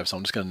points I have, so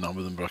I'm just going to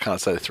number them, but I can't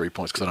say the 3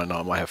 points because I don't know.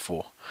 I might have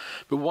 4.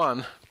 But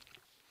one,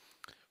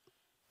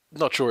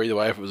 not sure either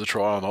way if it was a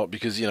try or not,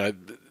 because,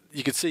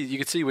 you could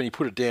see when he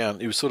put it down,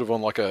 it was sort of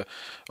on like a,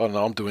 I don't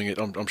know, I'm doing it,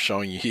 I'm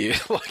showing you here,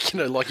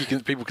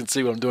 people can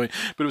see what I'm doing,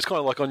 but it was kind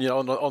of like on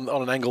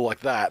an angle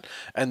like that,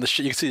 and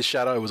you can see the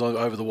shadow was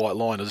over the white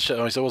line,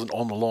 so it wasn't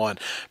on the line,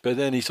 but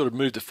then he sort of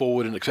moved it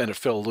forward and it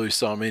fell loose.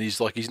 So I mean, he's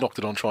knocked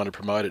it on trying to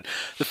promote it.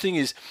 The thing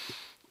is,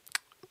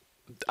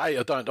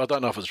 I don't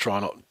know if it's a try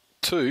or not.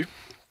 2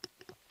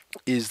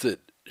 is that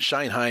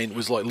Shane Hayne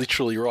was like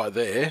literally right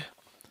there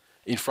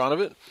in front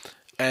of it.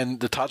 And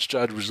the touch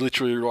judge was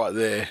literally right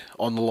there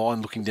on the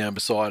line looking down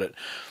beside it.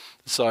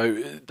 So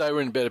they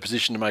were in a better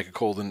position to make a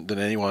call than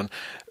anyone.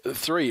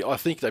 3, I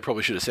think they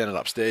probably should have sent it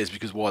upstairs,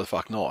 because why the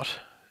fuck not?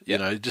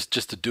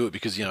 Just to do it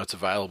because, it's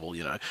available,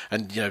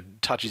 And,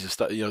 touches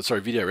of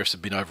video refs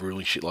have been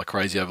overruling shit like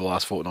crazy over the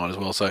last fortnight as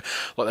well. So,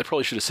 they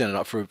probably should have sent it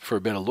up for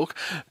a better look.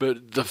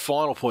 But the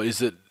final point is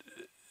that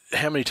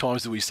how many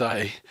times do we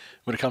say,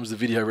 when it comes to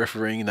video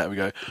refereeing and that, we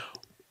go,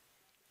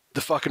 the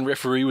fucking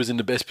referee was in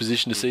the best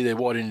position to see there,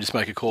 why didn't he just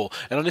make a call?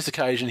 And on this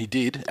occasion he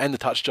did, and the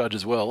touch judge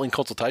as well, in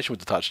consultation with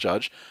the touch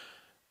judge.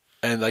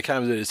 And they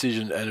came to a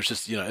decision, and it's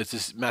just, it's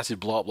this massive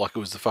blow up like it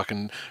was the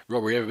fucking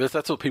robbery ever. But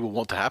that's what people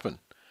want to happen.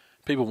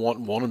 People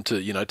want them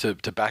to,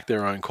 to back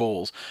their own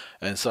calls.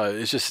 And so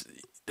it's just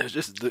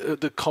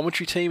the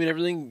commentary team and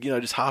everything,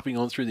 just harping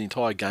on through the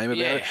entire game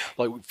about it.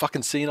 Like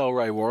fucking senile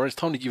Ray Warren. It's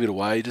time to give it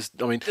away. The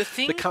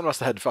cunt must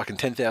have had fucking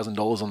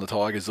 $10,000 on the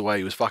Tigers the way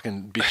he was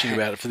fucking bitching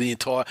about it for the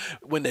entire,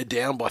 when they're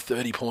down by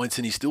 30 points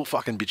and he's still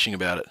fucking bitching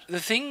about it. The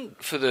thing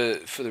for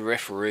the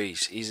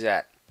referees is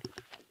that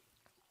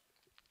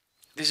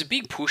there's a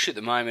big push at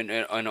the moment,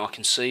 and I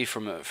can see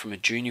from a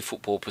junior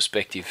football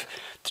perspective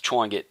to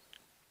try and get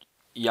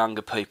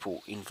younger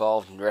people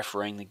involved in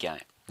refereeing the game.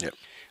 Yep.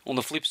 On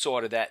the flip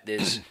side of that,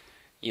 there's,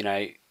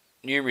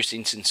 numerous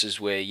instances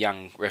where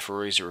young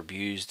referees are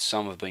abused.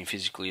 Some have been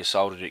physically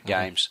assaulted at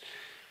games.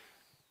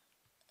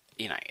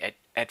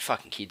 At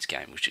fucking kids'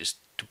 game, which is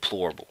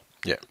deplorable.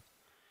 Yeah.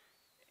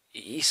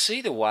 You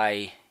see the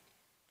way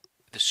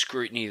the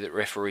scrutiny that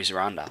referees are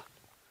under.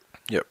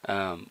 Yep.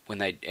 When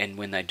they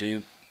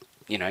do,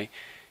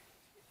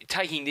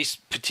 taking this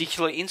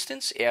particular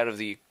instance out of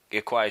the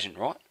equation,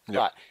 right? Yep.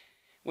 But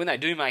when they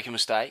do make a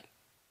mistake,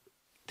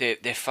 they're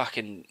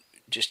fucking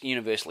just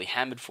universally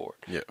hammered for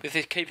it. Yep. If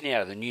they're keeping it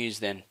out of the news,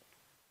 then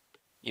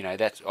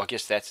I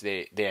guess that's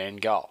their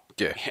end goal.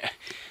 Yeah.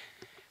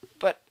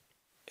 But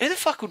who the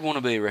fuck would want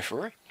to be a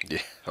referee?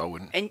 Yeah, I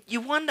wouldn't. And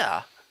you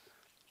wonder,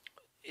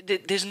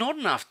 there's not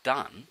enough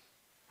done,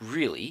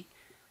 really,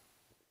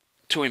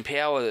 to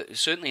empower,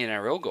 certainly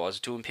NRL guys,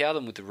 to empower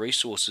them with the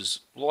resources.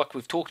 Like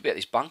we've talked about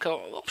this bunker.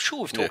 I'm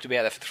sure we've talked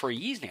about that for 3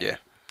 years now. Yeah.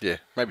 Yeah,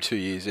 maybe 2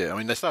 years, yeah. I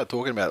mean, they started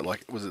talking about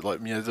it, was it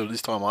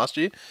this time last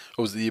year,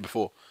 or was it the year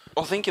before?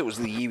 I think it was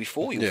the year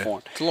before, you'll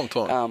find. It's a long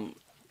time.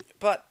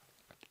 But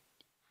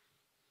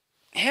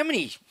how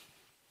many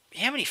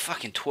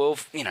fucking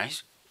 12 to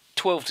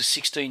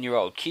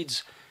 16-year-old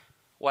kids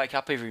wake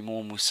up every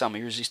morning with some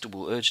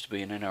irresistible urge to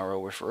be an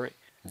NRL referee?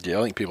 Yeah,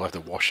 I think people have to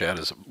wash out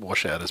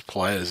as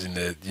players in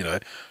their,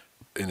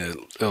 in their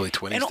early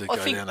 20s to go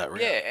down that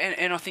route. Yeah,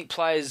 and I think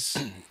players,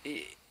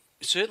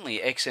 certainly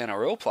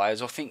ex-NRL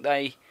players, I think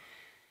they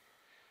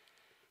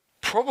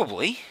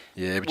probably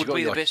would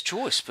be the best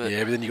choice. But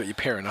yeah, but then you've got your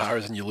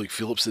Perinaras and your Luke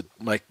Phillips that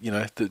make,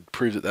 that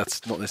prove that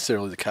that's not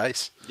necessarily the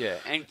case. Yeah,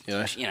 and,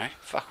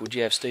 fuck, would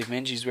you have Steve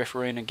Menzies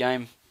refereeing a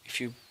game if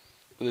you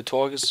were the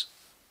Tigers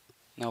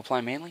and they were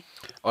playing Manly?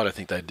 I don't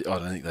think they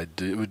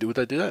do. Would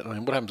they do that? I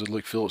mean, what happens with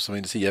Luke Phillips? I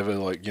mean, does he ever,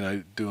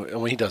 do it? I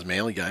mean, he does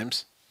Manly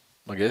games,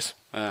 I guess.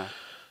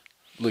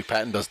 Luke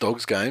Patton does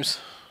Dogs games.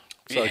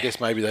 So I guess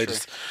maybe they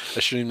just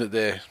assume that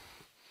they're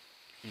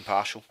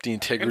impartial. The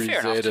integrity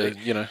is there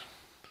to,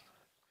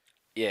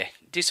 yeah,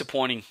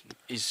 disappointing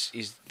is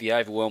the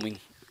overwhelming.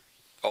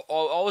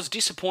 I was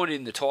disappointed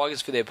in the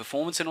Tigers for their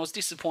performance, and I was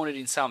disappointed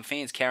in some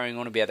fans carrying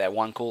on about that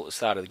one call at the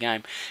start of the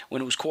game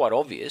when it was quite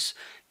obvious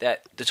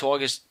that the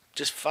Tigers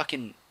just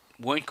fucking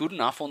weren't good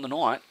enough on the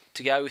night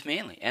to go with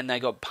Manly, and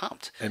they got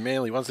pumped. And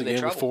Manly, once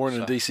again, with Foran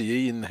and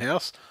DCE in the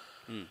house,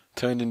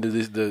 turned into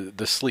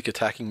the slick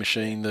attacking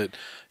machine that,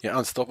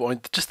 unstoppable. I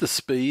mean, just the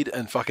speed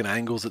and fucking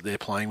angles that they're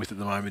playing with at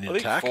the moment in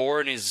attack.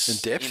 Foran is, and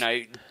depth.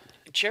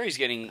 Cherry's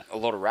getting a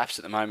lot of raps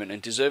at the moment,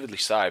 and deservedly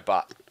so,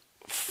 but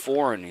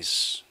Foran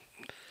is...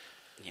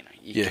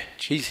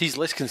 he's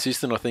less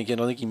consistent, I think,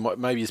 and I think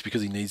maybe it's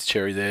because he needs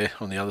Cherry there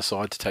on the other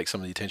side to take some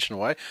of the attention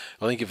away.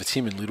 I think if it's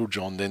him and Little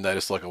John, then they're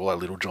just like, well,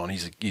 Little John,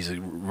 he's a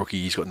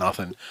rookie, he's got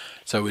nothing,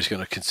 so we're just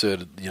going to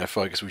concerted,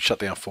 focus. We shut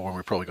down Foran,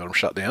 we probably got him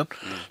shut down.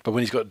 But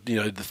when he's got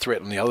the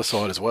threat on the other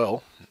side as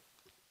well,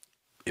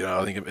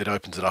 I think it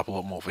opens it up a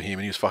lot more for him,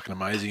 and he was fucking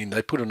amazing. And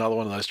they put another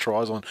one of those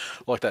tries on,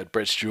 like that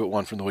Brett Stewart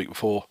one from the week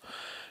before.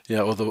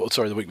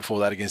 The week before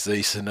that against the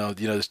East, and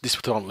this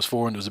time it was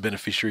Foran. It was a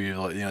beneficiary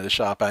of the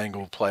sharp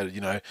angle, played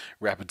at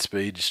rapid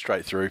speed, just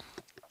straight through,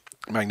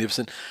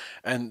 magnificent.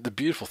 And the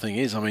beautiful thing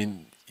is, I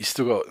mean, you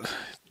still got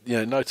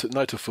no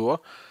Tafua,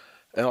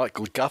 and like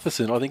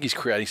Gutherson, I think he's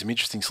creating some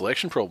interesting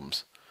selection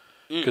problems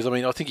because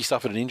I think he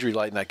suffered an injury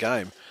late in that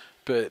game,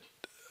 but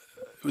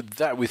with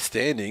that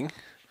withstanding,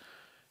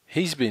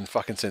 he's been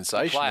fucking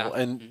sensational,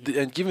 and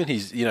given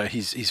his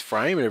his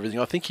frame and everything,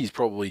 I think he's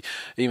probably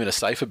even a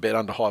safer bet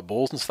under high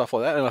balls and stuff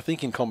like that. And I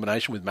think in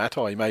combination with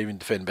Matai, he may even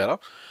defend better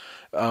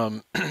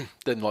than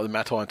like the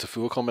Matai and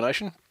Tafua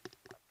combination.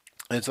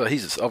 And so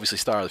he's obviously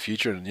star of the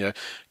future, and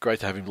great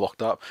to have him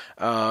locked up.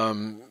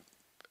 And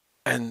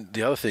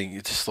the other thing,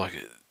 it's just like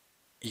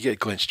you get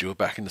Glenn Stewart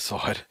back in the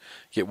side,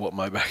 you get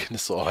Watmough back in the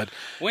side.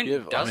 When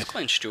does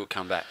Glenn Stewart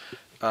come back?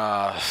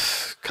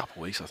 Couple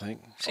of weeks, I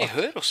think. Is he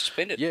hurt or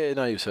suspended? Yeah,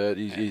 no, he was hurt.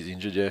 He's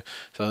injured, yeah.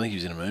 So I think he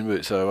was in a moon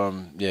boot. So,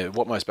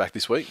 Watmough's back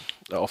this week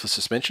off the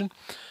suspension.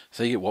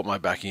 So you get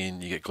Watmough back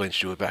in, you get Glenn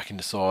Stewart back in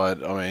the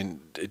side. I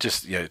mean, it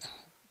just,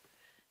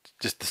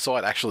 just the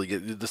side's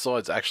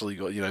actually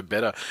got,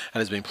 better and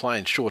has been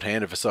playing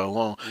shorthanded for so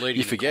long.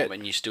 You forget.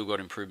 And you still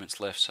got improvements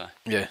left, so.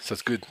 Yeah, so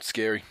it's good,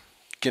 scary.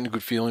 Getting a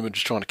good feeling, but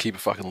just trying to keep a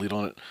fucking lid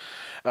on it.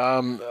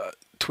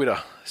 Twitter,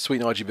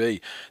 Sweet IGB.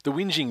 The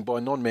whinging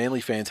by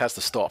non-Manly fans has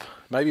to stop.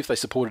 Maybe if they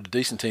supported a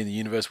decent team, the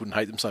universe wouldn't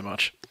hate them so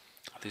much.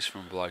 This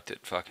from a bloke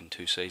that fucking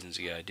 2 seasons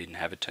ago didn't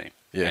have a team.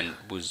 Yeah. And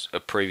was a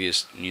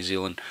previous New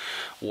Zealand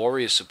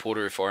Warriors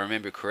supporter, if I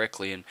remember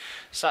correctly. And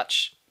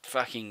such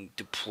fucking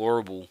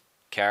deplorable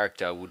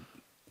character would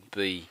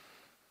be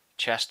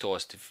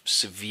chastised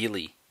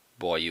severely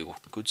by your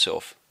good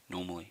self,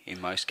 normally, in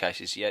most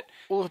cases. Yet,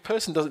 well, if a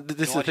person doesn't...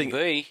 This is the thing.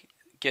 B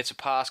gets a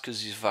pass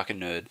because he's a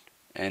fucking nerd.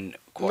 And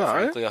quite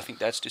frankly, I think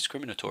that's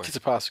discriminatory. He gets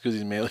a pass because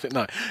he's Manly.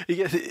 No, he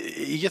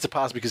gets a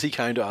pass because he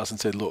came to us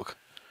and said, look,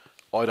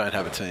 I don't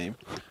have a team.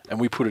 And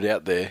we put it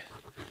out there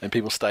and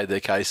people stayed their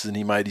cases and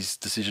he made his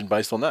decision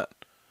based on that.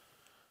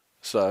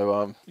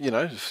 So,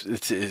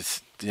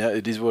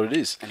 it is what it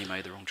is. And he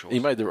made the wrong choice. He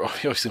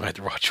obviously made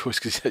the right choice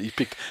because he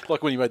picked,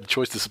 like when he made the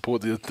choice to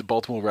support the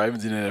Baltimore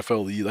Ravens in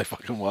NFL the year they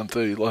fucking won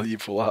too, like the year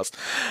before last.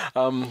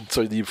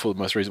 Sorry, the year before the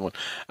most recent one.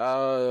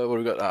 What have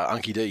we got?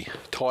 Unky D.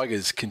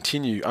 Tigers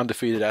continue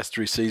undefeated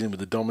asterisk season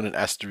with a dominant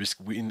asterisk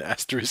win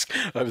asterisk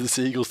over the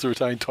Seagulls to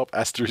retain top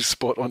asterisk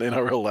spot on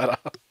NRL ladder.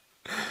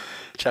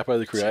 Chapo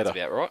the creator. Sounds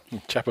about right.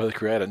 Chapo the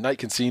creator. Nate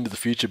can see into the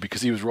future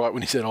because he was right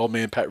when he said old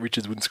man Pat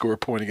Richards wouldn't score a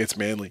point against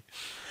Manly.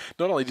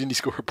 Not only didn't he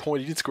score a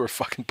point, he didn't score a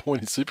fucking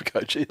point in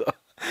Supercoach either.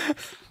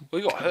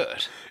 We got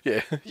hurt.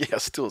 Yeah,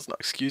 still it's no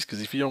excuse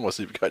because if you're on my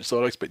Supercoach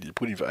side, I expect you to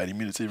put him for 80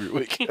 minutes every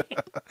week.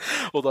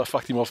 Although I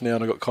fucked him off now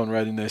and I got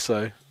Conrad in there,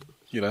 so,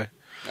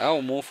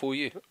 Oh, more for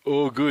you.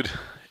 Oh, good.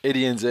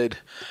 Eddie NZ.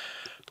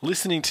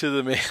 Listening to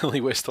the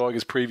Manly West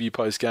Tigers preview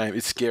post-game,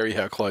 it's scary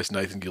how close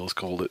Nathan Gillis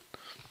called it.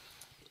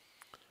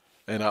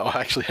 And I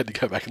actually had to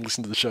go back and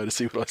listen to the show to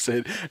see what I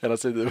said. And I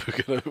said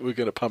that we're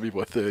gonna pump you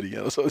by 30.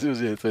 And so it was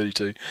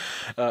 32.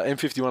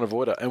 M51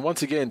 avoider. And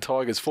once again,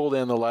 Tigers fall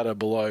down the ladder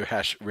below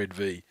 #Red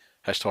V.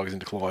 #Tigers in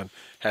decline.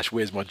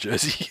 #Where's my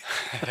jersey?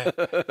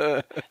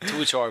 To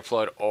which I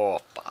replied, oh,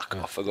 fuck,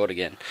 I forgot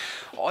again.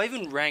 I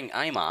even rang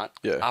Amart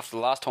after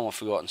the last time I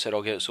forgot and said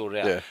I'll get it sorted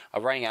out. Yeah. I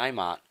rang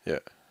Amart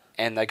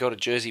and they got a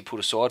jersey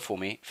put aside for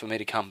me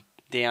to come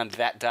down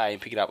that day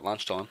and pick it up at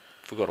lunchtime.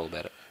 Forgot all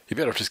about it. You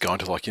better just go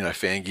into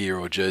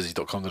Fangear or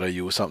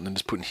jerseys.com.au or something and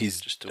just putting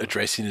his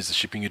address in as a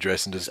shipping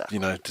address and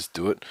just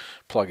do it.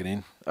 Plug it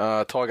in.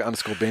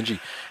 Tiger_Benji.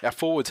 Our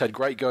forwards had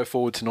great go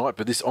forward tonight,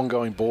 but this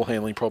ongoing ball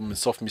handling problem and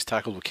soft missed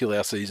tackles will kill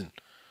our season.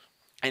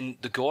 And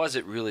the guys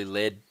that really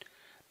led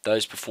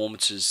those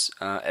performances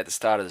at the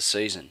start of the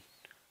season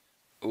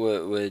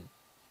were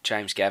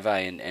James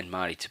Gavay and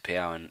Marty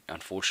Tapau, and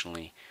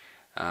unfortunately,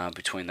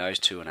 between those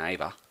two and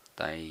Ava,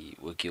 they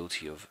were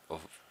guilty of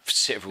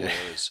several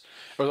errors.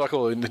 Or as I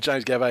call him,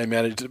 James Gavay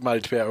and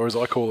Marty Tapau, or as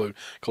I call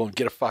him,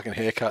 get a fucking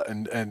haircut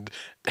and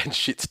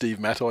shit Steve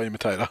Matai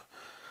imitator.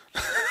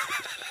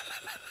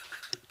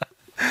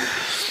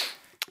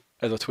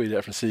 as I tweeted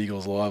out from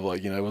Seagulls Live,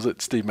 like, was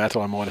it Steve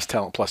Matai minus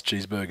talent plus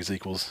cheeseburgers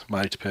equals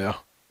Matty Tapau?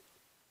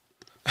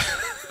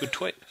 Good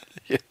tweet.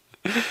 Yeah.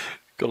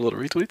 Got a lot of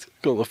retweets,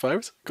 got a lot of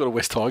favourites, got a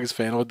West Tigers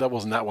fan. That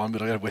wasn't that one,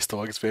 but I got a West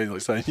Tigers fan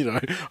like saying,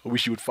 I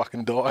wish you would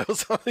fucking die or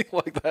something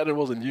like that. It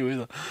wasn't you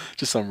either,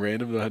 just some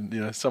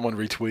random. Someone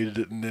retweeted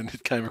it and then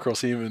it came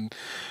across him, and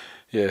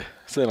yeah.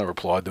 So then I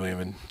replied to him,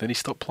 and then he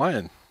stopped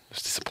playing. It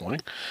was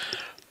disappointing.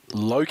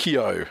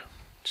 Lokio.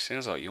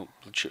 Sounds like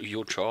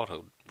your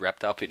childhood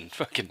wrapped up in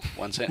fucking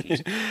one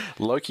sentence.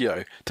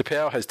 Lokio.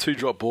 Tapau has 2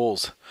 drop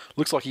balls.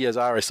 Looks like he has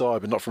RSI,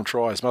 but not from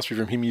tries. Must be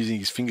from him using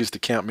his fingers to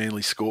count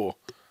Manly's score.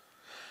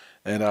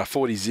 And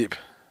 40 zip.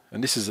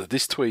 And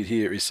this tweet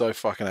here is so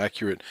fucking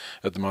accurate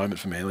at the moment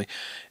for Manly.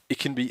 It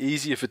can be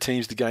easier for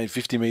teams to gain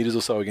 50 metres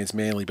or so against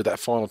Manly, but that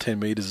final 10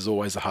 metres is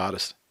always the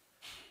hardest.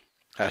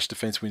 Hash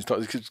defence wins.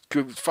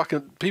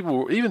 Fucking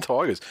people, even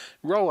Tigers,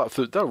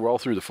 they'll roll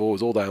through the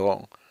forwards all day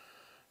long.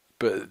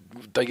 But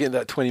they get in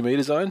that 20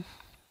 metre zone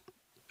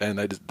and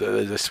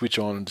they switch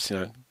on and just,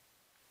 don't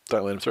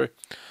let them through.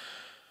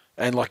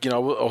 And, I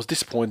was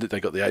disappointed that they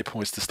got the 8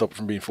 points to stop it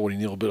from being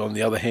 40-0. But on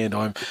the other hand,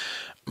 I'm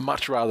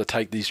much rather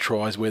take these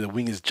tries where the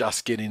wingers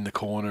just get in the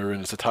corner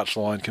and it's a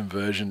touchline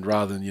conversion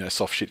rather than,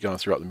 soft shit going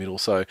through up the middle.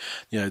 So,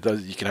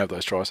 those, you can have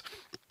those tries.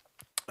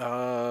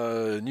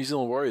 New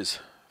Zealand Warriors,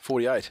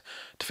 48.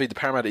 Defeat the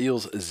Parramatta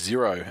Eels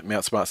 0 at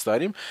Mount Smart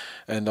Stadium.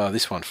 And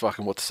this one,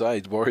 fucking what to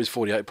say. The Warriors'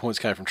 48 points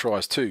came from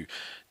tries too.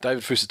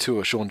 David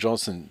Fusatua, Sean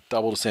Johnson,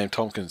 double to Sam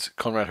Tompkins,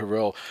 Conrad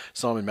Harrell,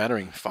 Simon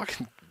Mannering.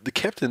 Fucking the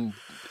captain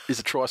is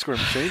a try scoring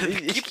machine.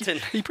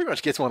 He pretty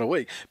much gets one a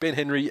week. Ben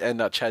Henry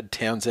and Chad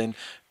Townsend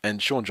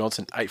and Sean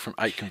Johnson, 8 from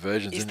 8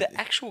 conversions. Is the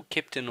actual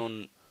captain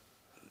on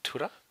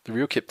Twitter? The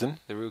real captain?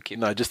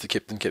 No, just the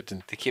captain.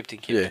 The captain.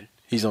 Yeah,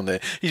 he's on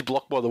there. He's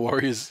blocked by the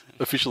Warriors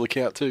official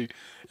account too.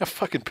 How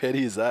fucking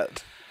petty is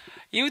that?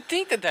 You would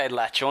think that they'd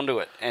latch onto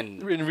it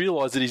and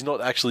realise that he's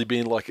not actually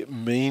being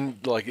mean.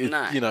 No.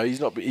 He's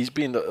not. He's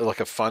being like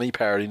a funny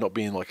parody, not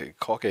being like a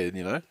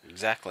cockhead.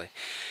 Exactly.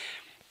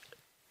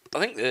 I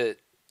think that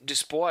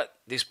despite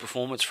this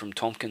performance from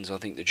Tompkins, I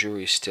think the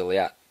jury is still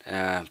out.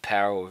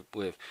 Power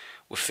were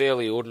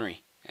fairly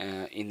ordinary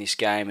in this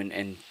game,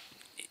 and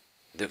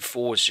the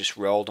forwards just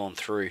rolled on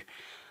through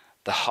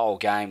the whole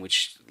game,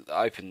 which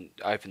opened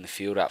the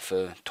field up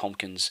for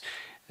Tompkins,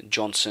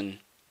 Johnson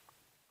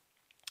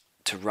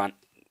to run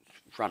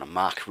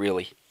amok,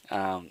 really.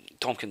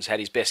 Tompkins had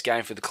his best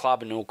game for the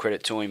club, and all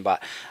credit to him,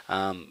 but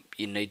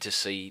you need to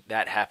see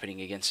that happening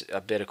against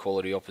a better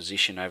quality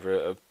opposition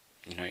over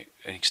an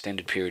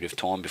extended period of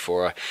time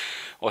before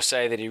I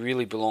say that he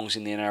really belongs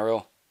in the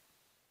NRL.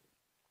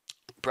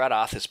 Brad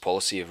Arthur's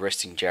policy of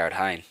resting Jared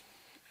Hayne.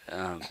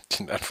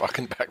 Didn't that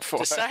fucking backfire?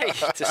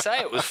 To say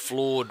it was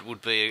flawed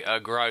would be a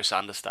gross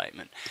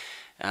understatement.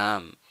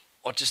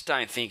 I just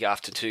don't think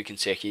after 2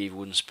 consecutive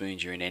wooden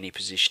spoons you're in any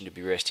position to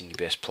be resting your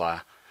best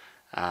player.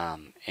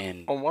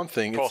 And on one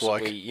thing,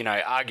 possibly, it's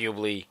like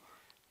arguably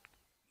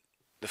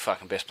the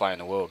fucking best player in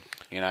the world.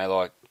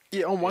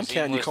 Yeah, on one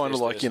count, you're kind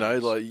of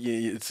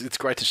it's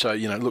great to show,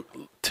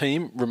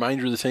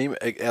 remainder of the team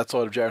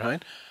outside of Jared Hayne,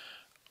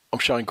 I'm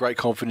showing great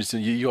confidence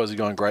in you. You guys are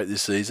going great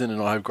this season,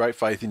 and I have great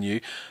faith in you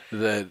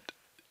that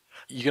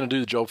you're going to do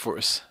the job for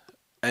us.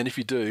 And if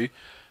you do,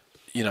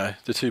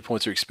 the 2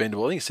 points are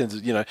expendable. I think it sends,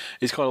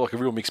 it's kind of like a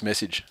real mixed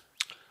message.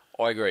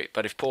 I agree.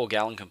 But if Paul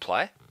Gallen can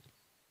play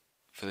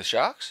for the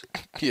Sharks...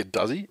 Yeah,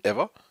 does he?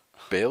 Ever?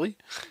 Barely?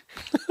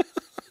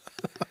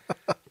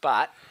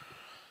 But...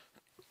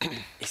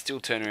 he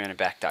still turned around and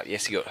backed up.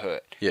 Yes, he got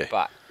hurt. Yeah.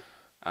 But...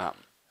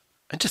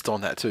 and just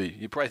on that too,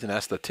 Braithen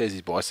Astor tears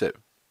his bicep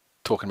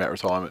talking about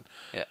retirement.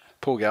 Yeah.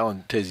 Paul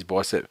Gallen tears his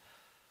bicep.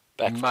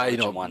 May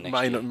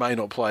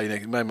not play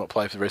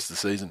for the rest of the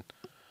season.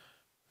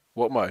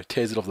 What, Mo?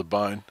 Tears it off the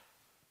bone.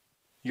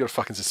 You got to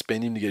fucking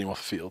suspend him to get him off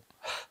the field.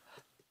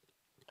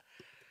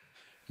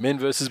 Men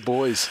versus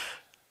boys.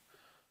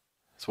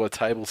 That's why the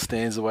table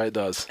stands the way it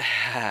does.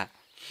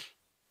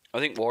 I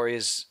think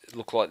Warriors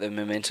look like the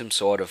momentum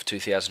side of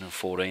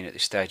 2014 at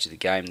this stage of the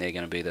game. They're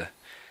going to be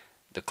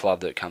the club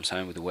that comes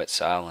home with a wet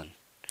sail. And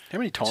how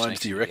many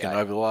times do you reckon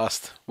over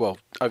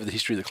the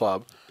history of the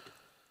club,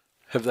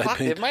 have they been?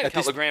 They've made a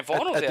couple of grand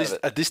finals out of it.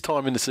 At this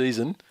time in the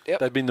season,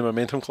 they've been the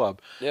momentum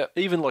club. Yep.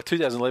 Even like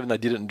 2011, they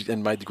did it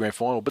and made the grand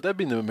final, but they've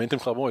been the momentum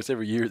club almost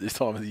every year at this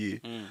time of the year.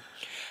 Mm.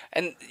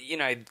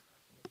 And,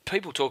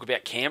 people talk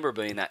about Canberra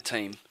being that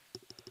team.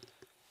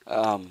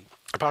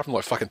 Apart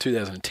from fucking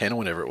 2010 or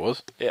whenever it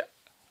was. Yeah.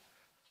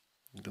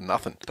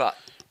 Nothing. But,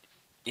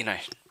 you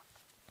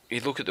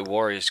look at the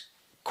Warriors'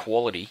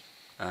 quality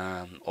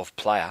of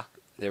player,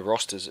 their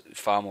roster's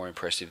far more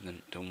impressive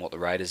than what the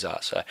Raiders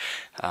are. So,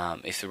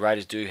 if the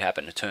Raiders do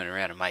happen to turn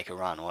around and make a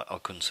run, I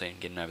couldn't see them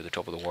getting over the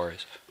top of the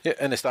Warriors. Yeah,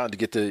 and they're starting to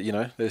get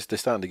they're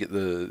starting to get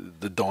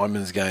the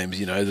Diamonds games.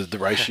 The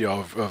ratio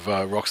of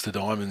rocks to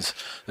diamonds.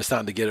 They're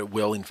starting to get it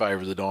well in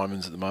favour of the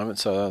Diamonds at the moment.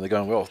 So they're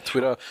going well.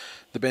 Twitter,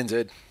 the Benz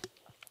Ed.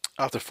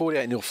 After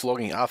 48-0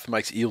 flogging, Arthur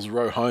makes Eels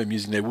row home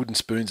using their wooden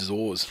spoons as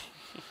oars.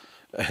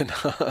 And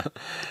what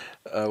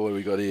do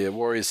we got here?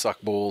 Warriors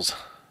suck balls.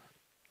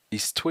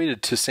 He's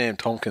tweeted to Sam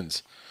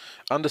Tompkins.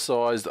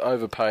 Undersized,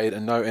 overpaid,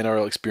 and no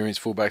NRL experience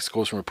fullback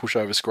scores from a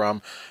pushover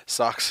scrum.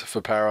 Sucks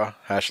for Para.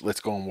 # let's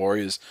go on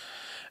Warriors.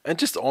 And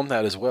just on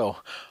that as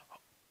well,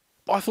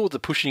 I thought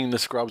that pushing in the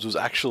scrubs was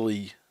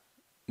actually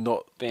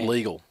not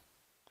legal.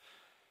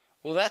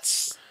 Well,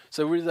 that's...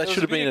 So that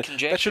should have been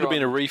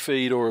a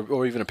refeed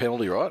or even a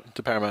penalty, right,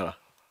 to Parramatta?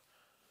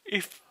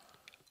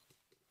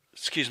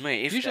 Excuse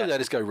me. Usually they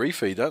just go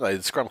refeed, don't they?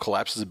 The scrum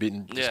collapses a bit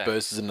and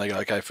disperses, and they go,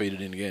 okay, feed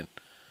it in again.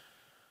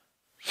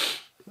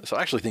 So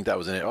I actually think that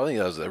was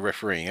a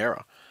refereeing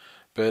error.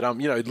 But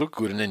it looked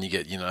good, and then you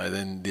get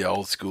then the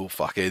old school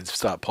fuckheads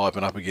start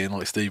piping up again,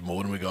 like Steve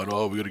Morton. We're going,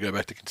 we got to go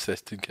back to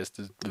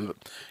contested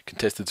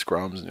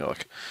scrums, and you're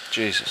like,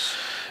 Jesus.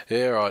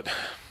 Yeah, right.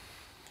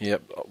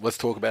 Yep, let's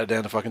talk about it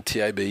down to fucking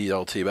TAB, you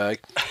old teabag.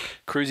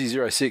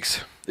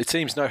 Cruzy06. It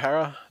seems no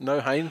Hara, no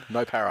Hayne,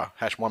 no Para.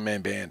 #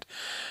 one-man band.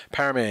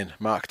 Paraman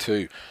Mark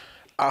II.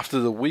 After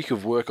the week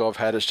of work I've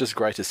had, it's just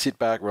great to sit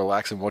back,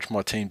 relax, and watch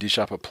my team dish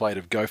up a plate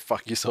of go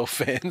fuck yourself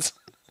fans.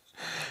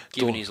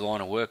 Given his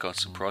line of work, I'm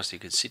surprised he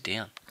could sit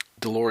down.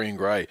 DeLorean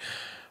Gray.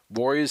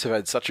 Warriors have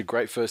had such a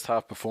great first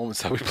half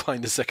performance, they'll be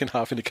playing the second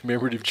half in a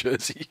commemorative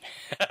jersey.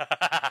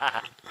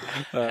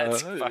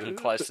 That's fucking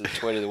close to the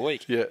tweet of the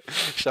week. Yeah.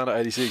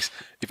 Shana86.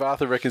 If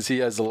Arthur reckons he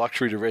has the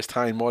luxury to rest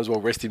Hayne, might as well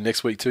rest him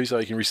next week too so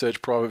he can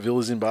research private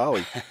villas in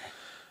Bali.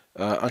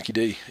 Unky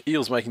D.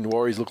 Eels making the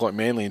Warriors look like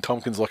Manly and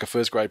Tompkins like a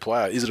first grade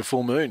player. Is it a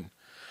full moon?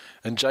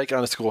 And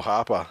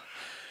Jake_Harper.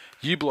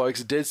 You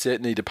blokes dead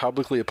set need to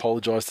publicly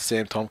apologise to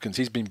Sam Tompkins.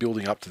 He's been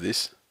building up to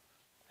this.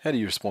 How do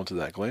you respond to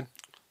that, Glenn?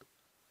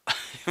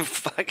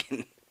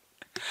 Fucking...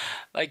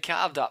 They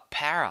carved up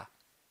Para.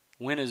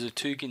 Winners of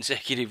 2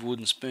 consecutive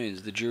wooden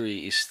spoons. The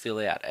jury is still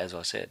out, as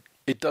I said.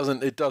 It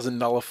doesn't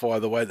nullify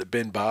the way that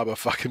Ben Barber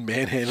fucking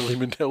manhandled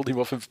him and held him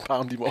off and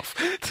palmed him off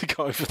to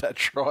go for that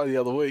try the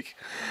other week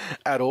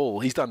at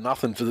all. He's done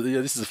nothing for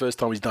this is the first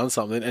time he's done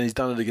something, and he's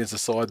done it against a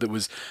side that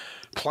was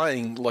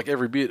playing like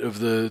every bit of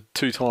the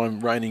 2-time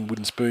reigning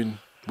wooden spoon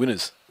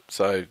winners.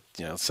 So,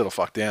 settle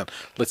fuck down.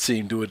 Let's see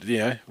him do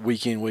it,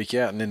 week in, week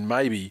out, and then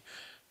maybe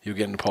he'll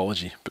get an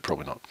apology, but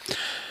probably not.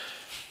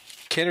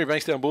 Canterbury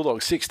Bankstown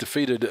Bulldogs 6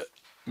 defeated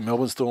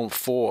Melbourne Storm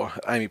 4.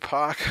 Amy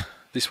Park.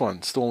 This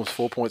one, Storm's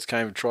 4 points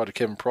came from try to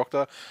Kevin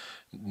Proctor.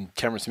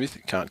 Cameron Smith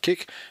can't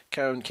kick.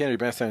 Canterbury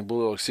Bankstown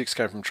Bulldogs 6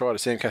 came from try to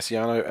Sam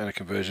Cassiano and a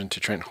conversion to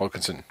Trent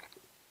Hodkinson.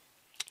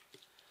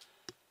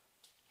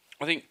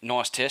 I think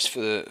nice test for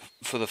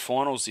the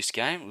finals this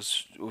game.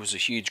 It was a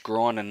huge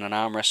grind and an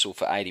arm wrestle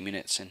for 80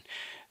 minutes, and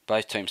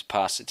both teams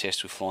passed the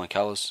test with flying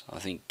colours. I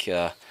think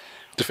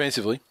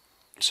defensively.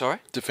 Sorry?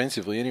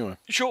 Defensively, anyway.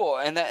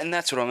 Sure, and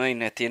that's what I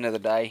mean. At the end of the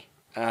day,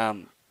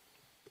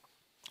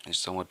 as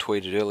someone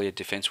tweeted earlier,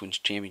 defence wins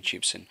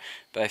championships, and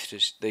both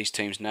these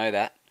teams know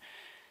that.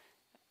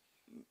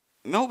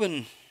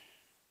 Melbourne,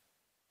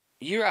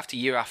 year after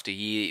year after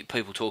year,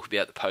 people talk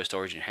about the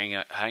post-Origin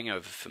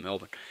hangover for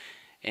Melbourne,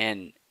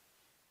 and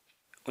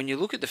when you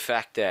look at the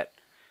fact that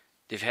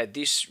they've had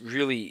this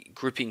really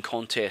gripping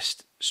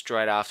contest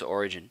straight after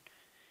Origin,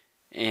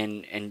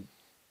 and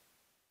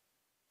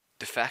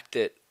the fact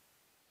that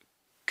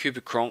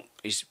Cooper Cronk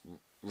is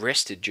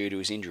rested due to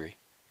his injury.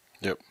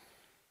 Yep.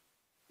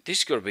 This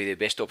has got to be their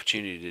best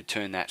opportunity to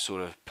turn that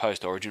sort of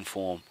post-Origin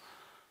form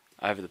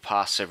over the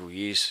past several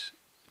years,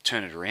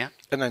 turn it around.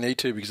 And they need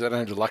to, because they don't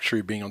have the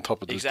luxury of being on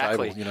top of the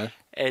table,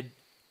 And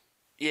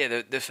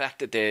yeah, the fact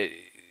that they're,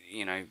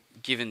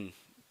 given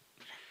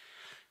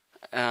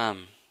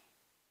over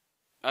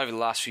the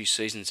last few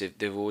seasons,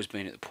 they've always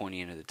been at the pointy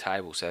end of the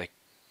table, so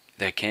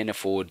they can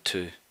afford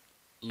to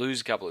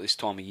lose a couple at this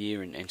time of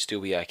year and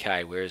still be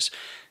okay, whereas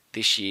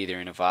this year they're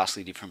in a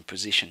vastly different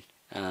position.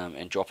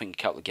 And dropping a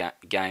couple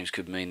of games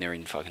could mean they're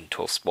in fucking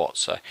 12th spot.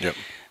 So, yep.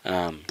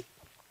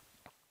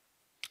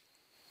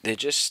 They're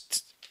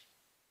just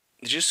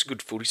a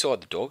good footy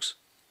side. The Dogs,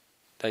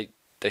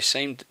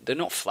 they're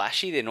not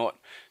flashy. They're not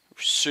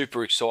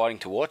super exciting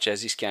to watch,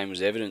 as this game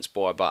was evidenced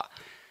by. But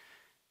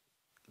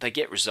they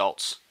get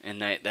results,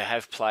 and they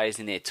have players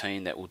in their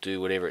team that will do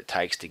whatever it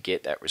takes to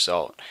get that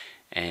result.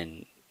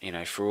 And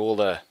for all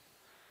the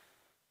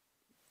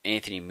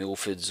Anthony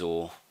Milfords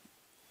or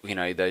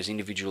those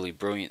individually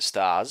brilliant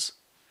stars,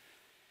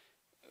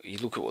 you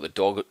look at what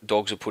the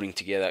Dogs are putting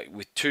together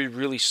with 2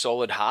 really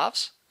solid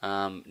halves.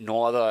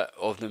 Neither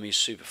of them is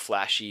super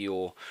flashy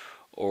or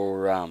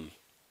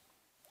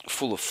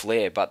full of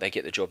flair, but they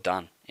get the job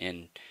done,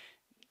 and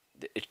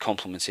it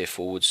complements their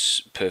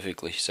forwards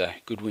perfectly. So,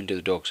 good win to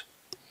the Dogs.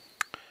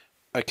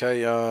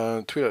 Okay,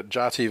 Twitter,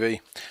 Jar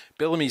TV.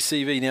 Bellamy's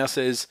CV now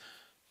says,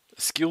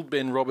 skilled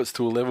Ben Roberts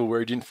to a level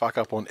where he didn't fuck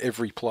up on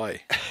every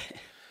play.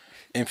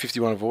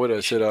 M51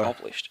 Avoider said,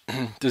 accomplished.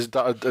 There's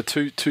a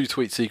two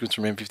tweet sequence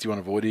from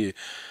M51 Avoider here.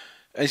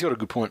 And he's got a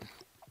good point.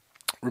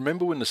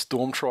 Remember when the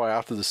Storm try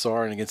after the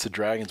siren against the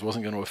Dragons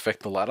wasn't going to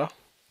affect the ladder?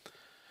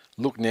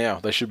 Look now,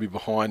 they should be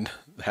behind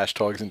the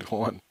 #Tigers in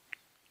decline.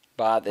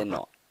 But they're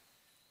not.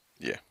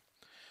 Yeah.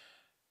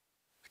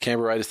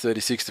 Canberra Raiders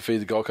 36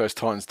 defeated the Gold Coast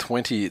Titans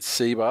 20 at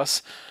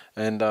Seabus.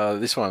 And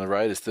this one, the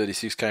Raiders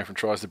 36, came from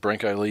tries to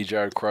Brenko Lee,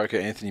 Jared Croker,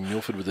 Anthony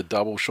Milford with a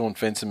double, Sean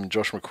Fensom and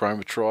Josh McCrone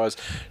with tries.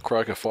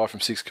 Croker 5 from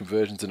 6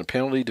 conversions and a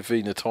penalty,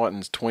 defeating the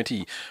Titans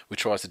 20 with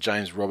tries to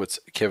James Roberts,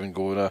 Kevin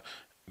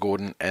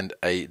Gordon and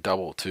a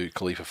double to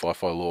Khalifa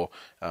Fifo Law.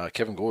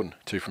 Kevin Gordon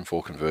 2 from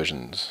 4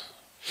 conversions.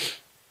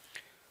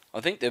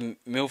 I think the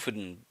Milford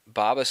and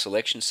Barber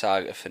selection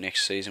saga for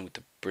next season with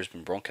the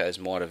Brisbane Broncos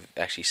might have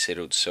actually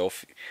settled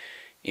itself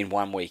in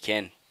one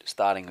weekend,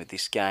 starting with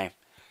this game.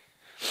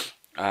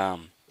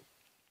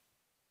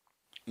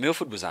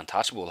 Milford was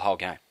untouchable the whole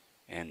game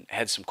and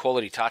had some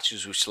quality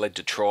touches which led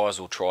to tries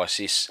or try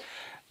assists,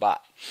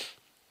 but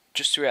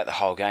just throughout the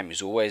whole game he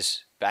was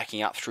always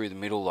backing up through the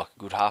middle like a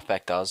good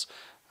halfback does,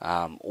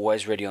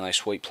 always ready on those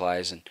sweep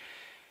plays, and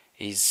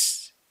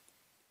if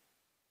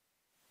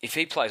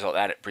he plays like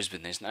that at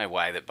Brisbane, there's no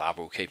way that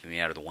Barber will keep him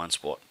out of the one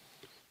spot.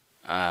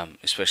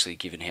 Especially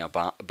given how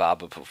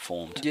Barber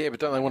performed. Yeah, but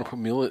don't they want to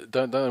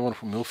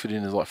put Milford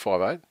in as like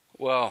 5'8"?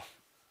 Well,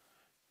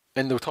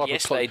 and the type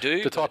they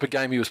do. The type of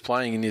game he was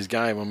playing in his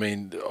game. I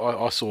mean,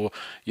 I saw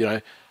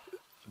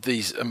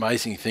these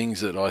amazing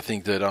things that I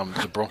think that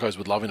the Broncos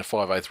would love in a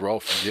 5'8" role.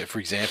 For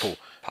example,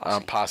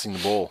 passing the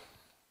ball.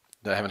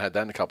 They haven't had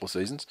that in a couple of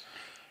seasons.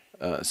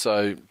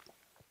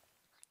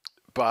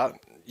 But.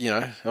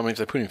 I mean, if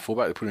they put him in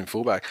fullback, they put him in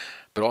fullback.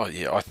 But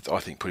I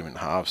think put him in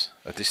halves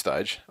at this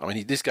stage. I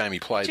mean, this game he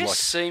played like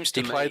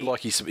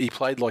he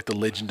played like the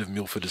legend of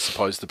Milford is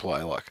supposed to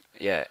play like.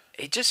 Yeah,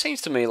 it just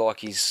seems to me like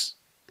he's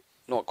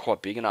not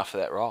quite big enough for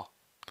that role.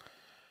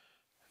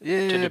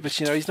 Yeah, but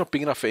he's not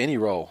big enough for any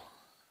role.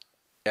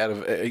 Out of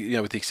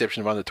with the exception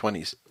of under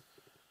 20s.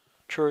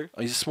 True.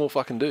 He's a small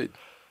fucking dude,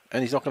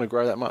 and he's not going to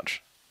grow that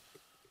much.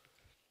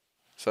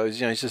 So he's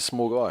just a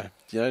small guy.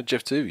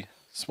 Jeff Tuvey.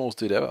 Smallest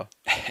dude ever.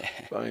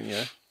 I mean,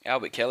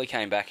 Albert Kelly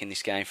came back in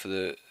this game for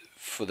the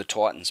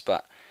Titans,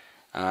 but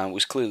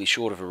was clearly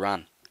short of a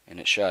run, and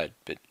it showed.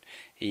 But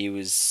he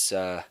was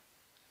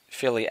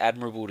fairly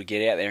admirable to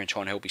get out there and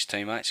try and help his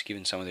teammates,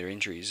 given some of their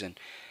injuries. And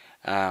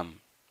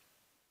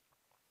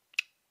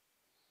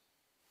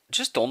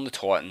just on the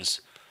Titans,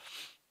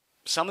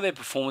 some of their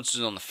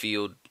performances on the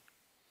field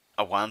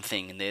are one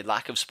thing, and their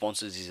lack of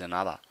sponsors is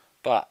another.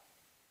 But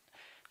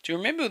do you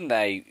remember when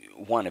they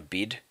won a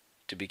bid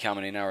to become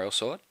an NRL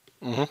side?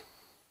 Mm-hmm.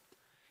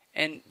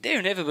 And there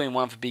have never been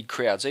one for big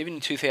crowds. Even in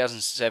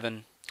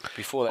 2007,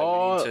 before they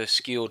went into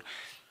Skilled,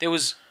 there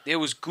was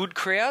good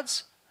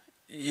crowds.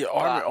 Yeah,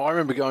 I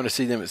remember going to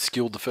see them at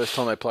Skilled the first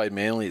time they played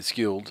Manly at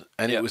Skilled,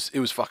 and it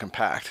was fucking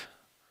packed.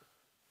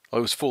 It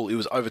was full. It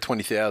was over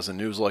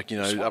 20,000. It was like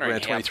up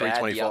around 23,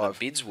 25. The other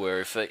bids were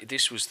if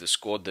this was the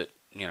squad that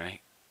can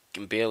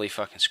barely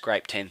fucking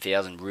scrape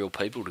 10,000 real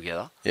people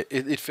together. Yeah,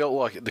 it felt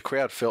like the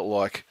crowd felt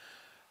like.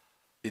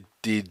 It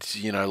did,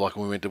 like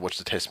when we went to watch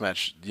the Test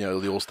match,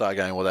 the All-Star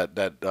game or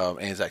that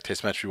Anzac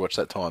Test match we watched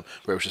that time,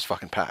 where it was just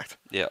fucking packed.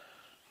 Yeah.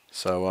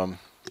 So,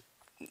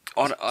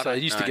 they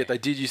used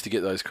to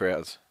get those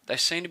crowds. They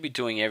seem to be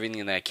doing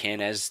everything they can,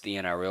 as the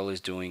NRL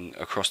is doing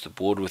across the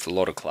board with a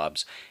lot of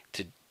clubs,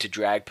 to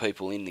drag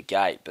people in the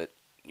gate. But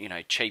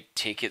cheap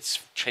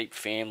tickets, cheap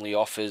family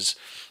offers,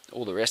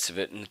 all the rest of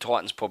it, and the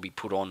Titans probably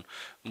put on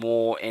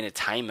more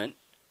entertainment,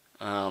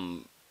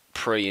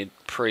 pre,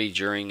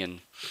 during, and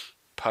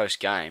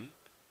post-game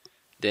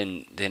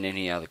than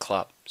any other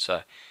club.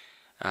 So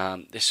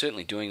they're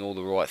certainly doing all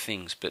the right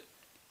things, but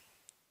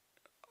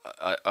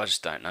I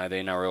just don't know. The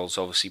NRL's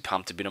obviously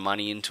pumped a bit of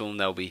money into them.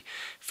 They'll be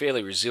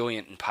fairly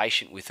resilient and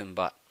patient with them,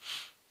 but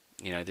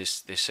they've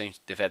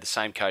had the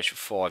same coach for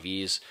 5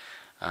 years.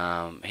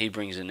 He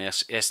brings an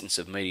essence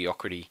of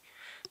mediocrity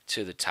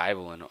to the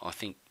table, and I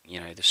think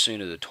the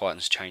sooner the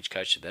Titans change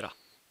coach, the better.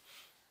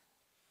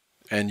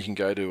 And you can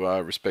go to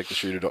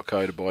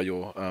respecttheshooter.co to buy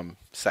your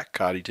Sack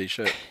Cardi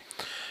t-shirt.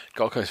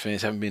 Gold Coast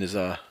fans haven't been as...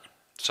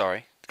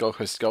 Sorry? Gold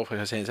Coast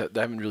fans,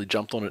 they haven't really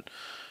jumped on it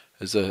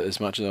as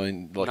much. I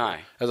mean, like, no.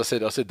 As I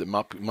said that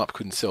Mupp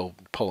couldn't sell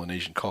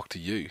Polynesian cock to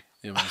you.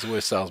 He's the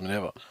worst salesman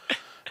ever.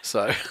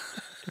 So...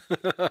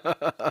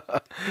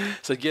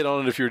 So get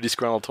on it if you're a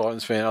disgruntled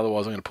Titans fan.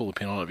 Otherwise, I'm going to pull the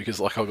pin on it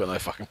because I've got no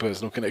fucking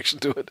personal connection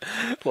to it.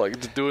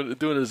 Just doing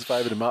it as a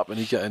favour to Mupp,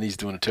 and he's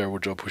doing a terrible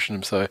job pushing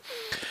him. So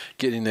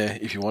get in there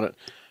if you want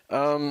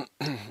it.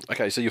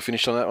 Okay, so you're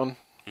finished on that one.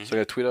 Mm-hmm. So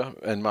go Twitter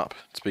and Mupp.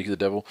 Speak of the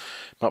devil.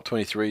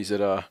 Mupp23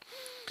 said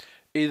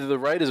either the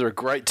Raiders are a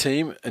great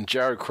team and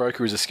Jared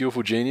Croker is a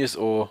skillful genius,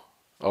 or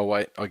oh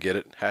wait, I get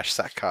it.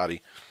 Sack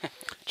Cardi.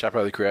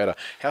 Chapo the creator.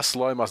 How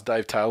slow must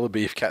Dave Taylor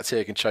be if Cat's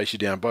hair can chase you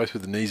down both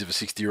with the knees of a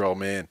 60-year-old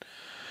man?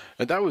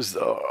 And that was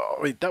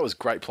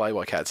great play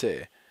by Cat's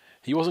hair.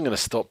 He wasn't going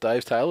to stop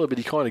Dave Taylor, but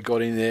he kind of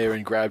got in there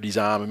and grabbed his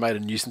arm and made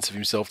a nuisance of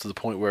himself to the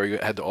point where he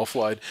had to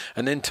offload,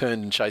 and then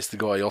turned and chased the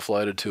guy he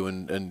offloaded to,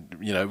 and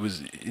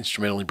was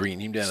instrumental in bringing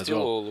him down as well.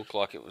 Still all looked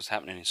like it was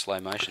happening in slow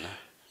motion, though.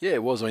 Yeah,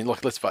 it was. I mean,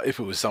 like, if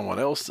it was someone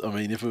else, I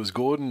mean, if it was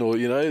Gordon or,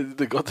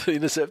 they got the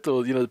intercept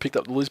or, they picked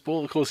up the loose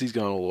ball, of course he's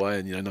going all the way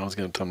and, no one's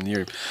going to come near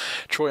him.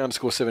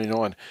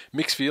 Troy_79.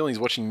 Mixed feelings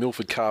watching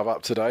Milford carve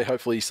up today.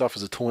 Hopefully he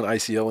suffers a torn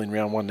ACL in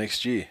round 1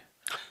 next year.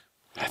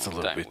 That's a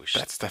little bit.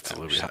 That's a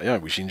little bit hard. You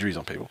don't wish injuries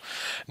on people.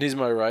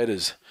 Nismo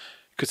Raiders.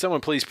 Could someone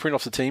please print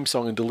off the team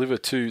song and deliver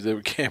to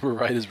the Canberra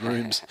Raiders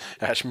rooms?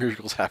 Ash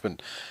miracles happen.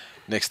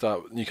 Next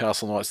up,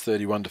 Newcastle Knights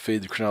 31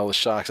 defeated the Cronulla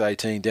Sharks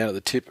 18 down at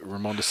the Tip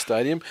Ramonda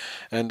Stadium.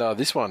 And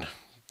this one,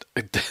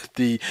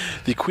 the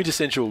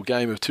quintessential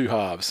game of two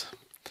halves.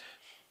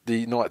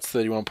 The Knights'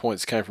 31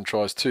 points came from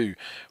tries to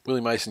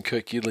Willie Mason,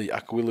 Kirk Gidley,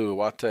 Akwilu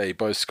Awate,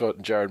 Bo Scott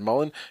and Jared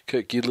Mullen.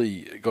 Kirk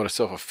Gidley got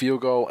himself a field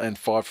goal and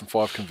 5 from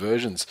 5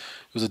 conversions.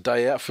 It was a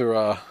day out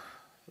for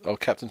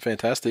Captain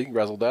Fantastic,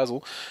 Razzle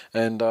Dazzle.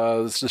 And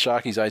it's the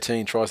Sharkies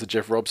 18 tries to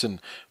Jeff Robson,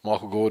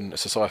 Michael Gordon,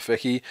 Sasai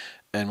Feki,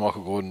 and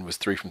Michael Gordon was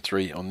 3 from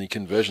 3 on the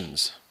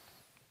conversions.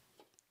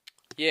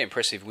 Yeah,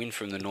 impressive win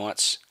from the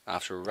Knights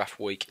after a rough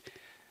week.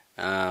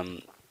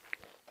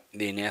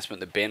 The announcement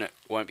that Bennett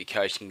won't be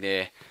coaching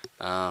there.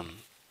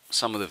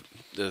 Some of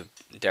the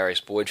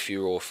Darius Boyd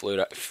furor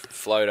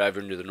flowed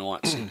over into the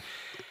Knights.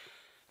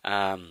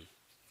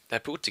 They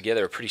put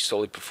together a pretty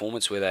solid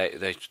performance where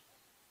they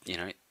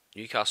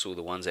Newcastle were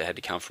the ones that had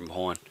to come from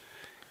behind,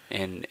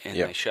 and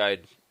they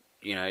showed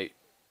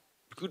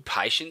good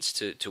patience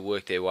to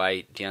work their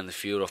way down the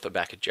field off the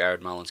back of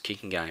Jared Mullen's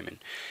kicking game, and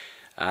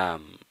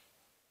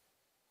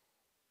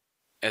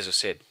as I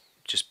said,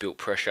 just built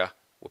pressure,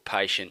 were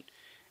patient.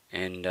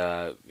 And,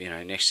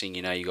 next thing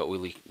you know, you got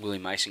Willie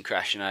Mason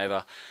crashing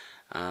over.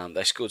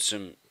 They scored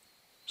some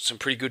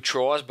pretty good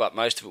tries, but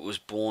most of it was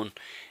born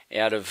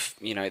out of,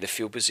 the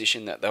field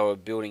position that they were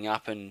building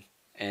up and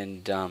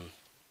the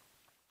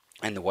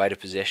weight of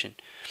possession.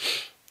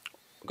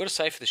 I've got to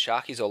say, for the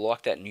Sharkies, I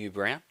like that new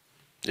Brown.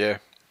 Yeah.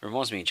 It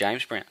reminds me of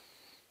James Brown.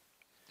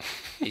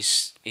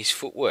 His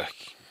footwork.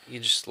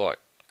 You're just like,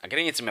 I'm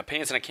getting into my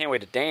pants and I can't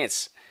wait to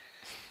dance.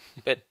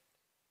 But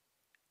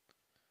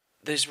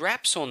there's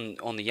raps on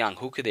the young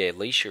hooker there,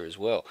 Leisha, as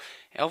well.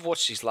 I've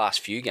watched his last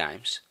few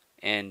games,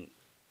 and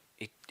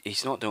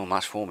he's not doing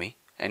much for me.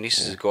 And this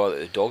is a guy that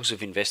the Dogs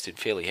have invested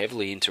fairly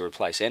heavily in to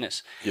replace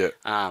Ennis. Yeah.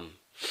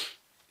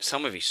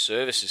 Some of his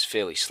service is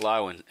fairly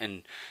slow,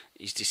 and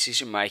his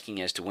decision-making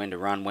as to when to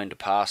run, when to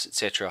pass,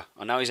 etc.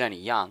 I know he's only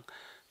young,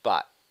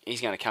 but he's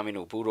going to come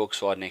into a Bulldog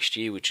side next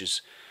year, which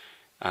is,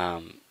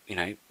 at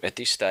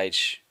this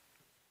stage,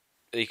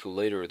 equal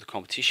leader of the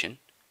competition.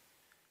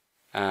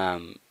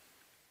 I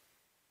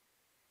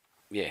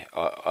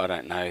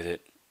don't know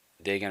that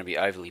they're going to be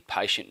overly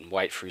patient and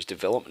wait for his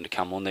development to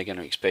come on. They're going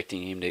to be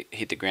expecting him to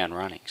hit the ground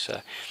running.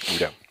 So,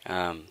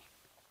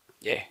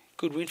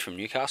 good win from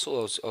Newcastle.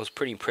 I was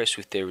pretty impressed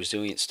with their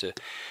resilience to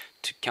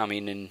come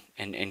in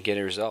and get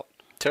a result.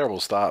 Terrible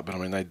start, but I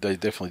mean they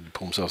definitely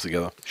pull themselves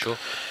together. Sure.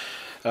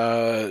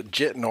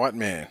 Jet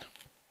Nightman,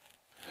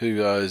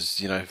 who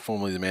is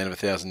formerly the man of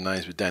 1,000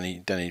 names with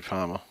Danny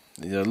Palmer.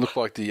 Looked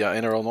like the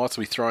NRL Knights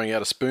will be throwing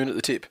out a spoon at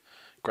the tip.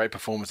 Great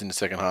performance in the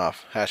second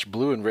half. #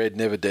 blue and red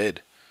never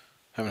dead.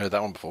 Haven't heard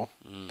that one before.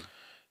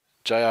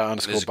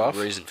 JR_Buff. There's a good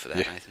reason for that,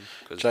 Nathan,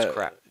 because it's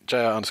crap.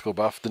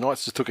 JR_Buff. The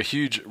Knights just took a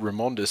huge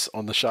remondus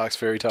on the Sharks'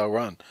 fairy tale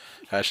run.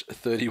 #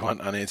 31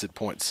 unanswered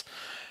points.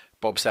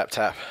 Bob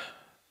Saptap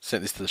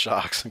sent this to the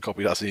Sharks and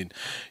copied us in.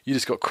 You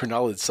just got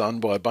Cronulla's son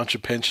by a bunch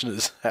of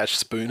pensioners. #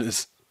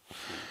 spooners.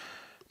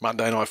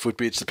 Monday night foot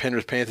bitch. The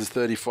Penrith Panthers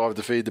 35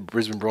 defeated the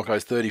Brisbane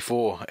Broncos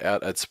 34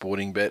 out at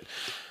Sporting Bet,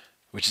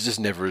 which is just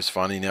never as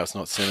funny. Now it's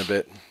not Centre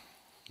Bet.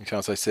 You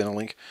can't say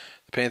Centrelink.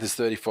 The Panthers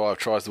 35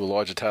 tries to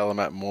Elijah Taylor,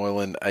 Matt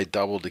Moylan, a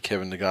double to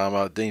Kevin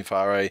Nagama, Dean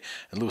Farre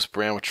and Lewis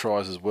Brown with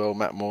tries as well.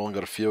 Matt Moylan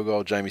got a field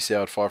goal. Jamie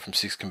Soward 5 from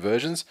 6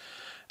 conversions.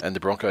 And the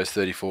Broncos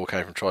 34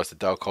 came from tries to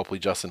Dale Copley,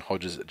 Justin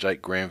Hodges,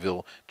 Jake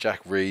Granville, Jack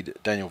Reed,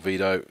 Daniel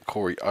Vito,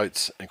 Corey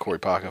Oates and Corey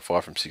Parker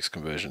 5 from 6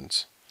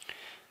 conversions.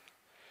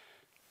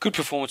 Good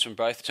performance from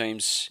both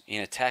teams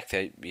in attack.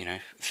 They,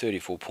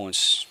 34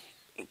 points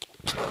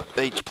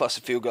each plus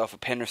a field goal for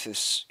Penrith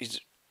is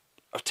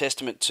a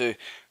testament to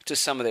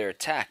some of their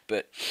attack,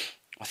 but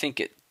I think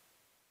it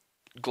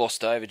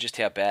glossed over just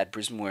how bad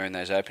Brisbane were in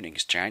those opening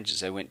exchanges.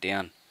 They went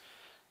down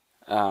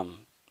 12-0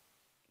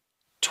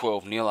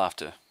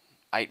 after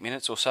 8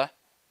 minutes or so.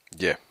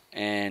 Yeah.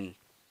 And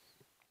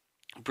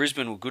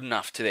Brisbane were good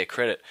enough, to their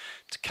credit,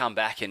 to come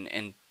back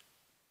and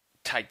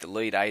take the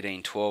lead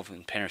 18-12,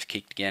 and Penrith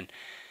kicked again.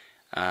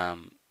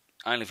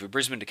 Only for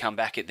Brisbane to come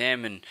back at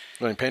them. And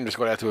I mean, Penrith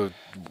got out to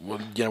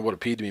what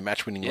appeared to be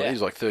match-winning leads,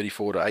 like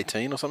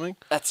 34-18 or something.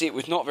 That's it,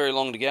 with not very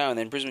long to go, and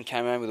then Brisbane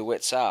came home with a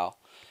wet sail.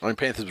 I mean,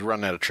 Panthers were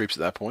running out of troops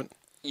at that point.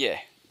 Yeah,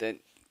 then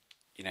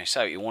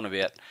say what you want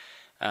about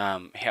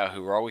how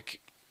heroic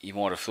you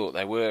might have thought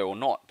they were or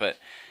not, but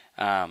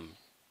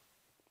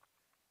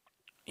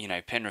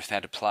Penrith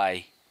had to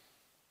play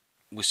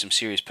with some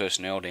serious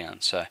personnel down.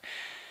 So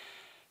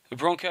the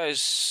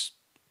Broncos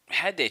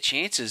had their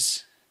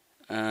chances.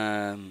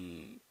 But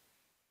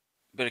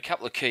a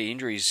couple of key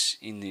injuries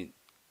in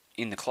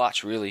the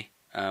clutch, really,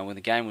 when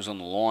the game was on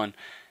the line,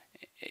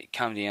 it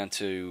came down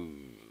to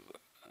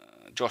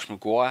Josh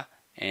Maguire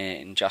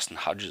and Justin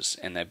Hudges,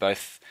 and they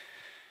both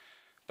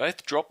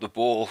dropped the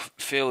ball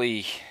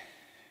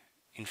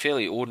in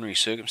fairly ordinary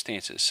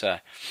circumstances. So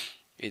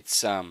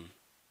it's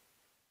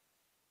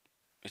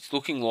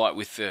looking like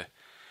with the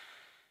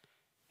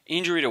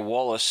injury to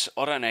Wallace,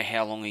 I don't know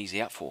how long he's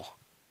out for.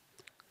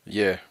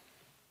 Yeah,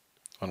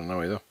 I don't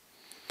know either.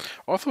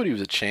 I thought he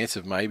was a chance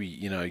of maybe,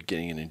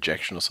 getting an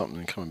injection or something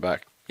and coming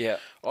back. Yeah.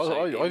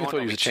 I even thought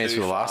he was a chance for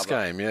the last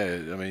game, yeah.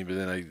 I mean, but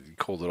then they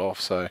called it off,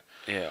 so...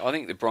 Yeah, I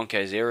think the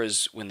Broncos'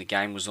 errors when the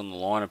game was on the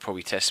line are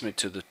probably testament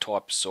to the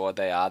type of side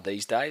they are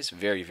these days.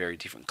 Very, very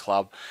different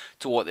club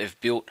to what they've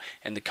built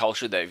and the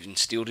culture they've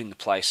instilled in the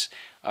place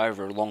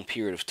over a long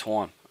period of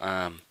time.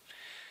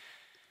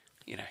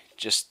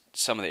 Just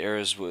some of the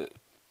errors were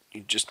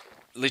just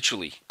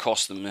literally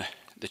cost them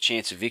the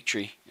chance of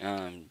victory.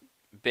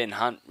 Ben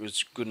Hunt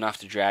was good enough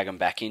to drag them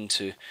back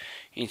into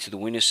the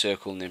winner's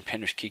circle, and then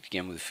Penrith kicked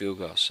again with a field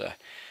goal. So,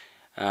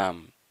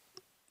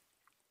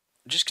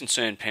 just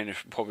concerned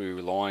Penrith probably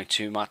relying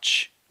too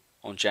much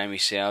on Jamie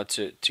Soward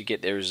to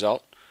get their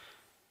result.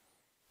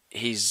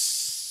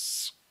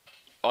 His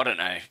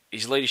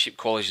leadership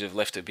qualities have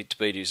left a bit to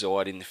be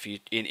desired in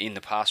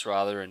the past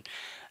rather, and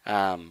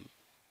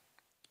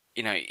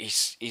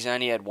he's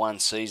only had one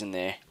season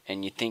there,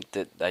 and you'd think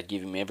that they'd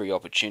give him every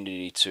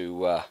opportunity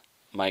to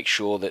make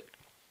sure that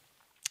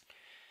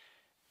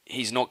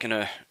he's not going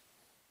to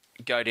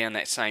go down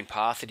that same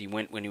path that he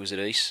went when he was at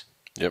East.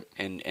 Yep.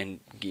 And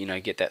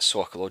get that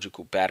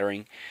psychological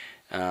battering.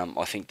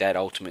 I think that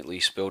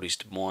ultimately spelled his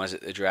demise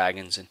at the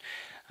Dragons, and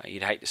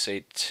you'd hate to see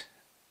it,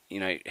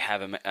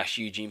 have a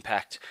huge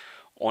impact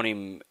on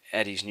him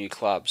at his new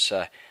club.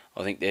 So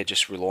I think they're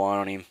just relying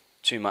on him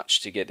too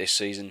much to get their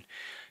season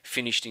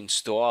finished in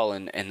style,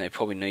 and they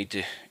probably need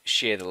to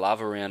share the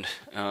love around.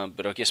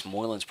 But I guess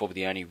Moylan's probably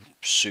the only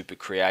super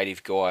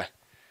creative guy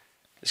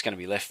that's going to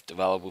be left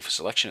available for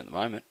selection at the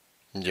moment.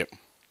 Yep.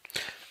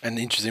 And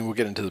interesting, we'll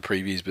get into the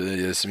previews, but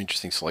there's some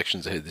interesting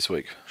selections ahead this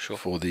week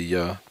for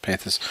the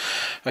Panthers.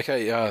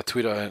 Okay,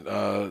 Twitter,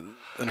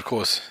 and of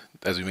course,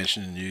 as we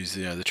mentioned in the news,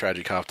 the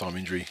tragic halftime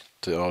injury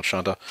to old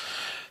Shunter.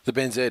 The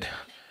Ben Z.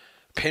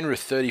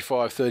 Penrith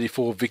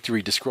 35-34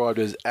 victory described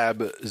as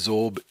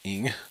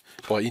absorbing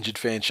by injured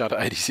fan Shunter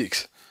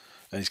 86.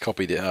 And he's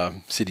copied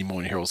Sydney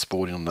Morning Herald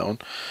Sporting on that one.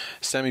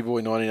 Sammy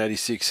Boy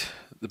 1986.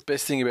 The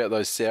best thing about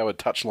those sour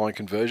touchline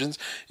conversions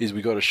is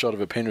we got a shot of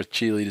a Penrith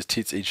cheerleader's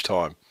tits each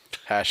time.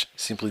 #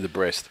 simply the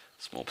breast.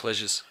 Small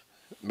pleasures.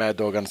 Mad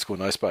Dog _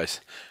 no space.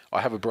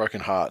 I have a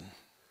broken heart.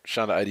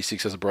 Shunter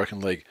 86 has a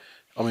broken leg.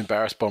 I'm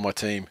embarrassed by my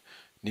team.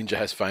 Ninja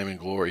has fame and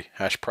glory.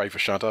 # pray for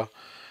Shunter.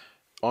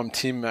 I'm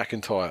Tim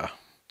McIntyre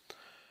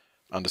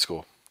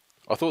 _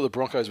 I thought the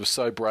Broncos were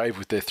so brave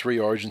with their 3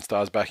 Origin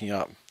stars backing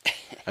up.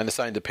 And the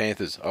same to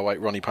Panthers. I wait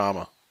Ronnie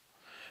Palmer.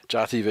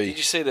 JAR TV. Did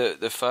you see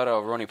the photo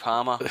of Ronnie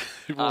Palmer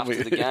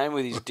after the game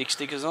with his dick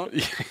stickers on?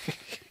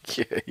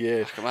 Yeah.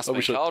 It must have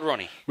been cold,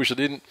 Ronnie. Wish I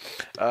didn't.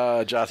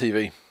 JAR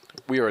TV.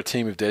 We are a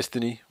team of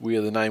destiny. We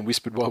are the name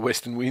whispered by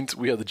Western Winds.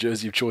 We are the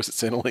jersey of choice at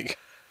Centrelink.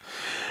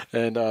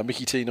 And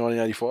Mickey T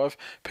 1985.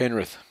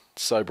 Penrith.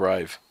 So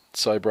brave.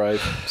 So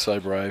brave. So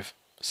brave.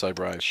 So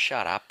brave.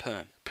 Shut up,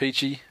 Perm.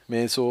 Peachy,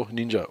 Mansour,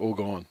 Ninja, all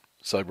gone.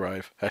 So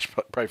brave.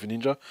 # pray for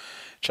Ninja.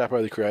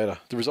 Chapo the creator.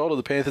 The result of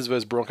the Panthers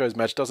vs Broncos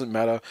match doesn't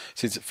matter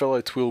since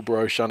fellow twill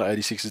bro Shunter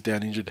 86 is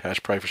down injured.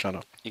 # pray for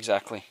Shunter.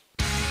 Exactly.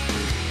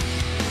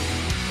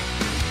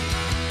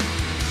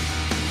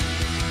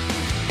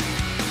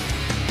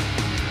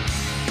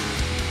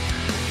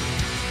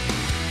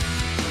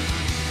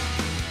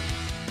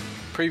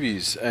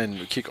 Previews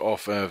and kick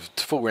off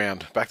full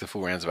round, back to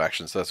full rounds of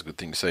action, so that's a good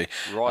thing to see.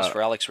 Rise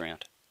for Alex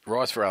round.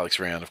 Rise for Alex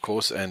round, of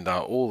course, and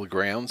all the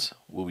grounds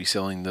will be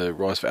selling the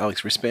Rise for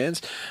Alex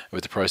wristbands,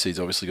 with the proceeds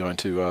obviously going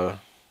to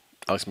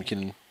Alex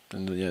McKinnon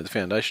and the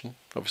foundation,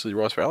 obviously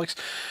Rise for Alex.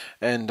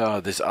 And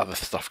there's other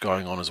stuff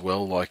going on as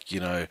well, like,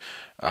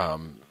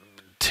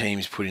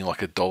 teams putting like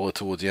 $1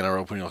 towards the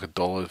NRL, putting like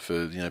 $1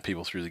 for,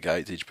 people through the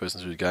gates, each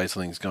person through the gates,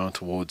 something's going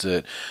towards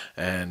it.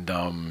 And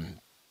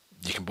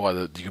you can buy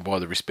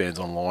the wristbands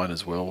online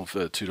as well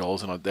for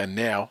 $2, and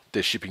now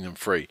they're shipping them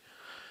free.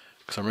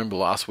 Because I remember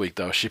last week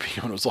they were shipping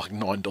them, and it was like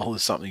 $9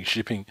 something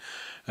shipping,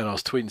 and I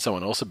was tweeting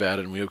someone else about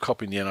it, and we were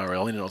copying the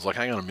NRL in, and I was like,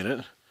 hang on a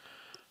minute,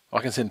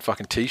 I can send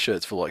fucking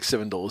t-shirts for like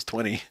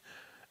 $7.20,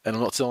 and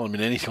I'm not selling them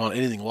in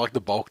anything like the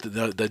bulk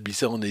that they'd be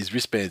selling these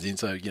wristbands in.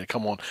 So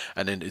come on,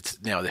 and then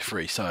now they're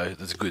free, so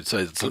that's good. So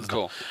it's good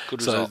call,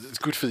 good so result. It's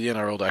good for the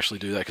NRL to actually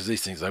do that, because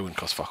these things, they wouldn't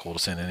cost fuck all to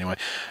send anyway.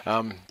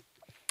 The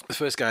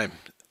first game,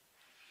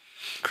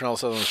 Cronulla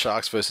Sutherland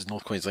Sharks versus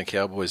North Queensland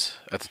Cowboys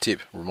at the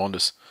tip,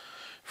 Remondis,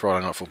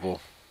 Friday Night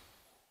Football.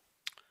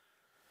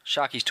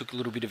 Sharkies took a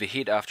little bit of a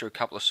hit after a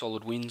couple of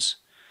solid wins.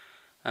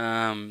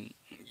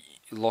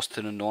 Lost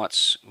to the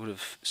Knights would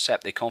have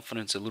sapped their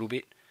confidence a little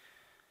bit.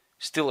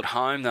 Still at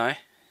home though.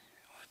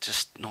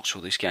 Just not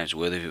sure this game's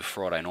worthy of a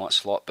Friday night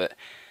slot, but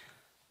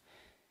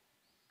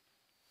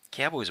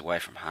Cowboys away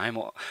from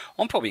home.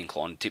 I'm probably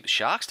inclined to tip the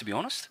Sharks, to be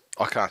honest.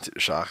 I can't tip the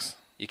Sharks.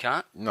 You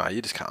can't? No,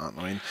 you just can't.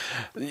 I mean,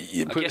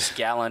 I guess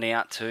Gallen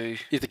out too.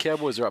 If the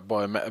Cowboys are up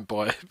by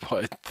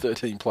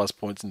 13 plus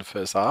points in the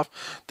first half,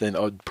 then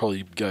I'd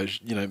probably go,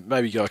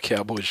 maybe go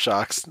Cowboys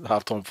Sharks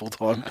halftime, full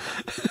time,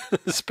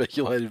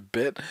 speculative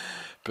bet.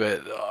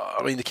 But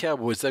I mean, the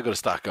Cowboys, they've got to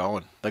start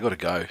going. They've got to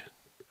go,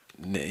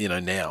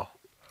 now.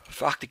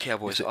 Fuck the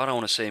Cowboys. I don't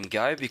want to see them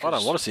go because I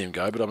don't want to see them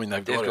go, but I mean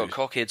they've got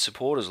cockhead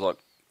supporters like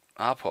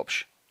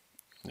Arpopsh.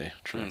 Yeah,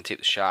 true. I'm going to tip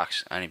the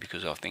Sharks only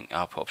because I think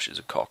Arpopsh is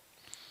a cock.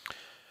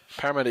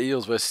 Parramatta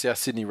Eels versus South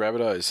Sydney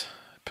Rabbitohs.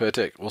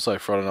 Pertec, also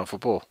Friday Night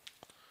Football.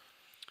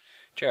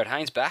 Jared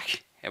Haynes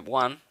back at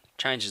 1.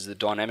 Changes the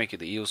dynamic of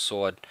the Eels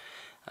side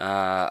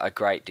a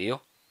great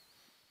deal.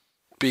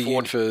 Big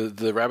in for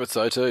the Rabbits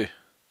though too.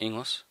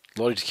 Inglis.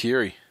 Lottie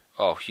Takiri.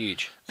 Oh,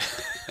 huge.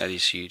 That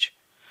is huge.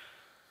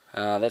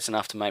 That's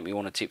enough to make me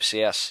want to tip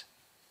South.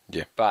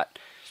 Yeah. But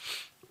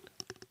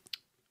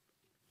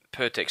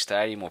Pertec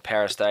Stadium, or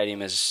Para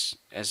Stadium as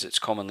it's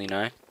commonly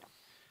known,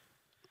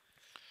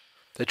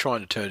 they're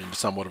trying to turn it into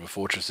somewhat of a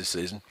fortress this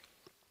season.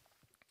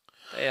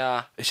 They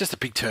are. It's just a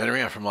big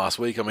turnaround from last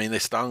week. I mean, they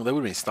would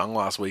have been stung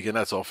last week, and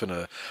that's often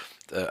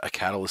a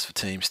catalyst for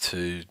teams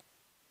to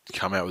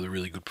come out with a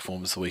really good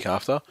performance the week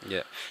after.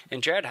 Yeah.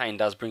 And Jared Hayne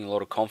does bring a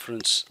lot of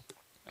confidence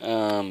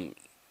to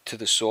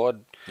the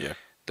side. Yeah.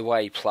 The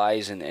way he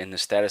plays and the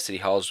status that he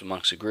holds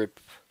amongst the group.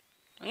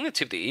 I'm going to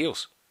tip the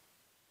Eels.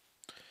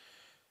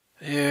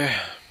 Yeah.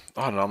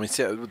 I don't know. I mean,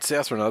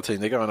 South are another team.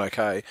 They're going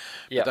okay.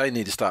 Yep. But they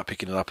need to start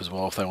picking it up as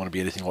well if they want to be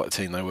anything like the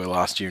team they were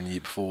last year and the year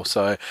before.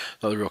 So,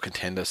 not a real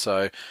contender.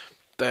 So,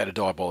 they had a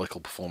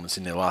diabolical performance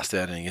in their last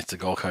outing against the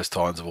Gold Coast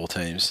Titans of all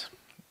teams.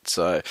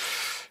 So,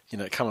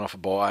 coming off a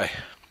bye,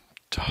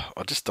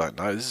 I just don't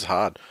know. This is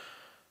hard.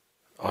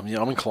 I'm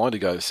inclined to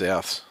go to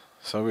Souths.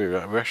 So,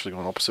 we're actually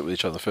going opposite with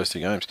each other the first two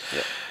games.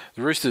 Yep.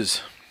 The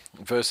Roosters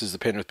versus the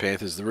Penrith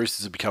Panthers. The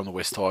Roosters have become the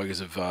West Tigers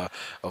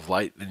of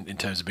late in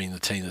terms of being the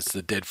team that's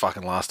the dead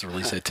fucking last to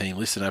release their team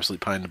list and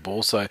absolutely paying the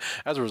ball. So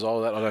as a result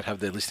of that, I don't have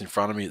their list in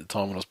front of me at the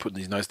time when I was putting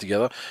these notes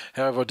together.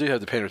 However, I do have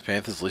the Penrith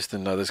Panthers list,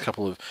 and there's a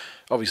couple of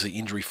obviously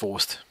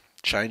injury-forced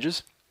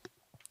changes.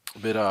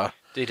 But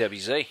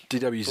DWZ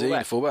in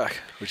the fullback,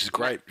 which is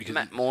great because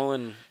Matt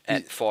Moylan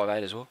at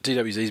 5'8" as well.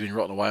 DWZ's been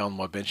rotting away on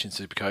my bench in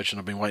Supercoach, and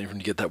I've been waiting for him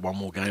to get that one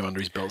more game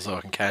under his belt so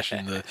I can cash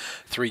in the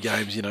 3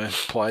 games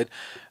played.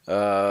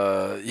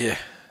 Yeah,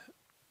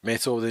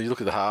 Mansour. Then you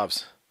look at the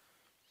halves.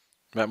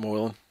 Matt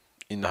Moylan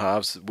in the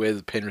halves, where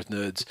the Penrith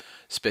nerds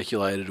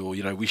speculated or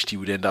wished he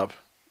would end up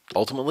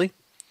ultimately,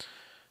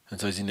 and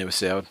so he's in there with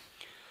Soward.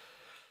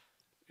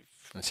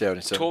 And Soward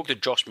himself. Talk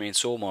that Josh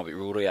Mansour might be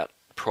ruled out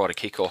prior to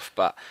kick-off,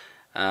 but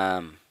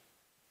I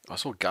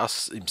saw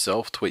Gus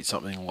himself tweet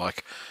something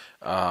like,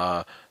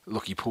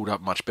 look, he pulled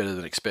up much better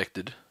than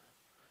expected.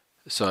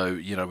 So,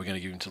 we're going to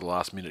give him to the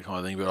last minute kind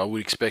of thing. But I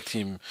would expect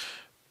him,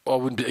 I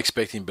wouldn't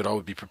expect him, but I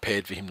would be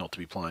prepared for him not to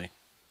be playing.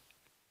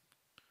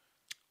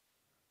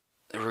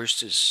 the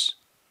Roosters...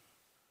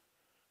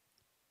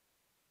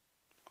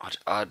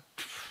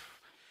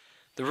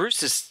 the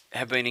Roosters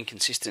have been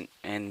inconsistent,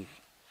 and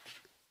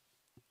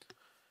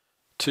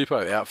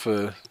Tupou out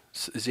for...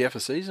 Is he out for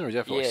season, or is he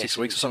out for 6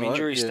 weeks or something? Some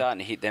injuries like that? starting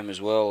to hit them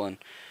as well, and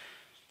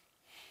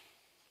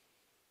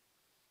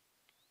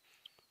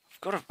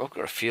I've got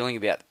a feeling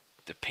about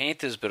the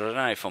Panthers, but I don't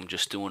know if I'm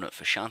just doing it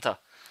for Shunter.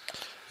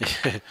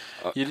 Yeah.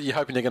 You're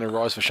hoping they're going to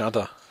rise for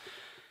Shunter.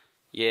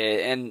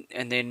 Yeah, and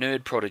their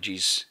nerd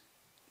prodigies,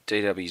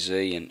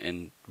 DWZ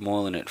and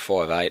Moylan at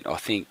 5'8", I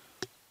think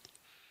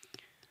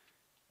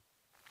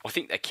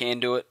they can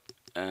do it,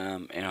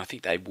 and I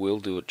think they will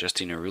do it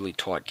just in a really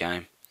tight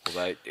game.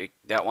 Although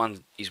that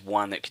one is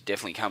one that could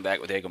definitely come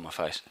back with egg on my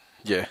face.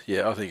 Yeah,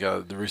 I think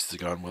the Roosters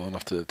are going well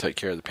enough to take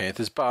care of the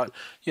Panthers. But,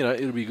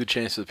 it'll be a good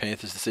chance for the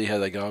Panthers to see how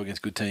they go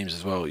against good teams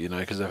as well,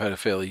 because they've had a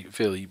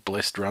fairly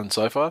blessed run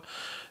so far.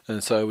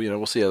 And so,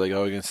 we'll see how they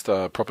go against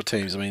proper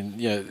teams. I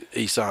mean,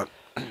 East aren't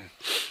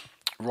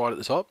right at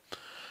the top,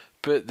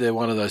 but they're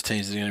one of those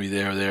teams that are going to be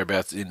there or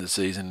thereabouts at the end of the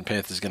season.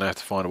 Panthers are going to have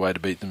to find a way to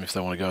beat them if they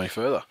want to go any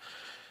further.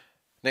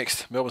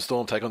 Next, Melbourne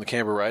Storm take on the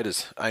Canberra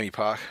Raiders. Amy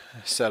Park,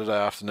 Saturday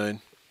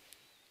afternoon.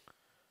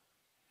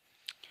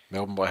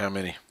 Melbourne by how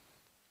many?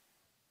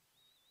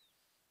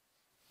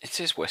 It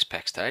says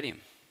Westpac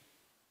Stadium.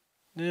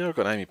 Yeah, I've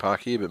got Amy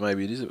Park here, but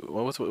maybe it is.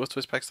 Well, what's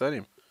Westpac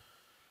Stadium?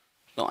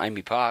 Not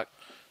Amy Park.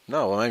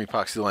 No, well, Amy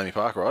Park's still Amy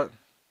Park, right?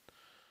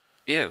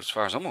 Yeah, as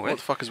far as I'm aware. What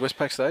the fuck is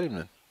Westpac Stadium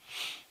then?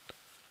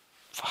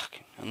 Fuck,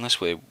 unless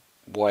we're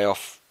way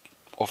off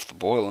the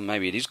boil, and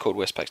maybe it is called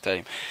Westpac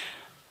Stadium.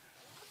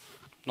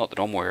 Not that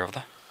I'm aware of,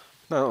 though.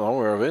 No, not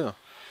aware of either.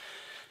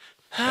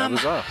 How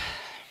bizarre.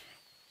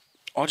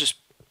 I'm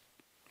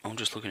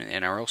just looking at the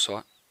NRL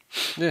site.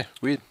 Yeah,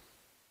 weird.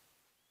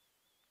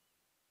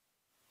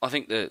 I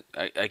think this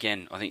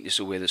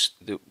is where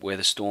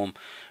the Storm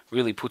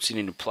really puts it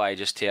into play,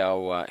 just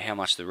how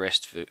much the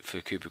rest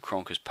for Cooper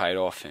Cronk has paid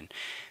off, and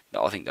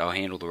I think they'll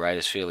handle the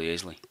Raiders fairly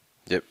easily.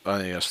 Yep, I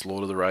think they'll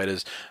slaughter the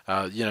Raiders.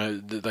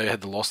 They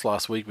had the loss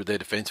last week, but their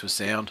defence was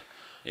sound.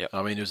 Yep.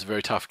 I mean, it was a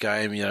very tough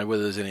game.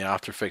 Whether there's any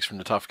after effects from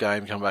the tough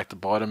game come back to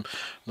bite them,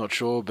 not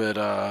sure. But,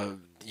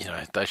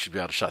 they should be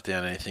able to shut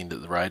down anything that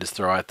the Raiders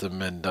throw at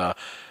them and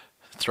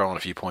throw on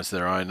a few points of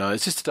their own.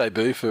 It's just a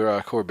debut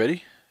for Cora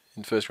Betty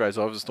in first grade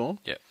over the Storm.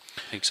 Yeah,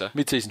 I think so.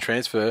 Mid-season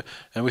transfer,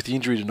 and with the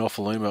injury to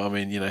Nofaluma, I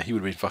mean, he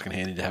would have been fucking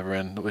handy to have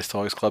around the West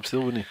Tigers club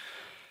still, wouldn't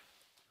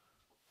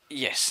he?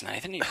 Yes,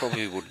 Nathan, he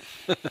probably would.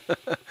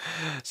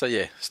 So,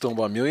 yeah, Storm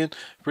by a million.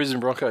 Brisbane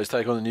Broncos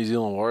take on the New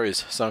Zealand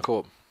Warriors.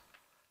 Suncorp.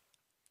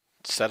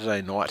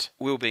 Saturday night.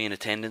 We'll be in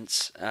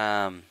attendance.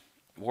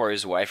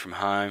 Warriors away from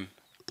home.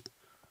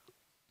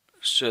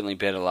 Certainly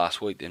better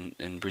last week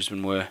than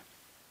Brisbane were.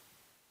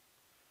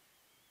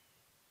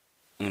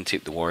 I'm going to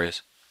tip the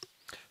Warriors.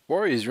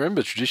 Warriors,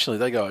 remember, traditionally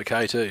they go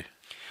okay too.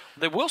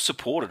 They're well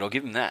supported, I'll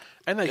give them that.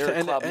 And they're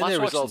a club, much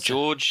like St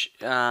George,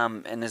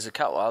 and there's a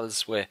couple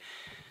others where...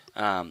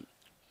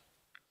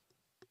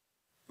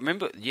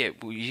 remember,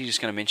 were you just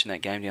going to mention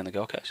that game down the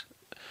Gold Coast?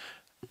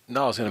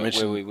 No, I was going to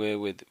mention... Where we were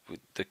with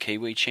the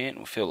Kiwi chant.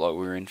 We felt like we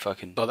were in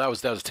fucking... Oh, that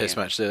was a test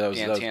match there. That was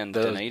downtown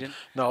Dunedin.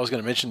 No, I was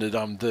going to mention that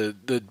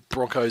the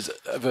Broncos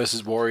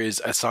versus Warriors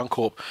at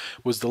Suncorp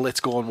was the Let's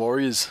Go On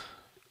Warriors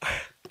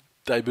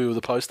debut of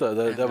the poster.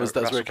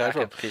 That's where it came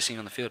from. Pissing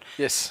on the field.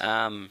 Yes.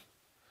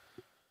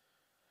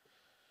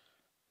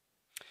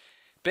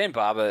 Ben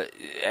Barber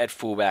at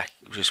fullback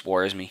just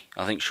worries me.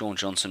 I think Sean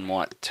Johnson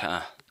might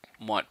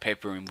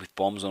pepper him with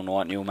bombs all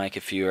night and he'll make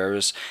a few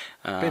errors.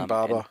 Ben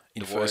Barber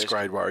in first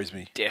grade worries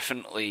me.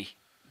 Definitely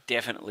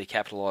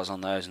capitalise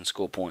on those and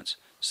score points.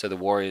 So the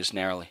Warriors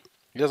narrowly.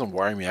 He doesn't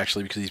worry me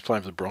actually because he's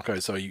playing for the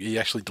Broncos, so he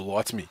actually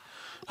delights me.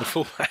 The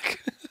fullback.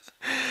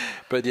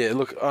 But yeah,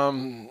 look,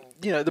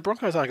 the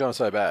Broncos aren't going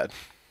so bad.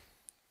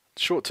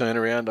 Short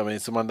turnaround. I mean,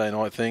 it's a Monday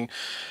night thing.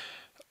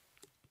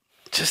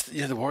 Just,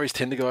 the Warriors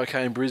tend to go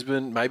okay in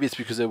Brisbane. Maybe it's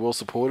because they're well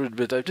supported,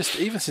 but they've just,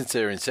 even since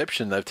their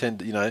inception, they've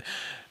tended,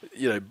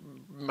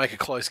 make a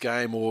close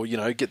game or,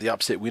 get the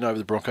upset win over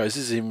the Broncos.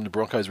 This is even the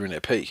Broncos were in their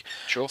peak.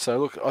 Sure. So,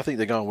 look, I think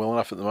they're going well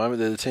enough at the moment.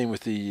 They're the team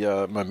with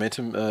the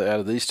momentum out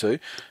of these two,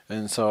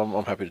 and so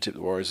I'm happy to tip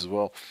the Warriors as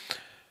well.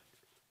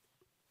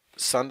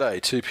 Sunday,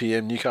 2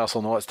 p.m,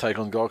 Newcastle Knights take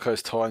on Gold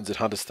Coast Titans at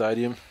Hunter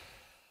Stadium.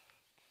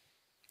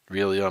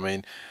 Really, I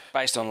mean...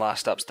 Based on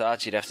last up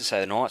starts, you'd have to say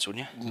the Knights,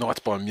 wouldn't you? Knights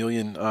by a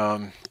million.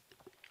 I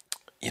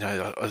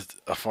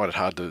find it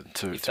hard to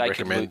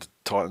recommend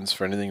Titans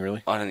for anything,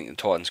 really. I don't think the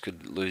Titans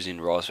could lose in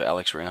rise for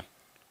Alex Round.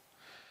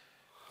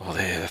 Well,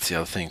 that's the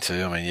other thing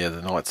too. I mean,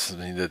 the Knights,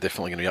 they're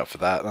definitely going to be up for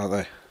that, aren't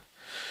they?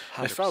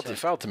 100%. They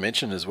failed to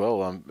mention as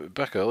well,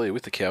 back earlier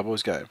with the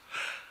Cowboys game,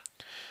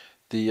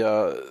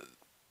 the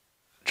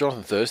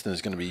Jonathan Thurston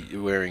is going to be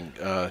wearing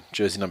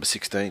jersey number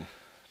 16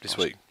 this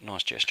week.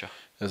 Nice gesture.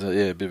 There's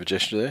a bit of a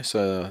gesture there.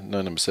 So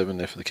no number 7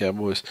 there for the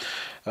Cowboys.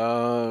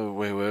 Where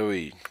were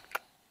we?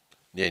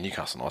 Yeah,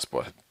 Newcastle Knights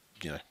by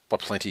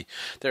plenty.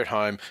 They're at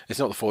home. It's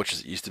not the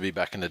fortress it used to be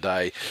back in the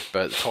day,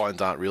 but the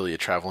Titans aren't really a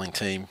travelling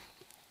team.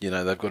 They've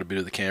got a bit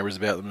of the Canberras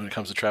about them when it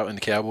comes to travel, and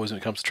the Cowboys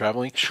when it comes to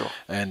travelling. Sure.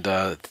 And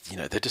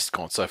they're just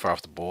gone so far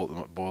off the ball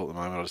at the moment.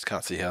 I just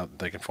can't see how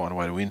they can find a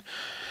way to win.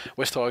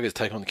 West Tigers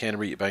take on the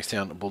Canterbury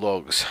Bankstown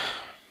Bulldogs.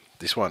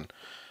 This one,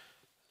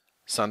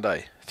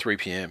 Sunday, 3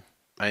 p.m,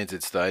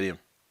 ANZ Stadium.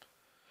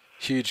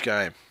 Huge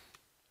game.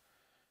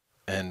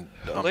 And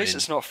at least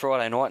it's not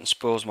Friday night and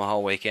spoils my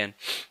whole weekend.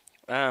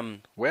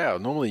 Wow,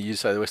 normally you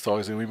say the West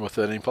Tigers are going to win by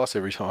 13 plus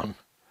every time.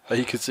 Are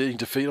you conceding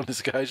defeat on this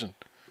occasion?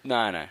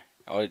 No.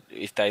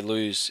 If they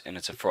lose and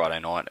it's a Friday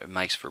night, it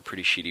makes for a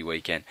pretty shitty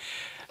weekend.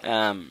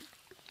 One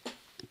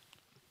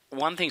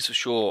thing's for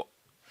sure,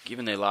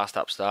 given their last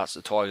up starts,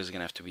 the Tigers are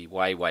going to have to be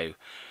way, way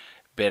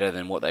better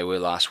than what they were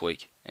last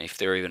week, if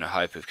they're even a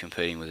hope of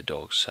competing with the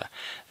Dogs. So,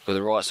 for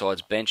the right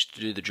side's bench to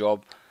do the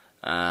job.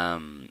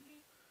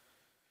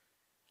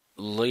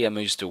 Leah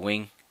moves to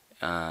wing.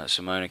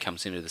 Simona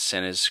comes into the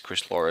centres.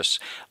 Chris Lawrence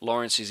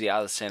is the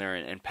other centre,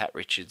 and Pat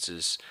Richards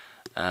is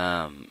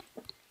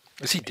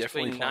he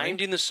definitely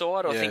named in the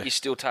side? I think he's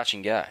still touch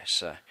and go.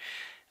 So,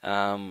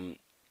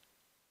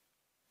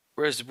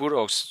 whereas the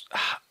Bulldogs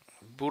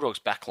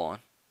backline,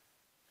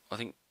 I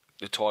think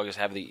the Tigers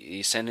have the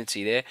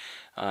ascendancy there.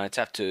 It's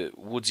up to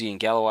Woodsy and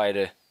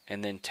Galloway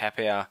and then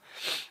Tapau,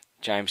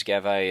 James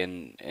Gavay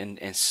and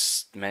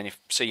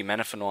see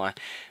Manifanai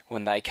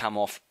when they come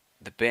off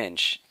the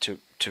bench to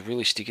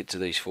really stick it to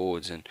these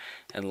forwards and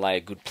lay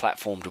a good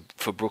platform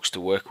for Brooks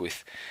to work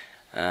with.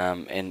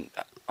 And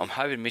I'm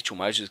hoping Mitchell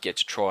Moses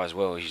gets a try as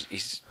well.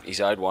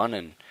 He's owed one,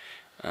 and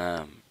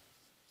I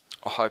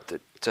hope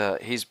that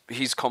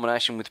his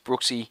combination with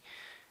Brooksy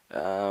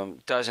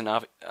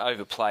doesn't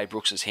overplay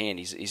Brooks's hand.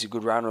 He's a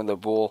good runner on the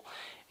ball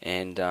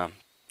and a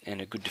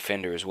good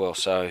defender as well.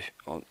 So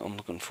I'm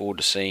looking forward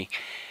to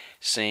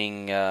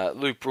seeing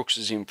Luke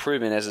Brooks'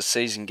 improvement as the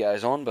season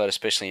goes on, but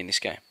especially in this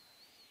game.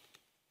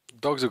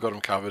 Dogs have got them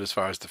covered as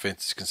far as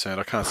defence is concerned.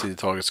 I can't see the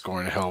Tigers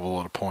scoring a hell of a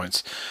lot of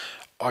points.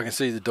 I can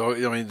see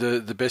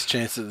the best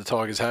chance that the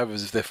Tigers have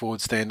is if their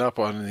forwards stand up.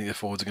 I don't think their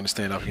forwards are going to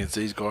stand up against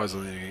these guys. I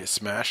think they're going to get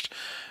smashed.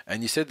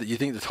 And you said that you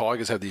think the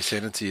Tigers have the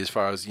ascendancy as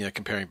far as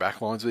comparing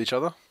backlines with each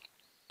other.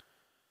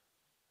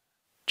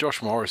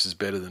 Josh Morris is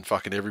better than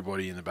fucking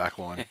everybody in the back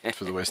line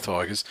for the West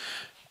Tigers.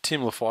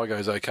 Tim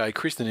Lafaigo's okay.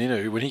 Kristen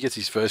Inu, when he gets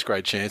his first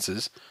grade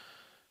chances,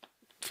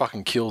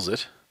 fucking kills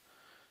it.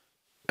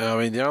 I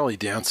mean, the only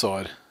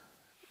downside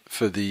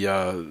for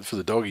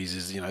the doggies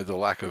is, the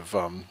lack of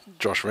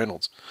Josh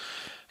Reynolds.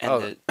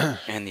 And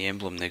the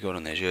emblem they got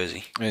on their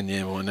jersey. And the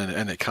emblem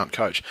and their cunt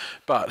coach.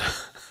 But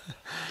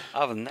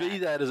other than that, be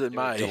that as it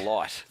may,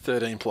 delight.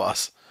 13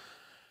 plus.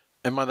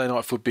 And Monday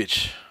night foot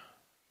bitch.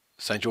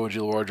 St. George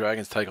Illawarra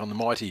Dragons take on the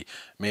mighty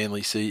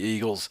Manly Sea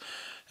Eagles.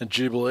 And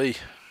Jubilee.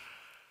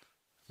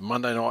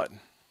 Monday night.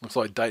 Looks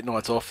like date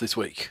night's off this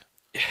week.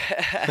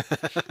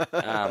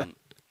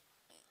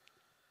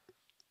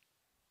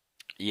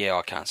 Yeah,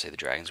 I can't see the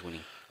Dragons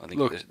winning. I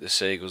think the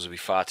Seagulls will be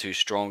far too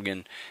strong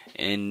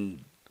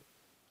and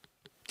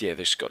yeah, they've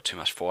just got too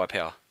much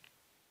firepower.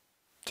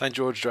 St.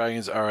 George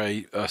Dragons are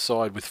a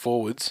side with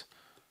forwards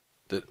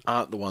that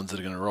aren't the ones that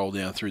are going to roll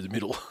down through the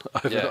middle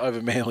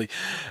over Manly.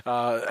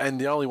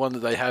 And the only one that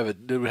that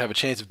would have a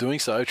chance of doing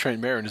so,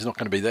 Trent Merrin, is not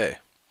going to be there.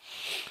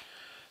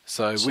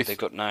 So they've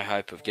got no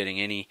hope of getting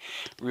any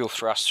real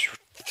thrust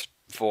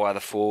for other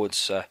forwards.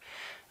 So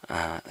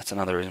that's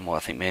another reason why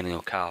I think Manly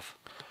will carve.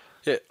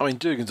 Yeah, I mean,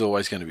 Dugan's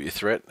always going to be a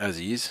threat, as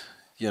he is.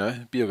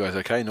 Biogo's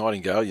okay.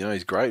 Nightingale,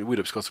 he's great.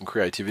 Widdop's got some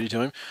creativity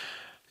to him.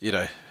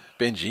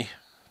 Benji,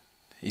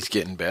 he's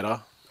getting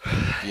better.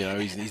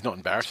 He's not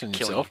embarrassing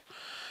himself.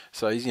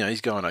 So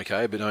he's going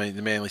okay. But I mean,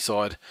 the Manly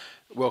side,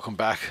 welcome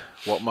back,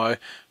 Watmo,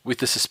 with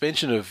the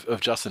suspension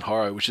of Justin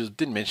Horro, which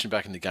didn't mention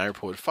back in the game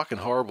report. Fucking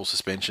horrible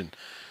suspension.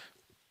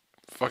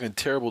 Fucking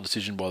terrible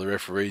decision by the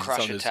referees.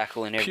 Crusher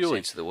tackle in every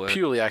sense of the word.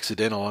 Purely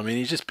accidental. I mean,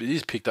 he just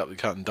picked up the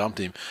cut and dumped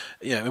him.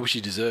 Which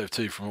he deserved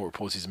too, from what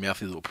reports. He's a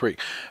mouthy little prick.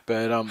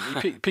 But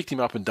he picked him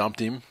up and dumped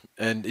him,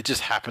 and it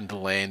just happened to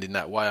land in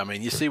that way. I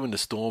mean, you see when the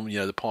Storm,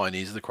 the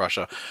Pioneers of the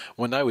Crusher,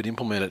 when they would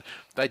implement it,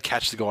 they'd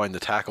catch the guy in the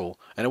tackle,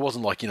 and it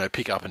wasn't like,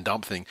 pick up and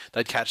dump thing.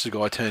 They'd catch the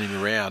guy, turn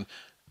him around,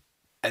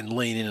 and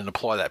lean in and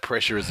apply that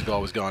pressure as the guy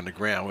was going to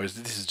ground. Whereas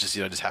this is just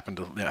just happened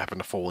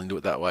to fall into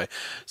it that way.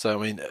 So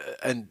I mean,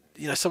 and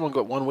someone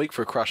got 1 week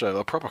for a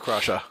proper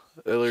crusher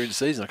earlier in the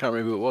season. I can't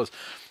remember who it was.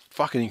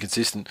 Fucking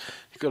inconsistent.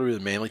 You've got a really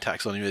Manly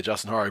tax on him there,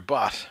 Justin Horro.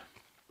 But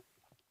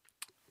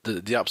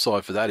the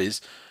upside for that is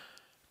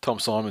Tom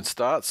Simon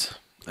starts,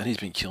 and he's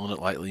been killing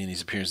it lately in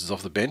his appearances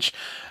off the bench.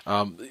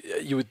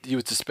 You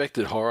would suspect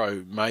that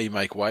Horro may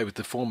make way with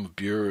the form of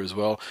Bureau as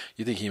well.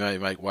 You think he may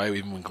make way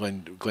even when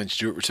Glenn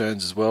Stewart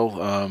returns as well.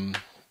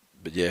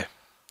 But yeah,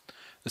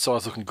 the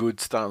side's looking good,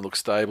 starting to look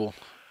stable.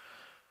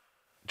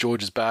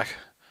 George is back,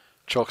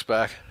 Chalk's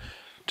back,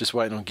 just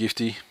waiting on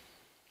Gifty,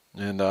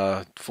 and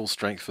full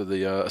strength for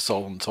the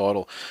assault on the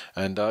title.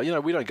 And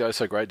we don't go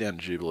so great down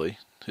to Jubilee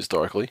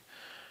historically.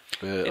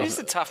 It is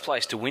a tough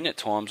place to win at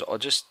times. I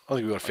think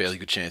we've got a fairly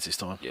good chance this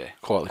time. Yeah.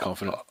 Quietly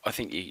confident. I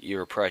think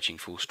you're approaching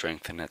full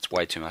strength, and that's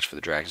way too much for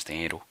the Dragons to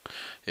handle.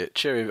 Yeah,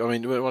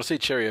 when I see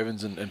Cherry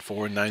Evans and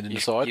Foran named in the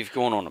side... You've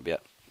gone on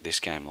about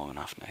this game long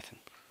enough, Nathan.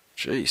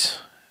 Jeez.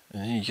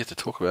 And then you get to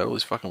talk about all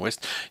this fucking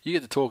West... You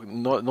get to talk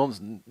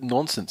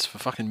nonsense for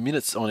fucking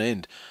minutes on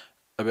end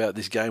about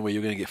this game where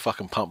you're going to get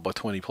fucking pumped by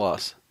 20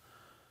 plus.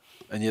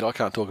 And yet I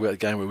can't talk about the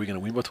game where we're going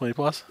to win by 20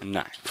 plus?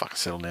 No. Fucking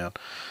settle down.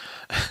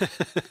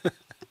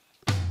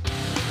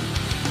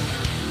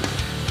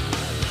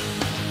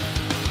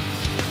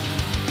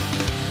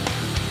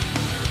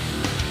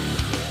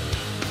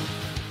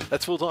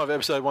 That's full time for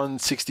episode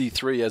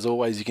 163. As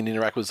always, you can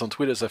interact with us on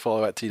Twitter, so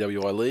follow at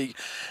TWI League,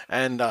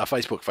 and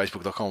Facebook,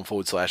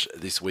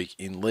 facebook.com/This Week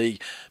in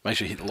League. Make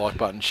sure you hit the like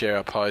button, share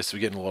our posts. We're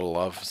getting a lot of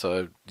love,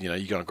 so you're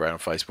going great on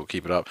Facebook.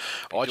 Keep it up.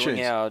 iTunes.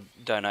 Doing our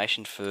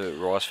donation for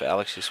Rise for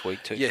Alex this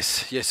week too.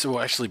 Yes,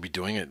 we'll actually be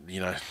doing it.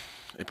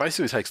 It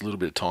basically takes a little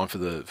bit of time for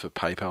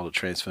PayPal to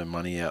transfer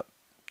money out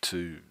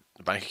to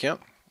the bank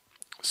account,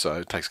 so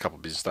it takes a couple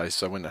of business days.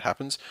 So when that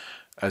happens,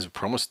 as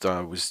promised,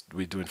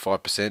 we're doing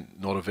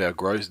 5%, not of our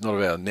gross, not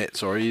of our net.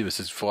 Sorry,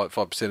 this is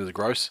 5% of the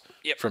gross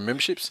from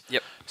memberships.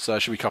 Yep. So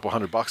it should be a couple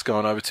 $100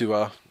 going over to.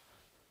 I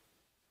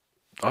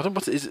don't know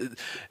what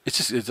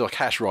it's like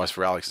Hash Rise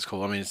for Alex. It's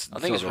called. I think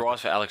it's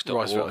riseforalex.org.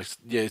 Rise for Alex.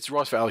 Yeah, it's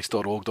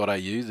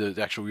riseforalex.org.au.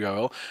 The actual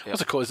URL. Yep.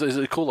 What's it called? Is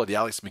it called like the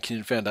Alex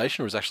McKinnon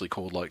Foundation, or is it actually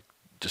called like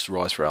just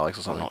Rise for Alex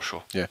or something? I'm not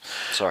sure. Yeah.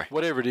 Sorry.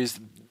 Whatever it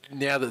is.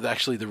 Now that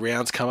actually the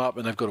rounds come up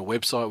and they've got a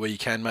website where you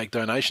can make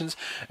donations,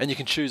 and you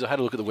can choose. I had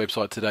a look at the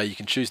website today. You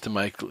can choose to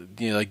make,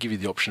 they give you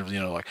the option of,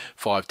 like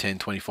 $5, $10,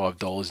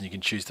 $25, and you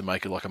can choose to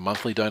make it like a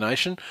monthly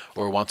donation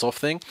or a once-off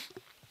thing.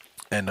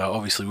 And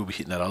obviously we'll be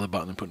hitting that other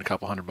button and putting a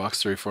couple $100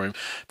 through for him.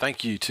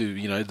 Thank you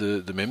to,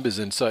 the members.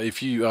 And so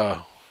if you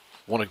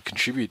want to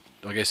contribute,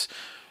 I guess,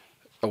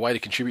 a way to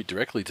contribute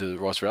directly to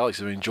Rise for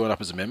Alex, join up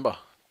as a member.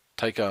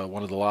 Take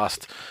one of the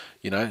last,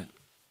 18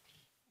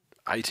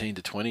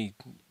 to 20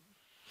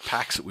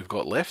 packs that we've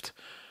got left.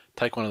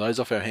 Take one of those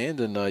off our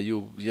hand, and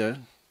you'll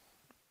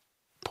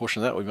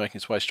portion of that will be making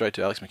its way straight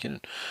to Alex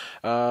McKinnon.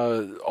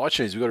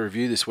 iTunes, we've got a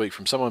review this week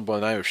from someone by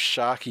the name of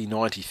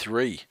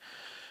Sharky93.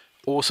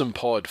 Awesome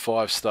pod,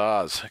 5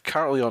 stars.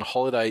 Currently on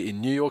holiday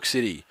in New York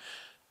City.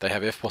 They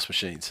have FPOS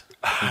machines,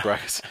 in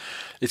brackets.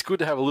 It's good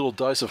to have a little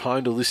dose of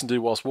home to listen to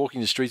whilst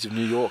walking the streets of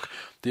New York.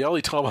 The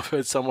only time I've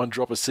heard someone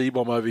drop a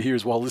C-bomb over here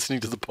is while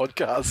listening to the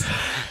podcast.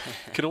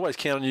 Can always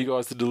count on you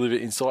guys to deliver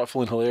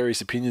insightful and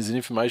hilarious opinions and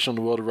information on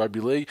the world of rugby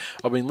league.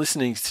 I've been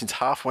listening since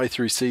halfway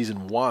through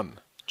season 1.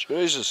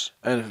 Jesus.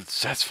 And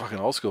that's fucking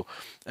old school.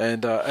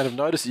 And I've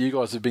noticed that you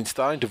guys have been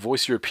starting to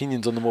voice your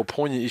opinions on the more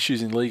poignant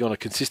issues in league on a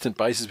consistent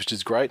basis, which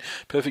is great.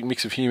 Perfect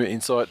mix of humour,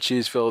 insight.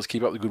 Cheers, fellas.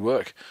 Keep up the good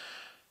work.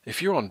 If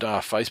you're on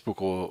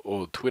Facebook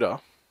or Twitter,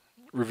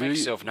 review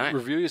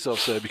yourself,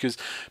 sir, because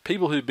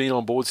people who've been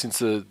on board since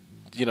the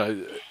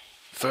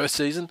first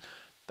season,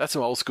 that's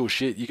some old school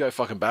shit. You go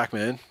fucking back,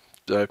 man.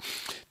 So,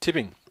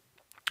 tipping.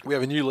 We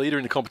have a new leader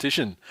in the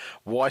competition.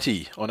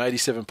 Whitey, on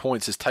 87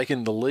 points, has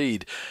taken the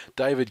lead.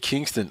 David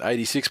Kingston,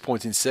 86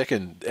 points in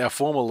second. Our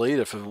former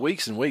leader for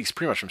weeks and weeks,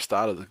 pretty much from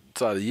start of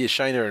the year,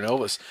 Shane Aaron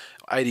Elvis,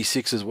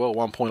 86 as well,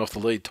 1 point off the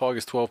lead.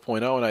 Tigers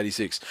 12.0 on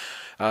 86.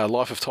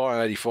 Life of Ty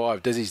on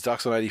 85. Desi's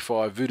Ducks on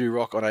 85. Voodoo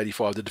Rock on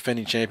 85. The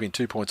defending champion,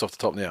 2 points off the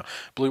top now.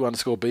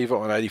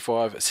 Blue_Beaver on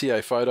 85.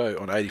 CA Photo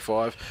on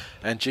 85.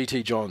 And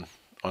GT John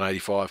on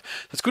 85.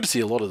 It's good to see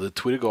a lot of the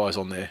Twitter guys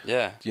on there.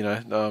 Yeah.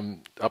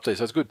 Up there.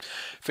 So it's good.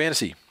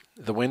 Fantasy.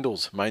 The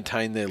Wendells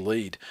maintain their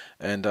lead.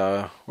 And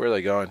where are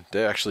they going?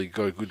 They actually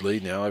got a good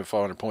lead now, over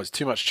 500 points.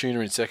 Too Much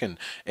Tuna in second.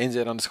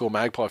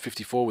 NZ_Magpie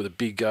 54 with a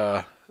big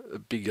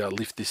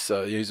lift this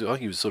I think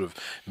he was sort of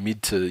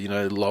mid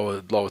to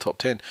lower top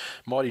 10.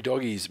 Mighty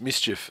Doggies,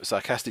 Mischief,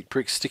 Sarcastic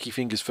Pricks, Sticky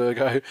Fingers,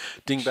 Fergo,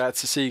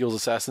 Dingbats, Seagulls,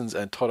 Assassins,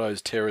 and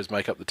Toto's Terrors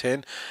make up the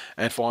 10.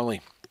 And finally,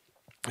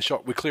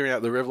 we're clearing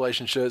out the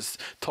Revelation shirts,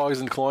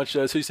 Tigers and Klein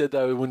shirts. Who said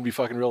they wouldn't be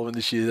fucking relevant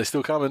this year? They're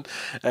still coming.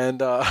 And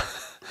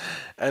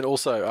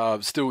also,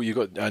 still, you've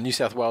got New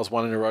South Wales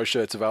 1 in a row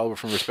shirts available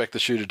from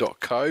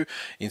respecttheshooter.co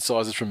in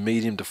sizes from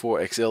medium to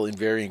 4XL in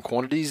varying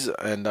quantities.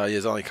 And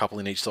there's only a couple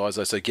in each size,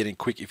 though, so get in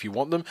quick if you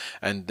want them.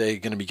 And they're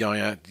going to be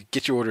going out.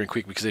 Get your order in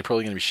quick because they're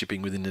probably going to be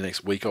shipping within the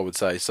next week, I would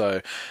say.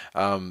 So,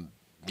 do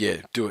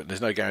it.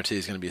 There's no guarantee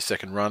there's going to be a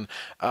second run.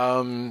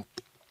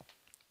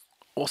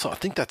 Also, I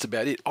think that's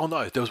about it. Oh,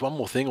 no, there was one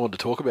more thing I wanted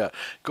to talk about.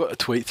 Got a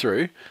tweet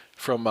through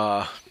from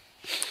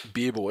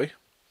Beer Boy,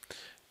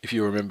 if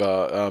you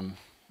remember.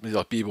 He's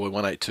like Beer Boy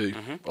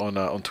 182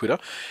 on Twitter.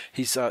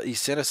 He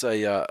sent us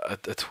a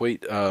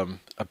tweet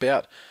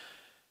about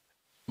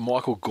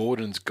Michael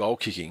Gordon's goal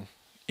kicking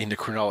in the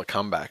Cronulla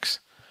comebacks,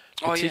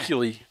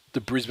 particularly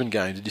the Brisbane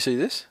game. Did you see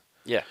this?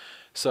 Yeah.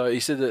 So he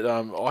said that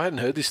I hadn't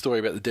heard this story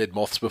about the dead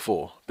moths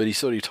before, but he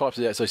typed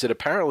it out. So he said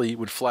apparently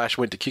when Flash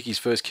went to kick his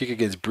first kick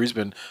against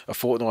Brisbane a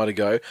fortnight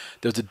ago,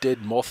 there was a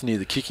dead moth near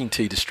the kicking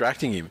tee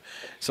distracting him.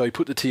 So he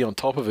put the tee on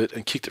top of it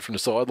and kicked it from the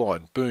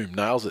sideline. Boom,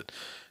 nails it.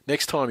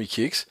 Next time he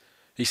kicks,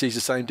 he sees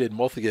the same dead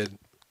moth again,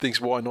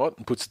 thinks why not,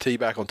 and puts the tee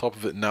back on top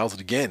of it and nails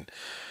it again.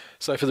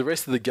 So for the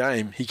rest of the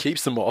game, he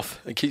keeps the moth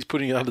and keeps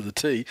putting it under the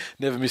tee,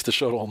 never missed a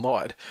shot all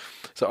night.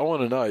 So I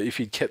want to know if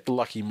he'd kept the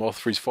lucky moth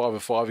for his 5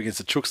 of 5 against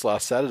the Chooks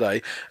last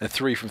Saturday and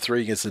 3 from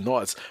 3 against the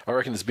Knights. I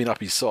reckon it's been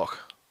up his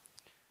sock.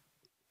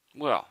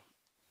 Well,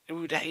 he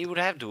would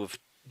have to have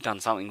done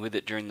something with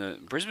it during the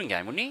Brisbane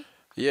game, wouldn't he?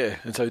 Yeah,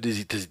 and so did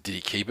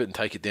he keep it and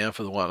take it down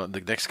for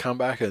the next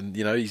comeback? And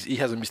he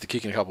hasn't missed a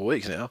kick in a couple of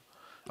weeks now.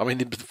 I mean,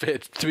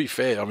 to be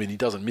fair, I mean he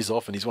doesn't miss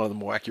often. He's one of the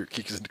more accurate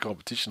kickers in the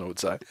competition, I would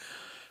say.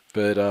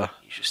 But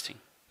interesting.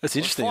 That's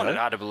interesting. I find it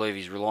hard to believe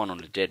he's relying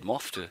on a dead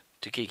moth to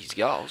kick his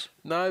goals.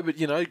 No, but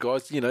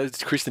guys,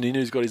 it's Kristen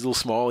Innu's got his little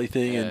smiley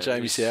thing, and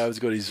Jamie Soward's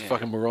got his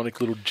fucking moronic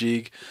little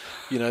jig.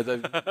 Guys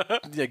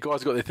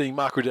got their thing.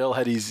 Mark Riddell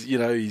had his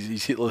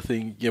Hitler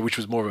thing, which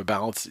was more of a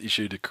balance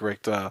issue to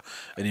correct an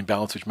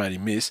imbalance which made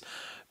him miss.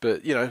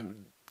 But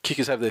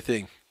kickers have their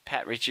thing.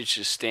 Pat Richards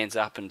just stands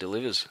up and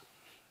delivers.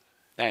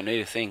 They don't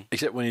need a thing.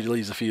 Except when he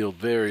leaves the field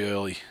very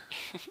early.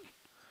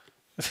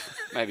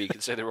 Maybe you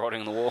could see the writing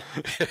on the wall.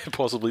 Yeah,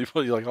 possibly.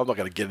 You're like, I'm not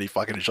going to get any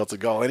fucking shots at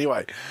goal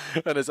anyway.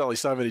 And there's only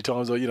so many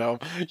times where,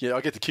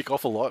 I get to kick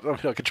off a lot. I mean,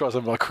 I could try some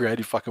of my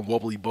creative fucking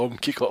wobbly bomb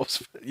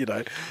kickoffs.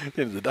 At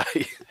the end of the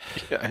day,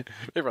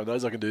 everyone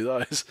knows I can do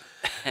those.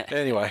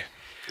 Anyway,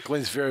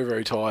 Glenn's very,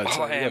 very tired.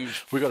 So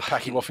we've got to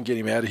pack him off and get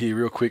him out of here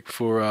real quick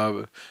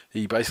before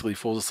he basically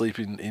falls asleep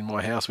in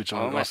my house, which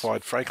I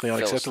find frankly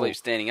unacceptable. Fell asleep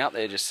standing up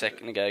there just a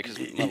second ago because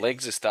my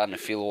legs are starting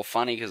to feel all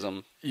funny because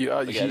I'm he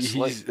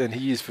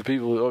is, for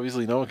people who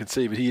obviously no one can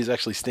see, but he is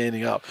actually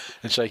standing up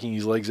and shaking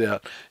his legs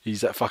out.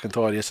 He's that fucking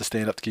tired. He has to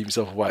stand up to keep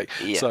himself awake.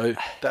 Yeah. So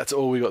that's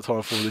all we got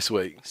time for this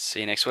week.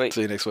 See you next week.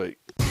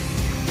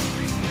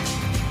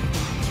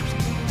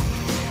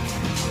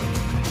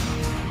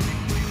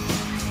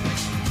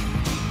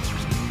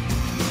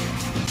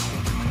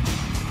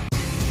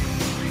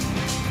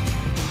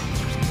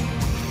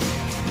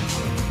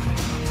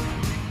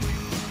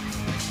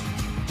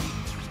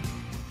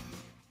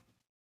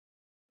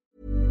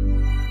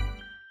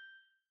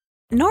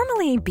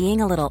 Normally, being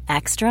a little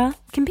extra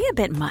can be a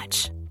bit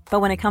much, but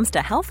when it comes to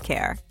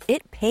healthcare,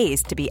 it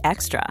pays to be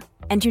extra.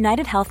 And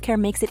United Healthcare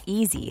makes it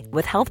easy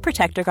with Health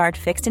Protector Guard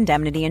fixed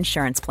indemnity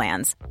insurance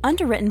plans.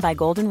 Underwritten by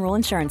Golden Rule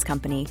Insurance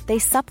Company, they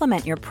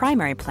supplement your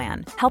primary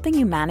plan, helping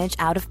you manage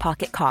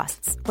out-of-pocket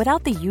costs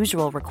without the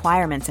usual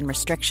requirements and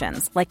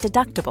restrictions like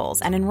deductibles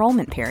and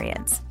enrollment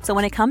periods. So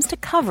when it comes to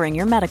covering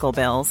your medical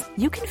bills,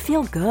 you can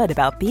feel good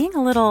about being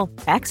a little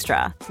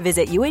extra.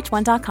 Visit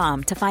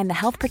uh1.com to find the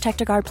Health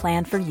Protector Guard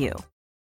plan for you.